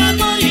prefiera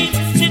morir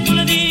si tú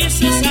le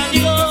dices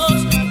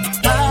adiós.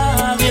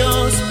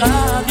 Adiós,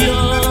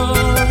 adiós.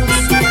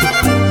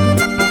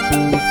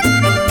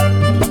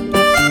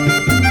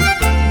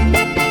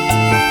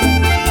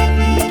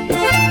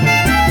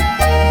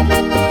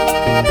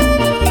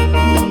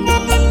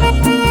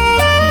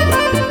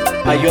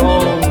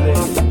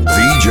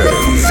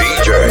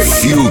 DJ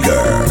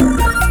Fugger.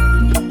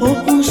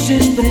 Ojos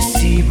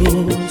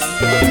expresivos,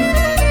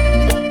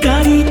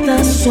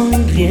 carita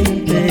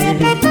sonriente,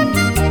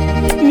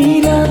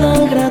 mirada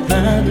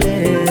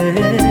agradable.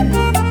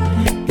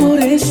 Por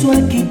eso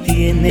aquí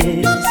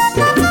tienes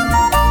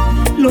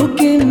lo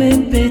que me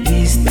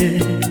pediste,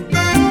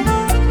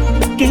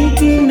 que en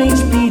ti me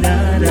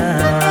inspirara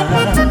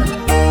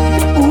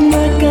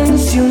una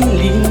canción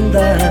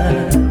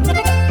linda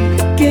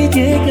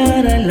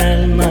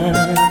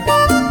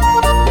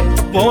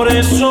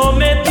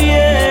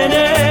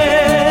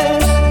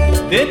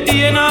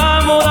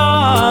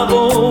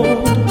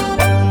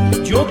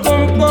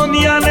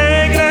ni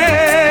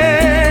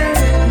alegre,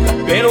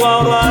 pero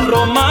ahora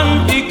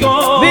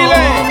romántico.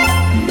 Dile.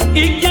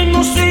 ¿Y quién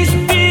nos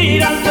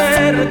inspira al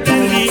verte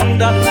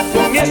linda?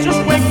 Con esos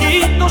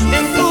huequitos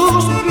en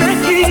tus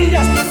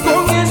mejillas,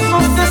 con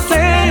esos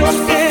deseos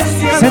que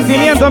se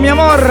sentimiento, mi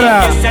amor.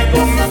 que se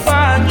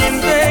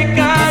acompañen de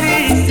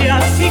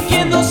caricias. ¿Y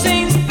quién no se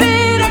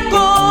inspira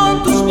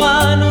con tus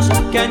manos?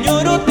 Que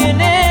añoro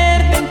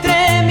tenerte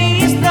entre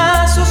mis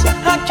brazos.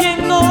 ¿A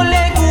quien no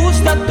le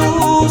gusta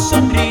tu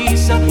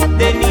sonrisa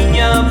de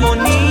niña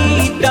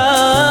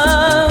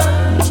bonita,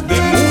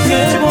 de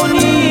mujer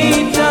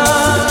bonita?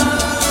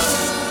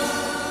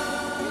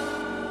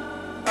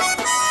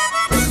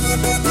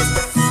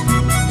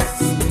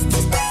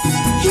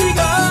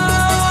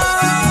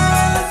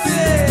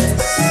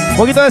 Un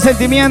poquito de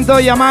sentimiento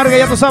y amarga,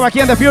 ya tú sabes, aquí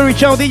en The Fury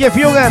Show, DJ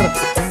Fugger.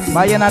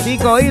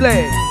 Vallenatico,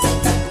 dile.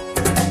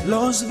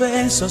 Los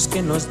besos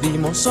que nos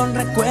dimos son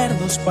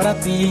recuerdos para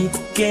ti.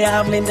 Que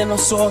hablen de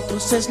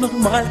nosotros es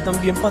normal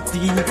también para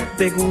ti.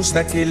 Te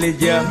gusta que le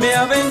llame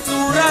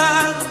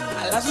aventura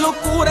a las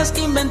locuras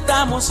que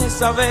inventamos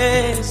esa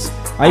vez.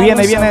 Ahí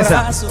viene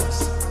esa.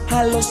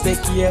 A los te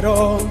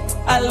quiero,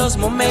 a los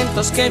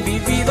momentos que he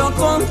vivido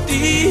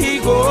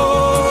contigo.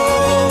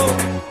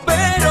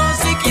 Pero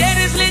si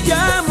quieres le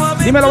llamo a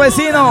dímelo,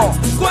 vecino.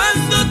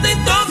 Cuando te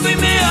toco y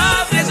me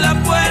abres la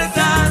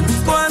puerta,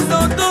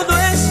 cuando todo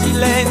es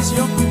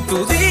silencio,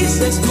 tú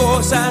dices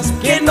cosas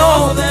que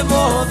no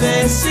debo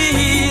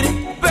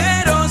decir.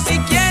 Pero si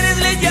quieres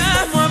le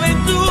llamo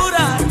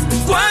aventura,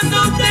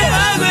 cuando te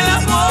hago el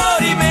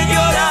amor y me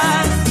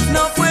lloras,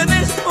 no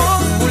puedes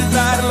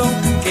ocultarlo,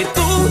 que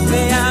tú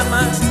te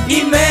amas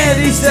y me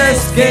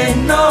dices que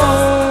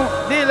no.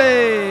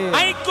 Dile.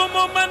 Ay,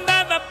 como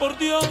mandada por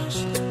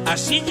Dios,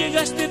 así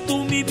llegaste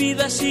tú mi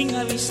vida sin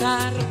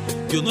avisar.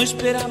 Yo no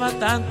esperaba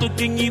tanto,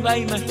 ¿quién iba a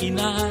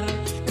imaginar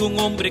que un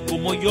hombre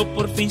como yo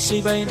por fin se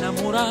iba a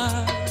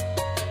enamorar?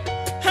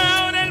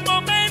 Ahora el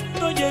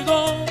momento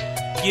llegó,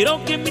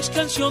 quiero que mis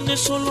canciones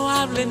solo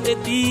hablen de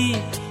ti.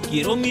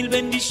 Quiero 1000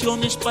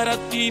 bendiciones para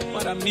ti,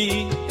 para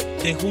mí.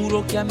 Te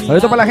juro que a mí.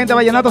 Saludos para la gente de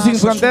Vallenato Sin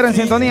Frontera en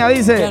sintonía,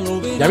 dice.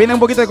 Ya viene un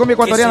poquito de cumbia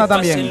ecuatoriana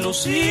también.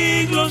 Los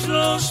siglos,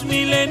 los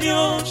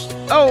milenios.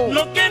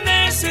 Lo que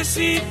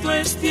necesito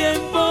es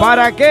tiempo.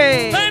 ¿Para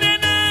qué? Para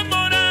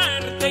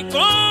enamorarte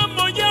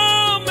como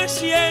yo me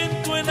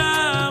siento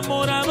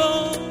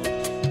enamorado.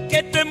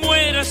 Que te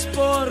mueras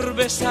por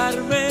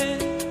besarme,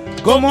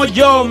 como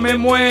yo me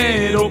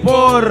muero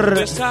por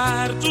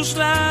besar tus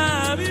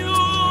labios.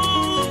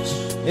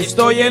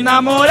 Estoy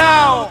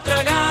enamorado,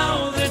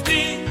 tragado de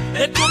ti,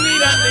 de tu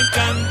mirada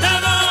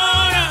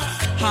encantadora.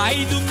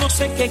 Hay de un no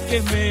sé qué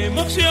que me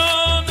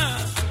emociona,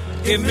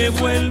 que me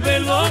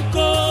vuelve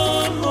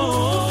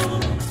loco.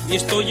 Y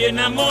estoy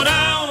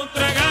enamorado,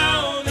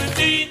 tragado de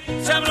ti.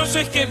 Sabroso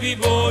es que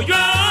vivo yo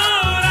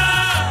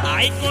ahora.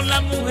 Ay, con la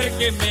mujer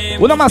que me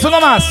uno más,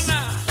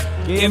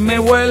 que me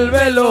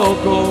vuelve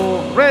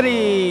loco.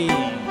 Ready.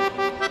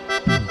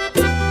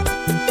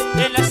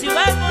 De la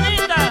ciudad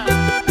bonita,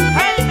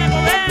 Jaime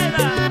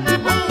Poveda,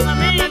 un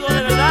amigo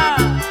de verdad.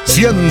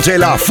 Siente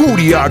la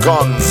furia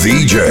con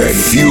DJ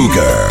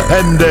Fugger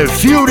en The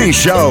Fury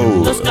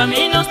Show. Los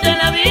caminos de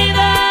la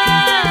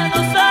vida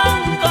no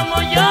son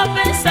como yo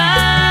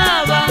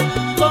pensaba,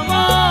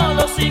 como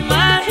los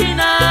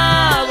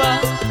imaginaba,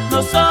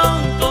 no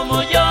son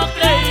como yo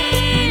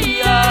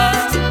creía.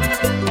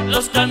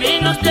 Los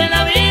caminos de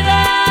la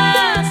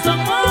vida son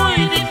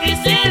muy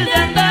difíciles de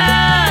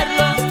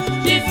andarlos,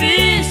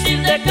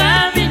 difícil de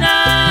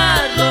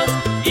caminarlos,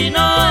 y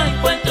no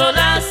encuentro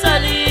la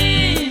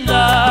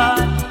salida.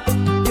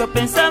 Yo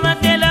pensaba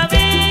que la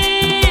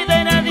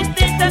vida era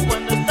distinta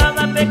cuando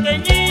estaba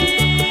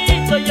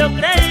pequeñito. Yo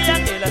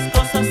creía que las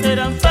cosas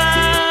eran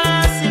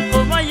fácil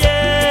como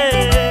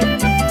ayer,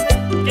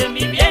 que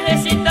mi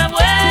viejecita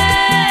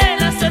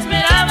abuela se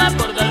esmeraba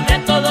por darme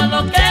todo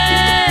lo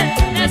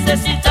que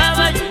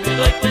necesitaba. Y hoy me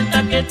doy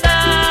cuenta que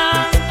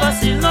tan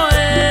fácil no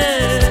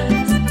es,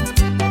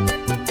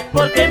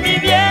 porque mi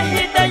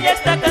viejita ya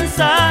está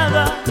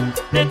cansada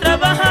de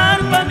trabajar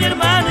para mi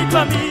hermano y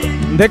para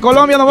mí. De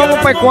Colombia nos vamos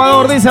para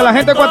Ecuador, dice la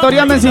gente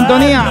ecuatoriana en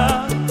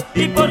sintonía.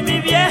 Y por mi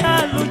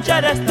vieja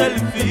luchar hasta el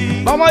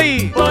fin. Vamos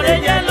ahí. Por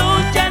ella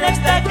lucharé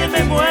hasta que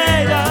me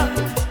muera,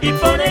 y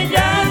por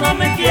ella no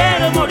me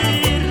quiero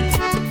morir.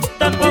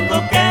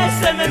 Tampoco que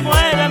se me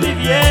muera mi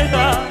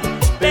vieja,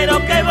 pero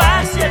que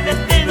va si el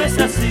destino es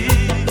así.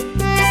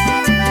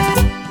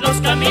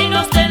 Los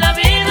caminos de la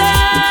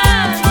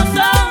vida no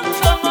son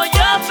como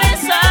yo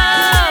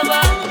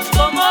pensaba,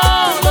 como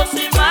los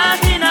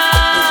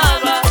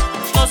imaginaba,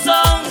 no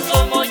son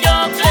como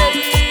yo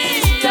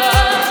creía.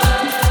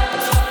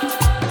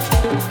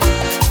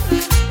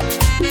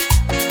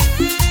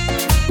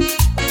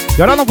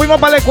 Y ahora nos fuimos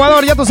para el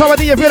Ecuador, ya tú sabes,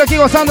 DJ Fury aquí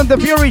gozando en The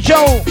Fury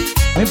Show.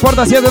 No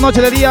importa si es de noche,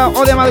 de día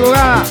o de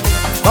madrugada.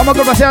 Vamos a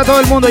complacer a todo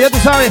el mundo, ya tú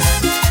sabes.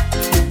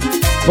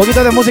 Un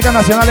poquito de música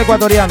nacional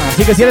ecuatoriana.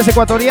 Así que si eres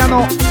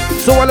ecuatoriano,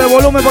 súbale el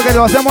volumen porque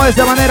lo hacemos de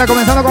esta manera.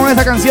 Comenzando con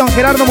esta canción,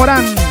 Gerardo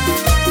Morán.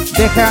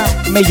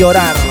 Déjame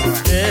llorar.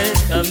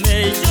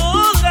 Déjame llorar.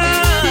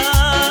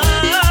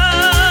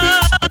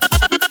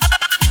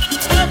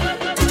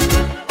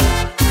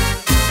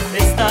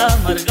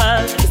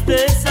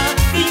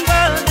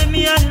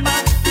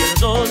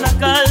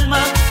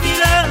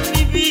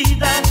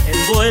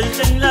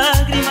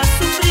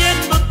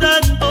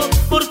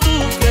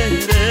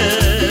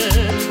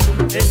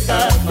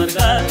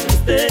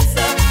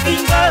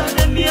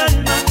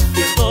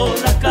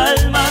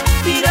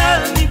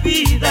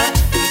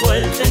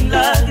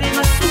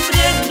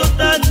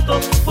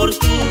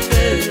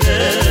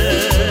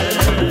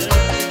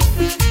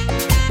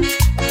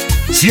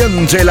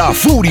 Siente la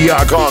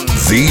furia con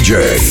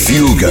DJ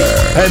Fugger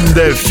and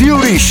The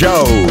Fury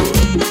Show.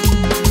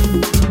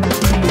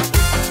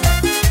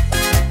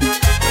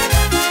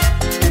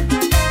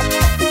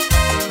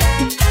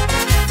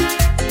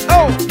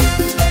 Oh.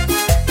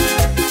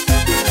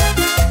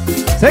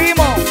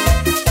 Seguimos.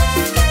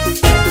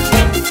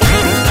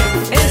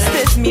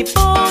 Este es mi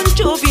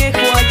poncho viejo,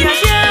 ay, ay,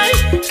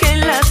 ay, que en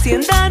la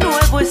hacienda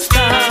nuevo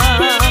está.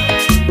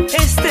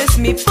 Este es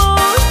mi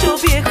poncho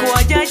viejo,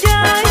 ay, ay,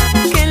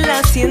 ay, que en la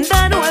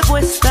hacienda nuevo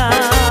está.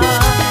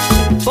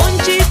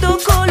 Ponchito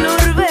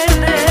color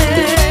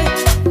verde,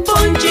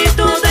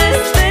 ponchito de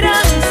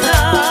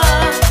esperanza.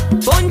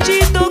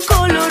 Ponchito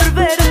color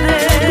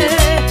verde,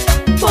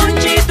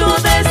 ponchito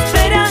de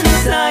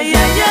esperanza, ay,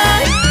 ay,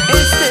 ay.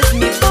 Este es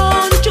mi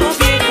poncho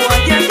viejo,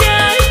 ay, ay,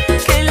 ay,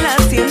 que en la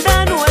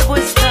hacienda nuevo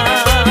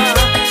está.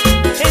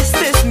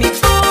 Este es mi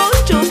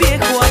poncho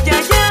viejo, ay,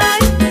 ay,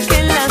 ay, que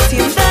en la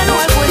hacienda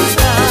nuevo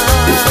está.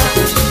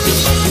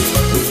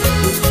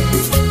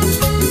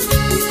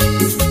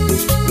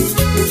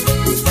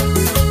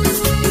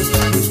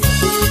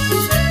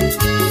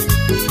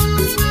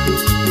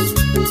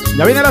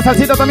 Ya viene la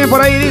salsita también por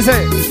ahí,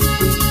 dice.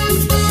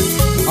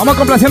 Vamos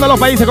complaciendo a los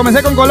países.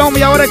 Comencé con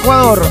Colombia, ahora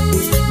Ecuador.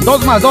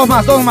 Dos más.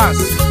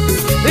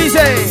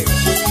 Dice.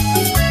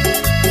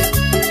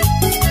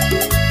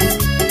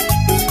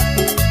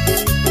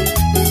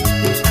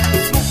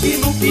 Muki,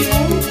 muki,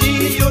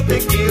 muki, yo te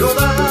quiero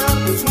dar.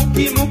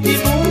 Muki, muki,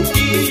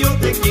 muki, yo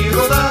te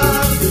quiero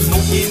dar.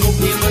 Muki,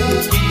 muki,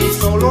 muki,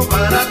 solo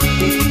para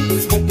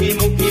ti. Muki,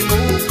 muki,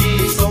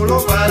 muki,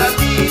 solo para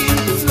ti.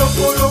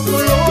 Loco, loco,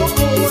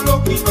 loco,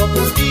 loquito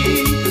por ti.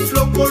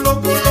 Loco,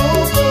 loco,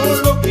 loco,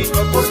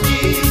 loquito por ti.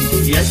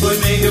 Y estoy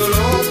medio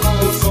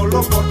loco,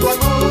 solo por tu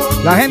amor.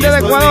 La gente de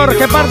Ecuador,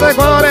 ¿qué parte de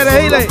Ecuador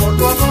eres? Dile.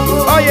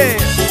 Oye.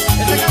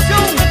 Esta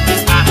canción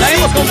la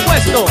hemos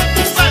compuesto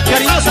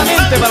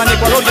cariñosamente para mi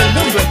Ecuador y el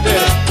mundo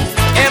entero.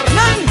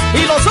 Hernán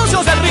y los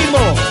socios del ritmo,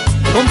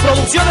 con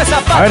producciones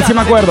Zapata. A ver si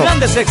me acuerdo.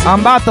 Grandes éxitos.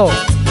 Ambato,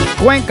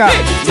 Cuenca,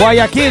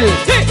 Guayaquil,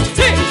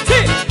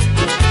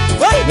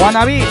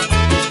 Guanabí,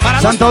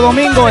 Santo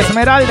Domingo,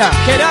 Esmeralda.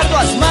 Gerardo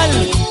Asmal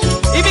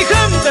y mi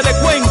gente de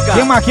Cuenca.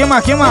 ¿Quién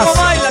más? Como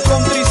baila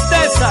con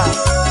tristeza.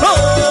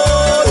 Oh.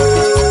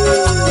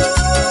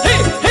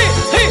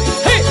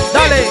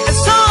 Dale.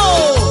 Eso.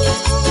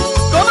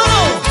 ¿Cómo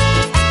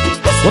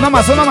no? Una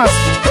más.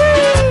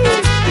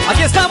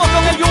 Aquí estamos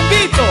con el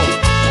yumbito.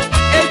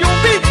 El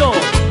yumbito.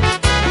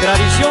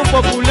 Tradición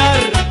popular.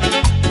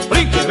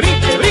 Brinque,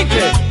 brinque,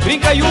 brinque.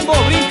 Brinca yumbo,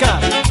 brinca.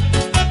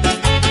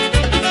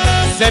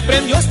 Se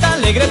prendió esta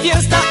alegre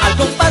fiesta al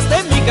compás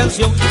de mi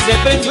canción. Se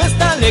prendió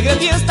esta alegre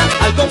fiesta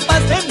al compás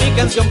de mi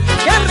canción,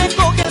 que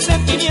recoge el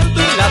sentimiento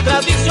y la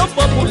tradición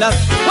popular.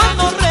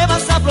 Cuando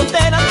rebasa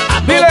frontera,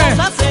 a todos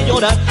hace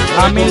llorar.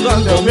 A mi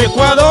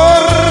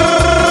Ecuador.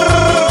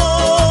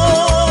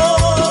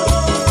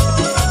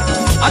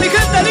 A mi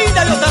gente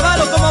linda de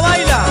Otavalo, como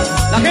baila.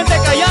 La gente de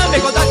Cayambe,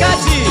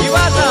 Cotacachi,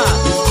 Ibata.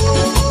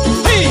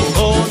 Y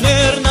con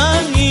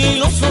Hernán y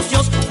los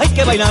socios hay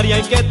que bailar y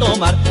hay que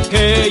tomar,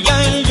 que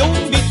ya el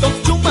yumbito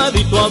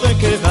chumadito ha de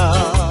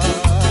quedar.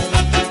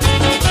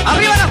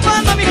 Arriba las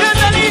bandas, mi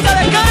gente linda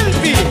de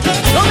Calpi.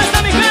 ¿Dónde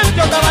está mi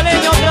gente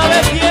otavaleña otra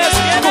vez? ¿Quién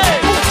tiene?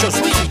 Mucho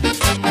swing,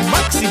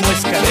 Máximo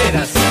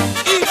Escaleras.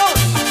 Y dos.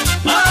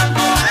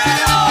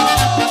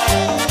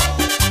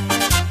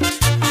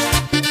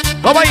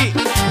 Vamos ahí.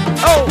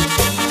 Oh.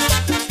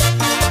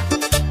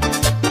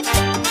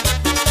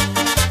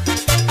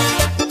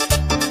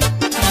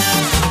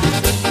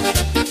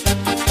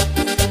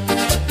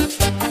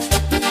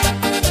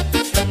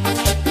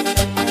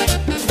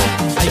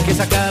 Hay que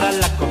sacar a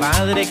la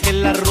comadre que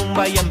la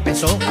rumba ya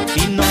empezó.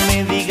 Y no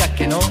me diga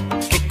que no,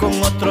 que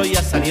con otro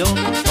ya salió.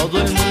 Todo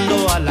el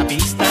mundo a la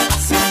pista,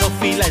 haciendo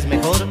fila es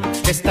mejor.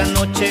 Esta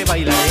noche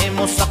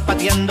bailaremos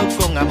zapateando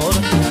con amor.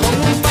 Con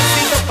un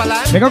pasito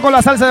pa'lante. Vengo con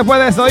la salsa después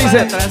de eso,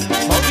 dice. Atrás,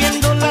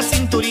 moviendo la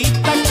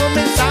cinturita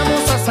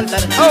comenzamos a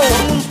saltar.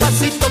 Con un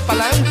pasito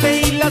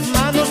pa'lante y las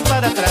manos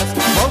para atrás.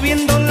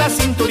 Moviendo la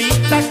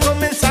cinturita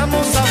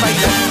comenzamos a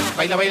bailar.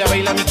 Baila, baila,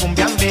 baila mi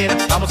cumbiambera.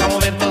 Vamos a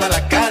mover toda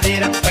la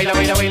cadera. Baila,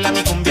 baila, baila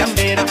mi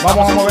cumbiambera.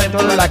 Vamos a mover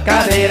toda la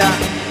cadera.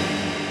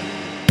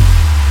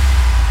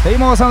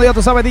 Seguimos gozando, ya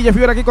tú sabes, DJ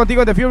Fury aquí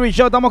contigo en The Fury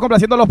Show. Estamos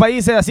complaciendo a los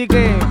países, así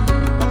que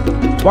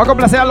voy a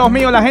complacer a los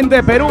míos, la gente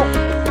de Perú,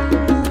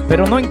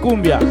 pero no en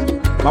cumbia.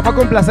 Vamos a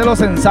complacerlos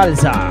en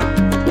salsa.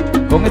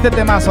 Con este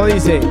temazo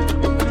dice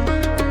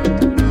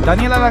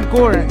Daniela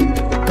Dancourt.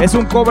 Es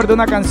un cover de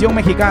una canción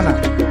mexicana,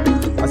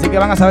 así que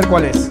van a saber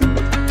cuál es.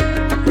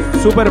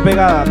 Súper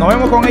pegada. Nos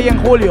vemos con ella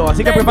en julio,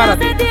 así que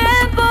prepárate. Desde hace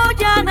tiempo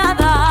ya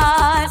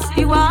nada es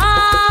igual.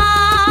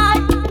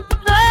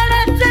 No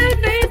eres el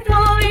mismo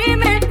y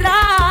me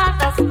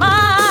tratas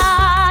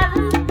mal.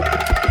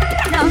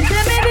 Y aunque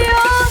mi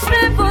Dios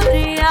me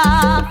podría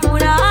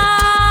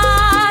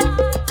jurar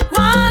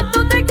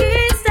cuánto te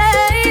quise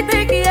y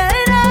te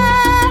quiero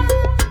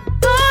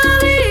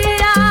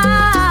todavía.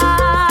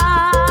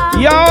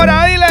 Y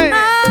ahora dile.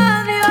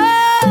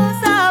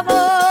 Adiós,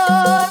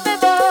 amor, me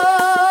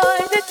voy.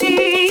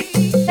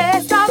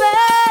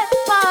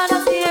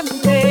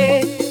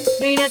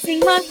 sigue sin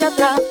marcha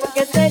atrás,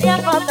 porque sería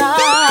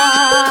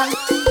fatal.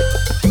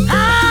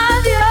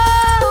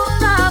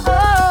 Adiós,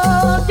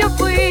 amor, yo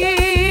fui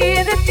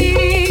de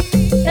ti,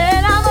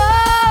 el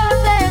amor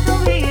de tu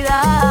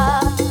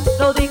vida.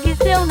 Lo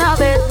dijiste una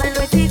vez, me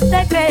lo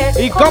hiciste creer.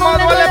 ¿Y cómo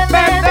duele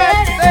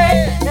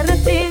perderte? Te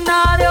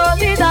resigna de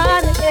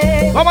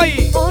olvidarte. Vamos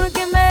ahí.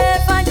 Porque me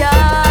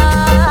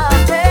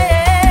fallaste.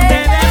 Te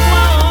dejo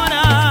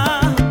ahora,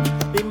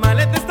 mi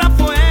maleta está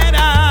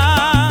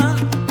afuera.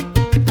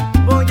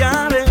 Voy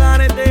a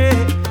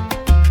dejarte,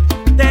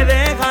 te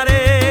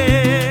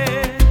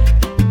dejaré.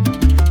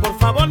 Por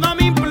favor no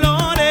me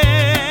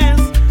implores,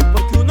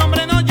 porque un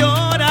hombre no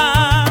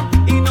llora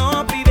y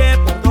no pide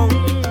perdón,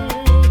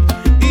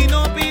 y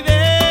no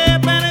pide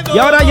perdón. Y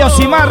ahora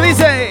Yosimar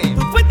dice: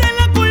 Tú fuiste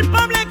la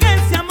culpable que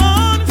ese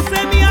amor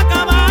se me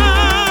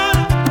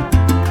acabar.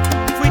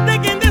 Fuiste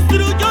quien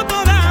destruyó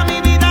toda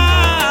mi vida.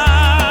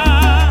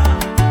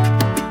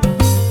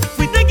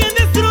 Fuiste quien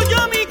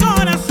destruyó mi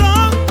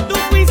corazón. Tú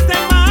fuiste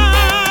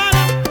mal.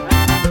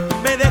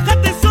 Me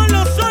dejaste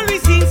solo, solo y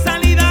sin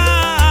salida.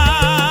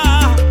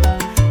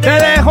 te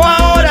dejo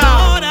ahora.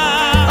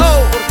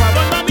 Oh. Por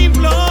favor no me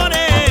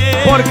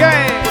implores. ¿Por qué?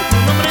 Porque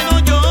un hombre no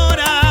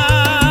llora.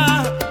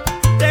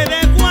 Te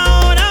dejo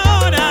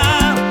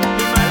ahora.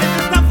 Mi maleta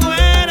está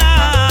afuera.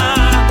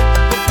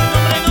 Porque un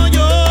hombre no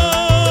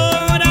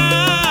llora.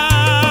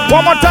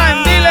 One more time,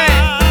 dile.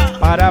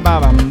 Para,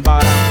 babam,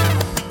 para.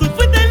 Tú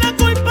fuiste la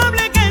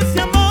culpable que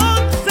ese amor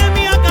se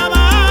me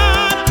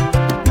acabar.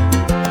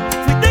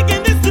 Fuiste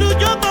quien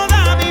destruyó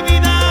toda mi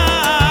vida.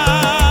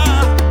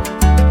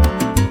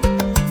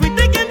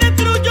 Fuiste quien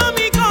destruyó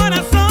mi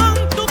corazón.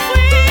 Tú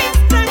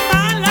fuiste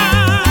mala.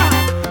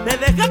 Me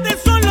dejaste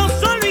solo,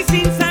 solo y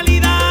sin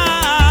salida.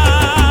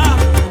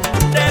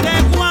 Te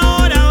dejo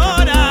ahora.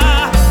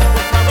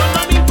 Por favor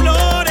no me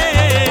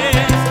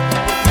implores,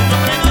 porque un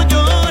hombre no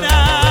llora.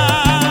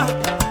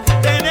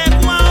 Te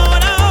dejo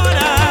ahora.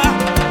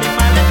 Mi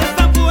maleta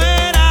está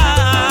afuera.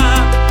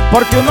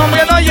 Porque un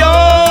hombre no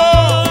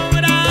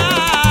llora.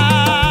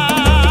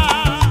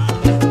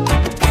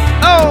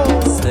 Oh.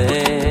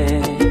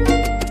 Sé,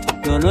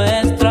 lo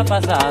nuestro ha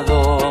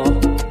pasado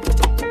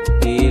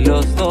y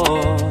los dos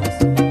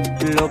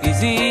lo que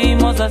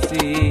hicimos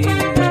así.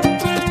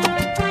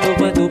 No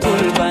fue tu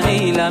culpa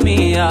ni la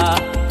mía,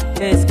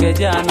 es que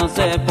ya no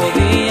se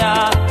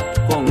podía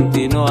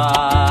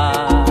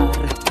continuar.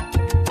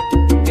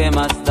 ¿Qué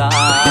más da?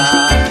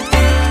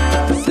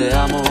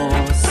 Seamos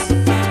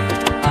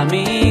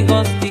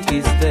amigos,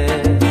 dijiste,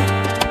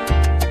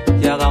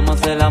 y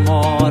hagamos el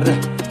amor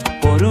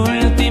por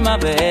última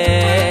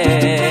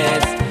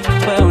vez.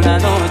 Fue una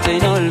noche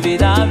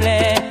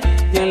inolvidable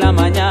y en la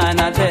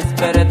mañana al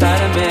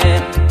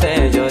despertarme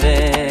te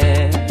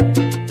lloré.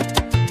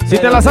 Si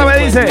te la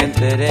sabe, dice. Me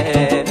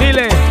enteré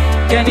Dile.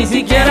 que ni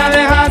siquiera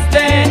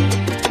dejaste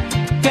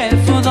que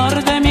el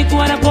sudor de mi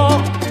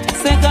cuerpo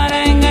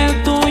secara en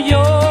el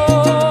tuyo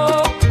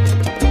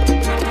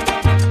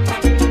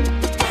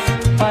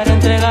para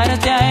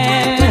entregarte a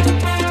él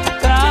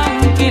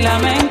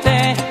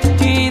tranquilamente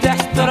y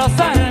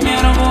destrozar mi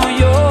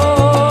orgullo.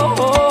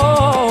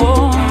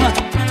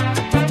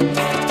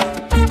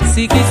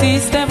 Si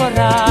quisiste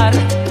borrar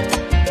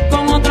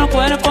con otro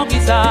cuerpo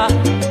quizá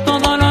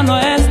todo lo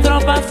nuestro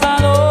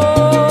pasado,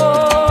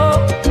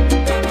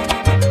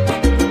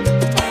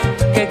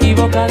 que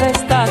equivocada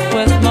estás,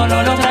 pues no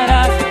lo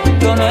lograrás.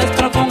 Lo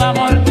nuestro fue un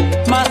amor,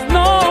 más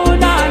no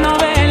una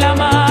novela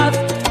más.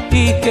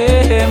 ¿Y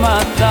qué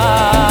más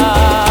da?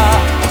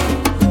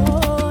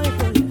 Hoy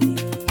volví,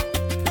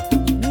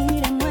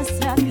 mira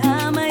nuestra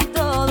cama y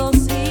todo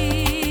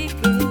sigue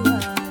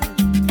igual.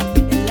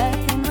 En la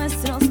que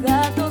nuestros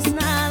gatos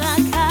nada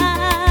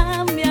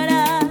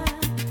cambiará.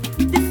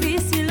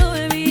 Difícil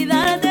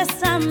olvidarte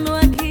estando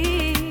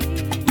aquí.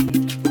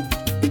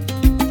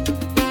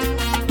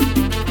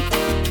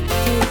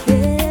 Te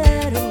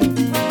quiero,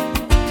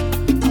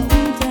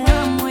 aún te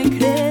amo y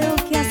creo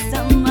que hasta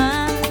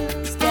más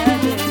que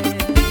ayer.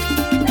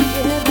 La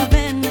tierra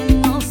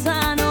venenosa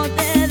no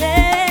te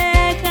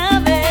deja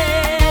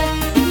ver.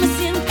 Me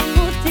siento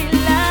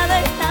mutilada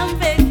y tan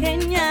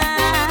pequeña.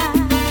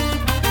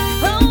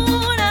 Oh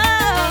no,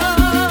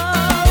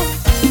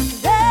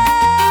 ven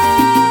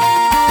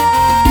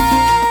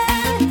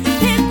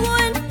y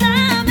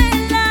cuéntame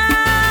la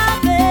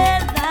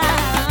verdad.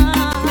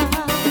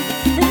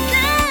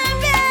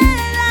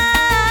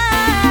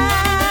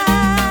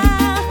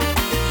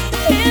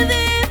 Y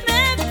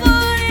dime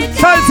por qué.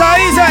 Salsa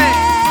dice.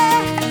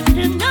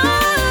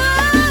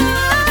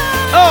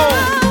 Oh.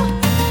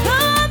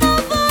 ¿Cómo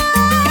fue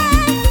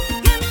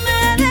que me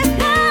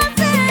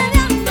dejaste de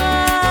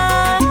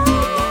amar?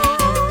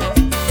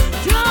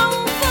 Yo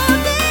aún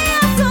podía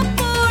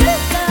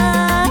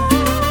soportar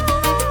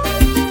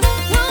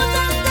con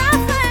tanta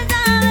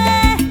falta de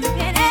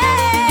querer.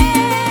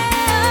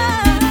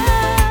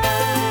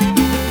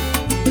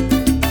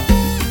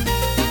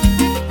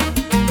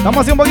 Vamos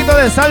a hacer un poquito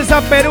de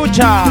salsa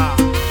perucha.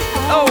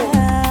 Oh.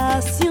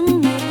 Hace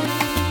un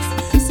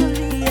mes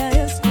solía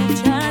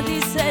escucharte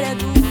y ser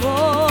tu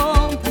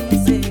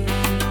cómplice.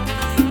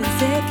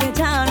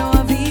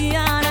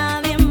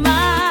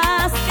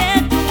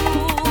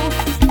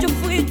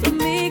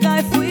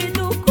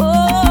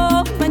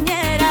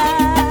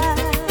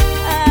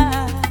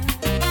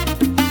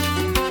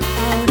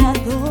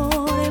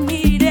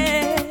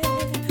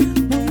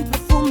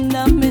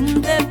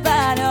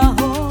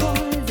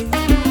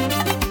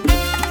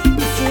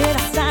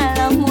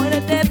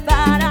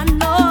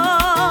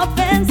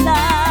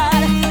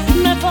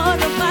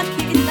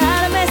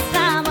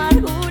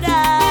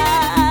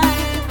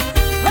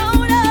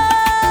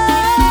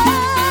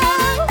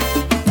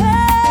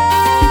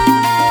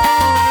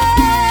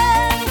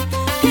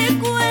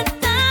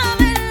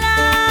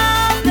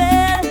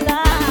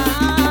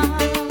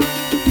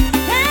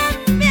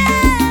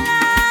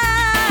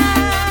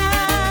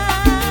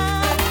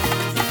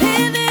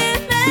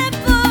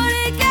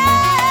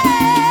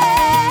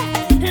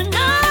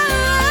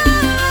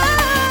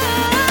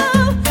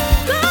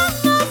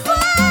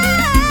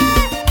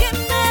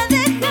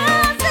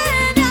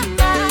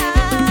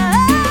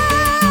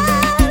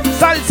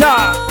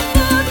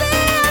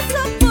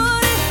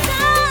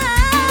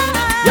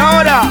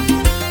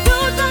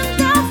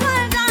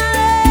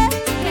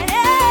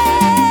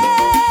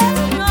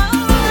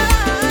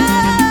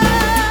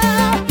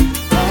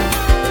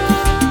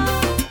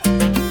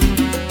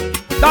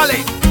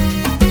 Dale.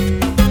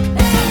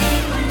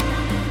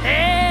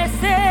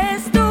 Ese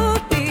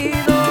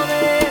estúpido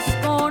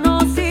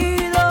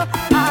desconocido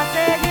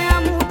hace ya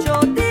mucho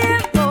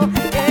tiempo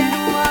que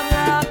no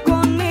habla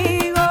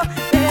conmigo.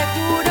 Te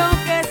juro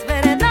que es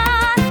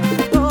verdad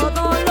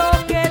todo lo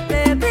que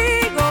te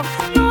digo.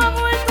 No ha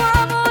vuelto a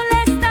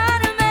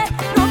molestarme,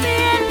 no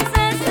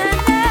pienses en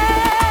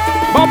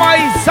él. Vamos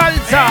ahí,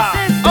 salsa.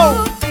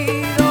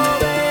 Estúpido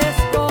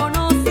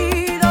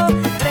desconocido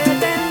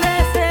pretende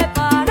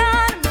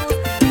separarnos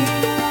y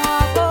no ha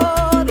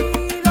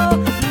podido.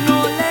 No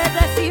le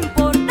des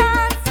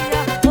importancia,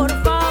 por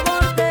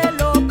favor te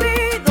lo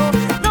pido.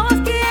 Nos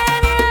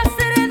quiere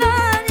hacer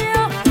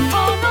daño o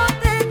no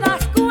te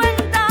das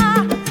cuenta.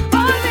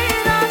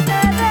 Olvídate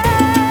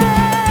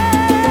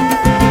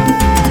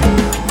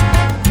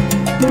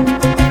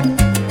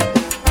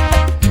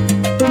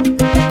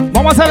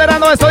Vamos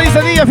acelerando esto,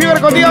 dice DJ Fever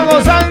contigo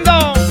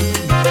gozando.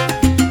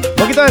 Un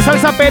poquito de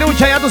salsa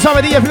perucha, ya tú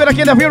sabes, DJ Fever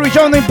aquí en The Fury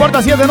Show. No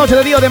importa si es de noche,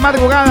 de día o de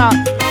madrugada.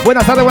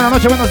 Buenas tardes, buenas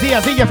noches, buenos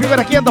días. DJ Fever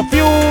aquí en The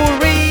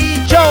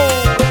Fury Show.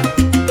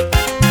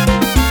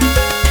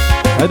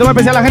 Ahorita me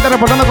especial la gente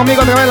reportando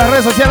conmigo a través de las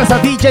redes sociales a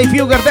DJ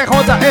Fuger,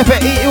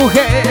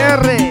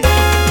 DJFIUGER.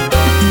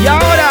 Y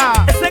ahora,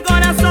 ese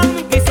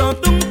corazón quiso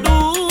tum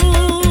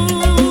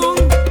tum.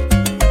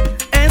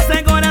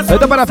 Ese corazón.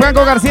 esto para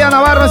Franco García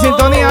Navarro en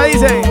sintonía,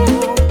 dice.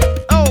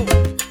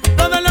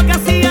 Todo lo que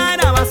hacía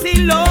era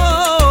vacilón.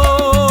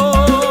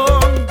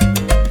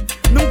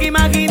 Nunca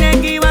imaginé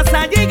que ibas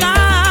a llegar.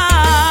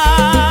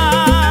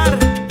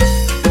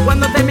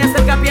 Cuando te me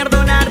acercas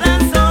pierdo la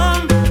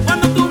razón.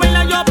 Cuando tú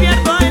bailas yo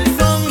pierdo el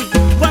son.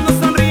 Cuando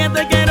sonríes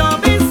te quiero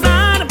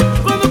besar.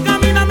 Cuando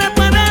caminas me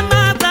puedes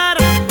matar.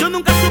 Yo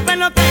nunca supe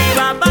lo que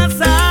iba a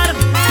pasar.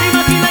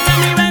 Imagina que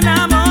me iba a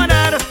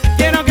enamorar.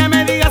 Quiero que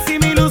me digas si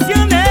me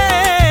ilusioné.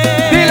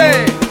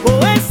 Dile. O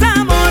es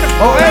amor.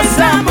 O es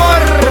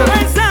amor.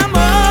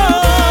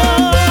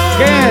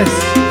 ¿Qué es?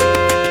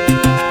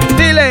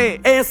 Dile.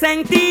 Es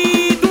en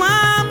ti tu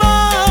amor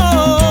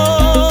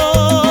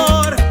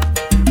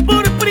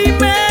por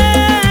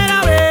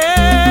primera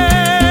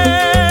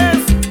vez.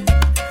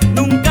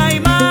 Nunca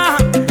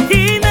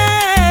imaginé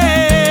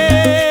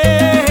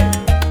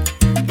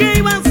que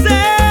iba a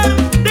ser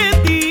de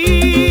ti.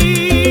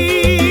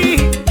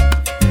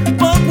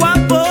 Poco a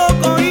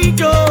poco y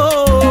yo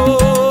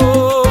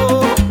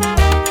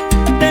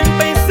te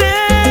empecé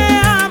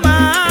a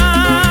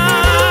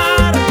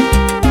amar.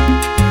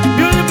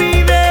 Me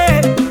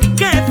olvidé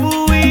que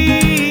fui.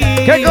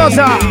 ¿Qué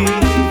cosa?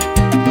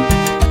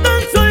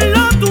 Tan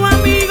solo tu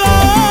amigo.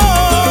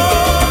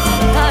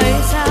 A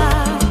esa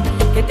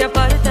que te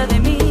aparta de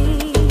mí,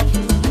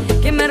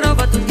 que me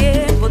roba tu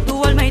tiempo,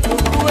 tu alma y tu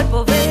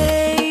cuerpo.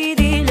 Ve y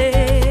dile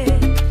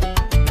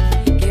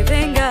que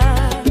venga,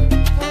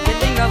 que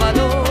tenga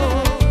valor,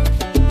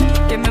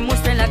 que me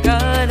muestre la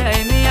cara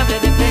y me hable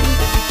de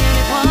frente si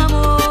quiere tu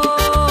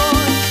amor.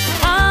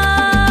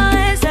 A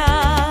esa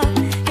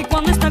que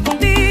cuando está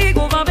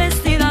contigo va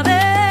vestida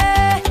de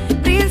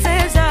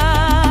princesa.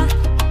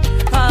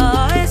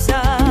 A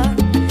esa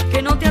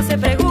que no te hace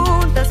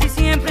preguntas y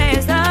siempre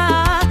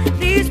está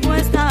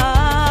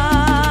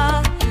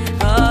dispuesta.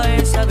 A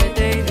esa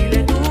vete y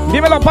dile tú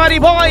Dímelo, Party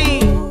Boy.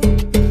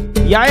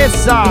 Y a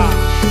esa.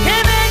 que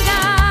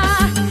venga,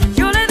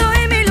 yo le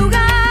doy mi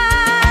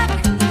lugar,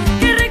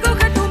 que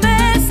recoja tu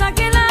mesa,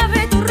 que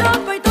lave tu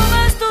ropa y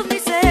todas tus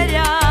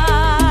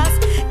miserias.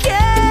 Que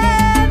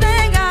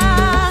venga,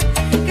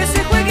 que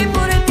se juegue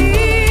por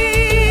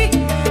ti.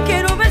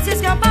 Quiero ver si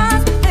es capaz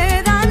de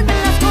darme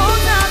las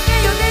cosas que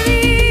yo te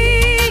di.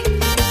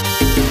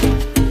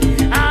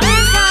 A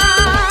esa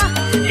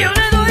yo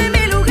le doy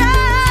mi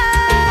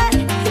lugar,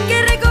 que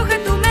recoja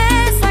tu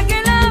mesa, que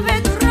lave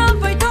tu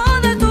ropa y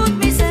todas tus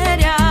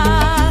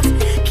miserias.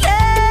 Que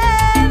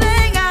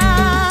venga,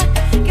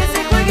 que se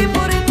juegue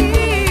por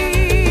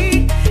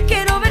ti.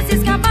 Quiero ver si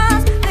es capaz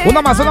de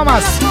Una más, una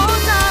más. las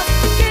cosas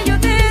que yo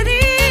te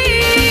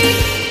di.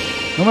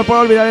 No me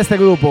puedo olvidar de este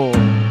grupo.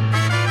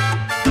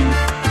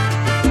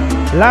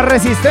 La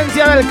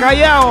Resistencia del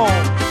Callao.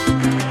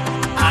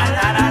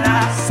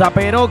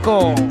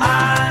 Zaperoco.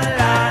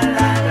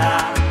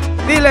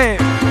 Dile.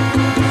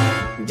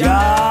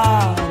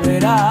 Ya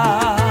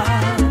verás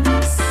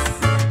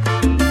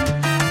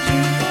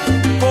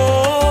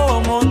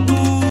como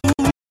tú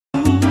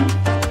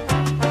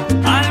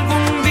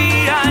algún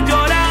día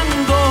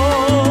llorando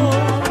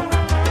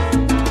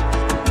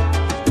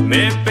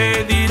me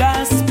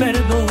pedirás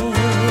perdón.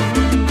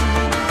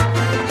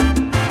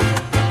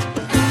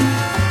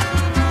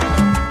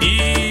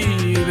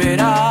 Y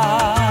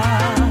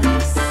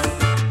verás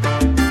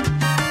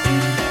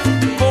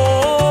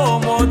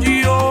como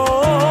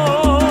yo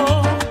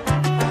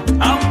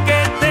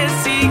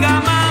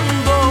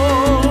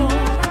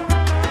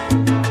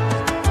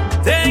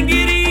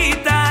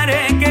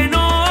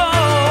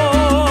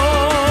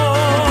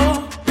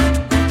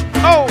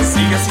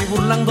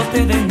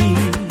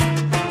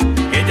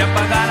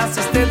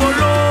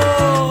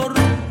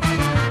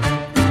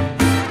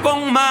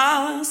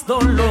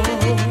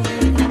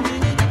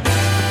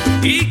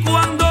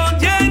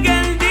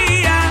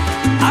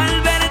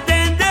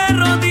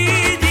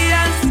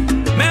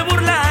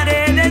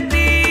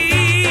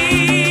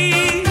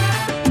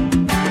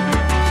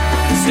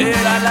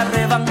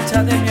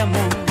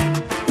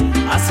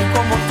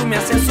como tú me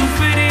haces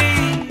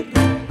sufrir,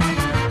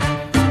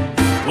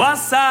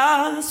 vas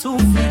a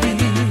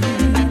sufrir.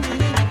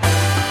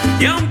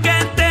 Y aunque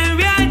te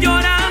vea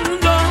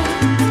llorando,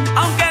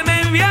 aunque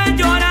me vea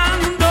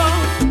llorando,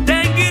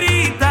 te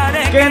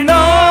gritaré que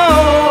no.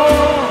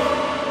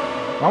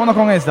 Vámonos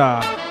con esta.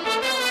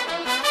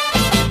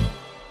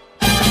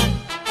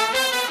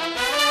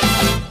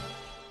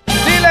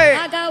 Dile.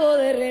 Acabo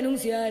de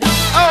renunciar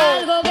a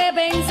algo que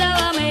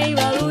pensaba me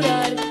iba a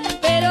durar,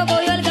 pero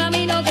cogió el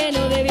camino que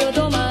no debió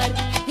tomar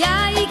y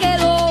ahí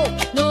quedó,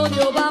 no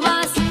dio pa'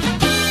 más.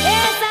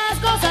 Esas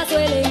cosas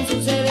suelen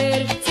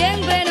suceder,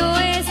 siempre no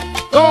es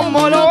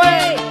como lo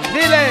ve.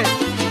 Dile.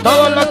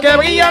 Todo lo que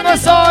brilla no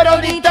es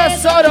oro ni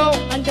tesoro.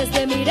 Antes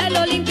de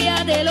mirarlo,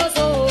 limpiate los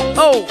ojos.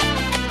 Oh.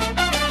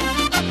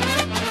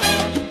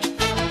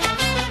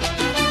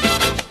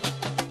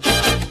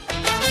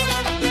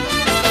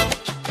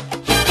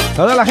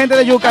 Toda la gente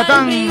de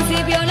Yucatán. Al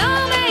principio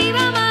no me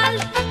iba mal,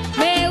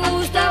 me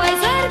gustaba y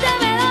suerte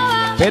me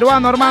daba.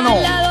 Peruano, hermano.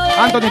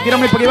 Anthony,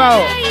 tírame el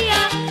privado.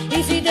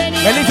 Y si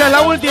tenía Melissa es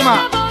la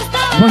última.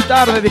 Muy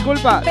tarde,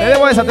 disculpa. Te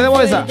debo esa, te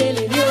debo esa.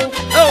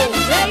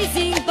 Rey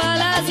sin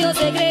palacio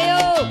se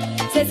creó,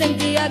 se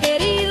sentía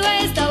querido,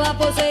 estaba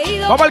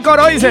poseído. Vamos al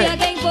coro, dice. Sentía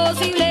que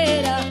imposible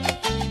era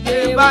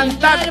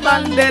levantar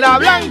bandera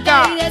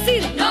blanca y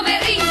decir no me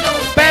rindo,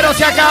 pero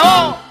se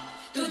acabó.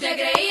 Tú te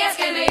creías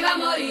que me iba a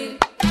morir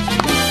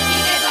y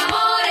que tu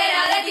amor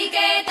era de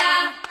etiqueta.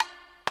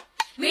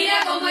 Mira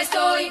cómo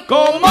estoy,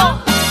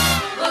 ¿cómo?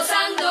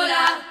 Gozando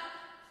la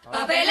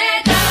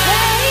papeleta.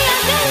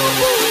 Veías de un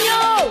puño,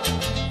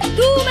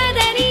 tú me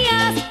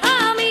tenías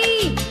a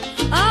mí.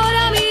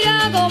 Ahora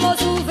mira cómo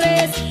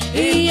sufres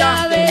y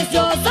ya ves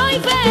yo soy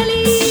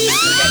feliz.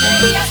 Tú te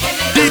creías que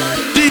me iba a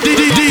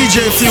morir DJ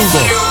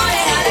Flugo.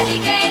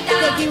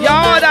 Y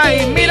ahora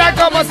y mira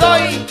cómo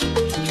soy.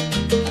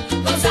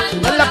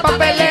 Gozando la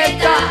papeleta.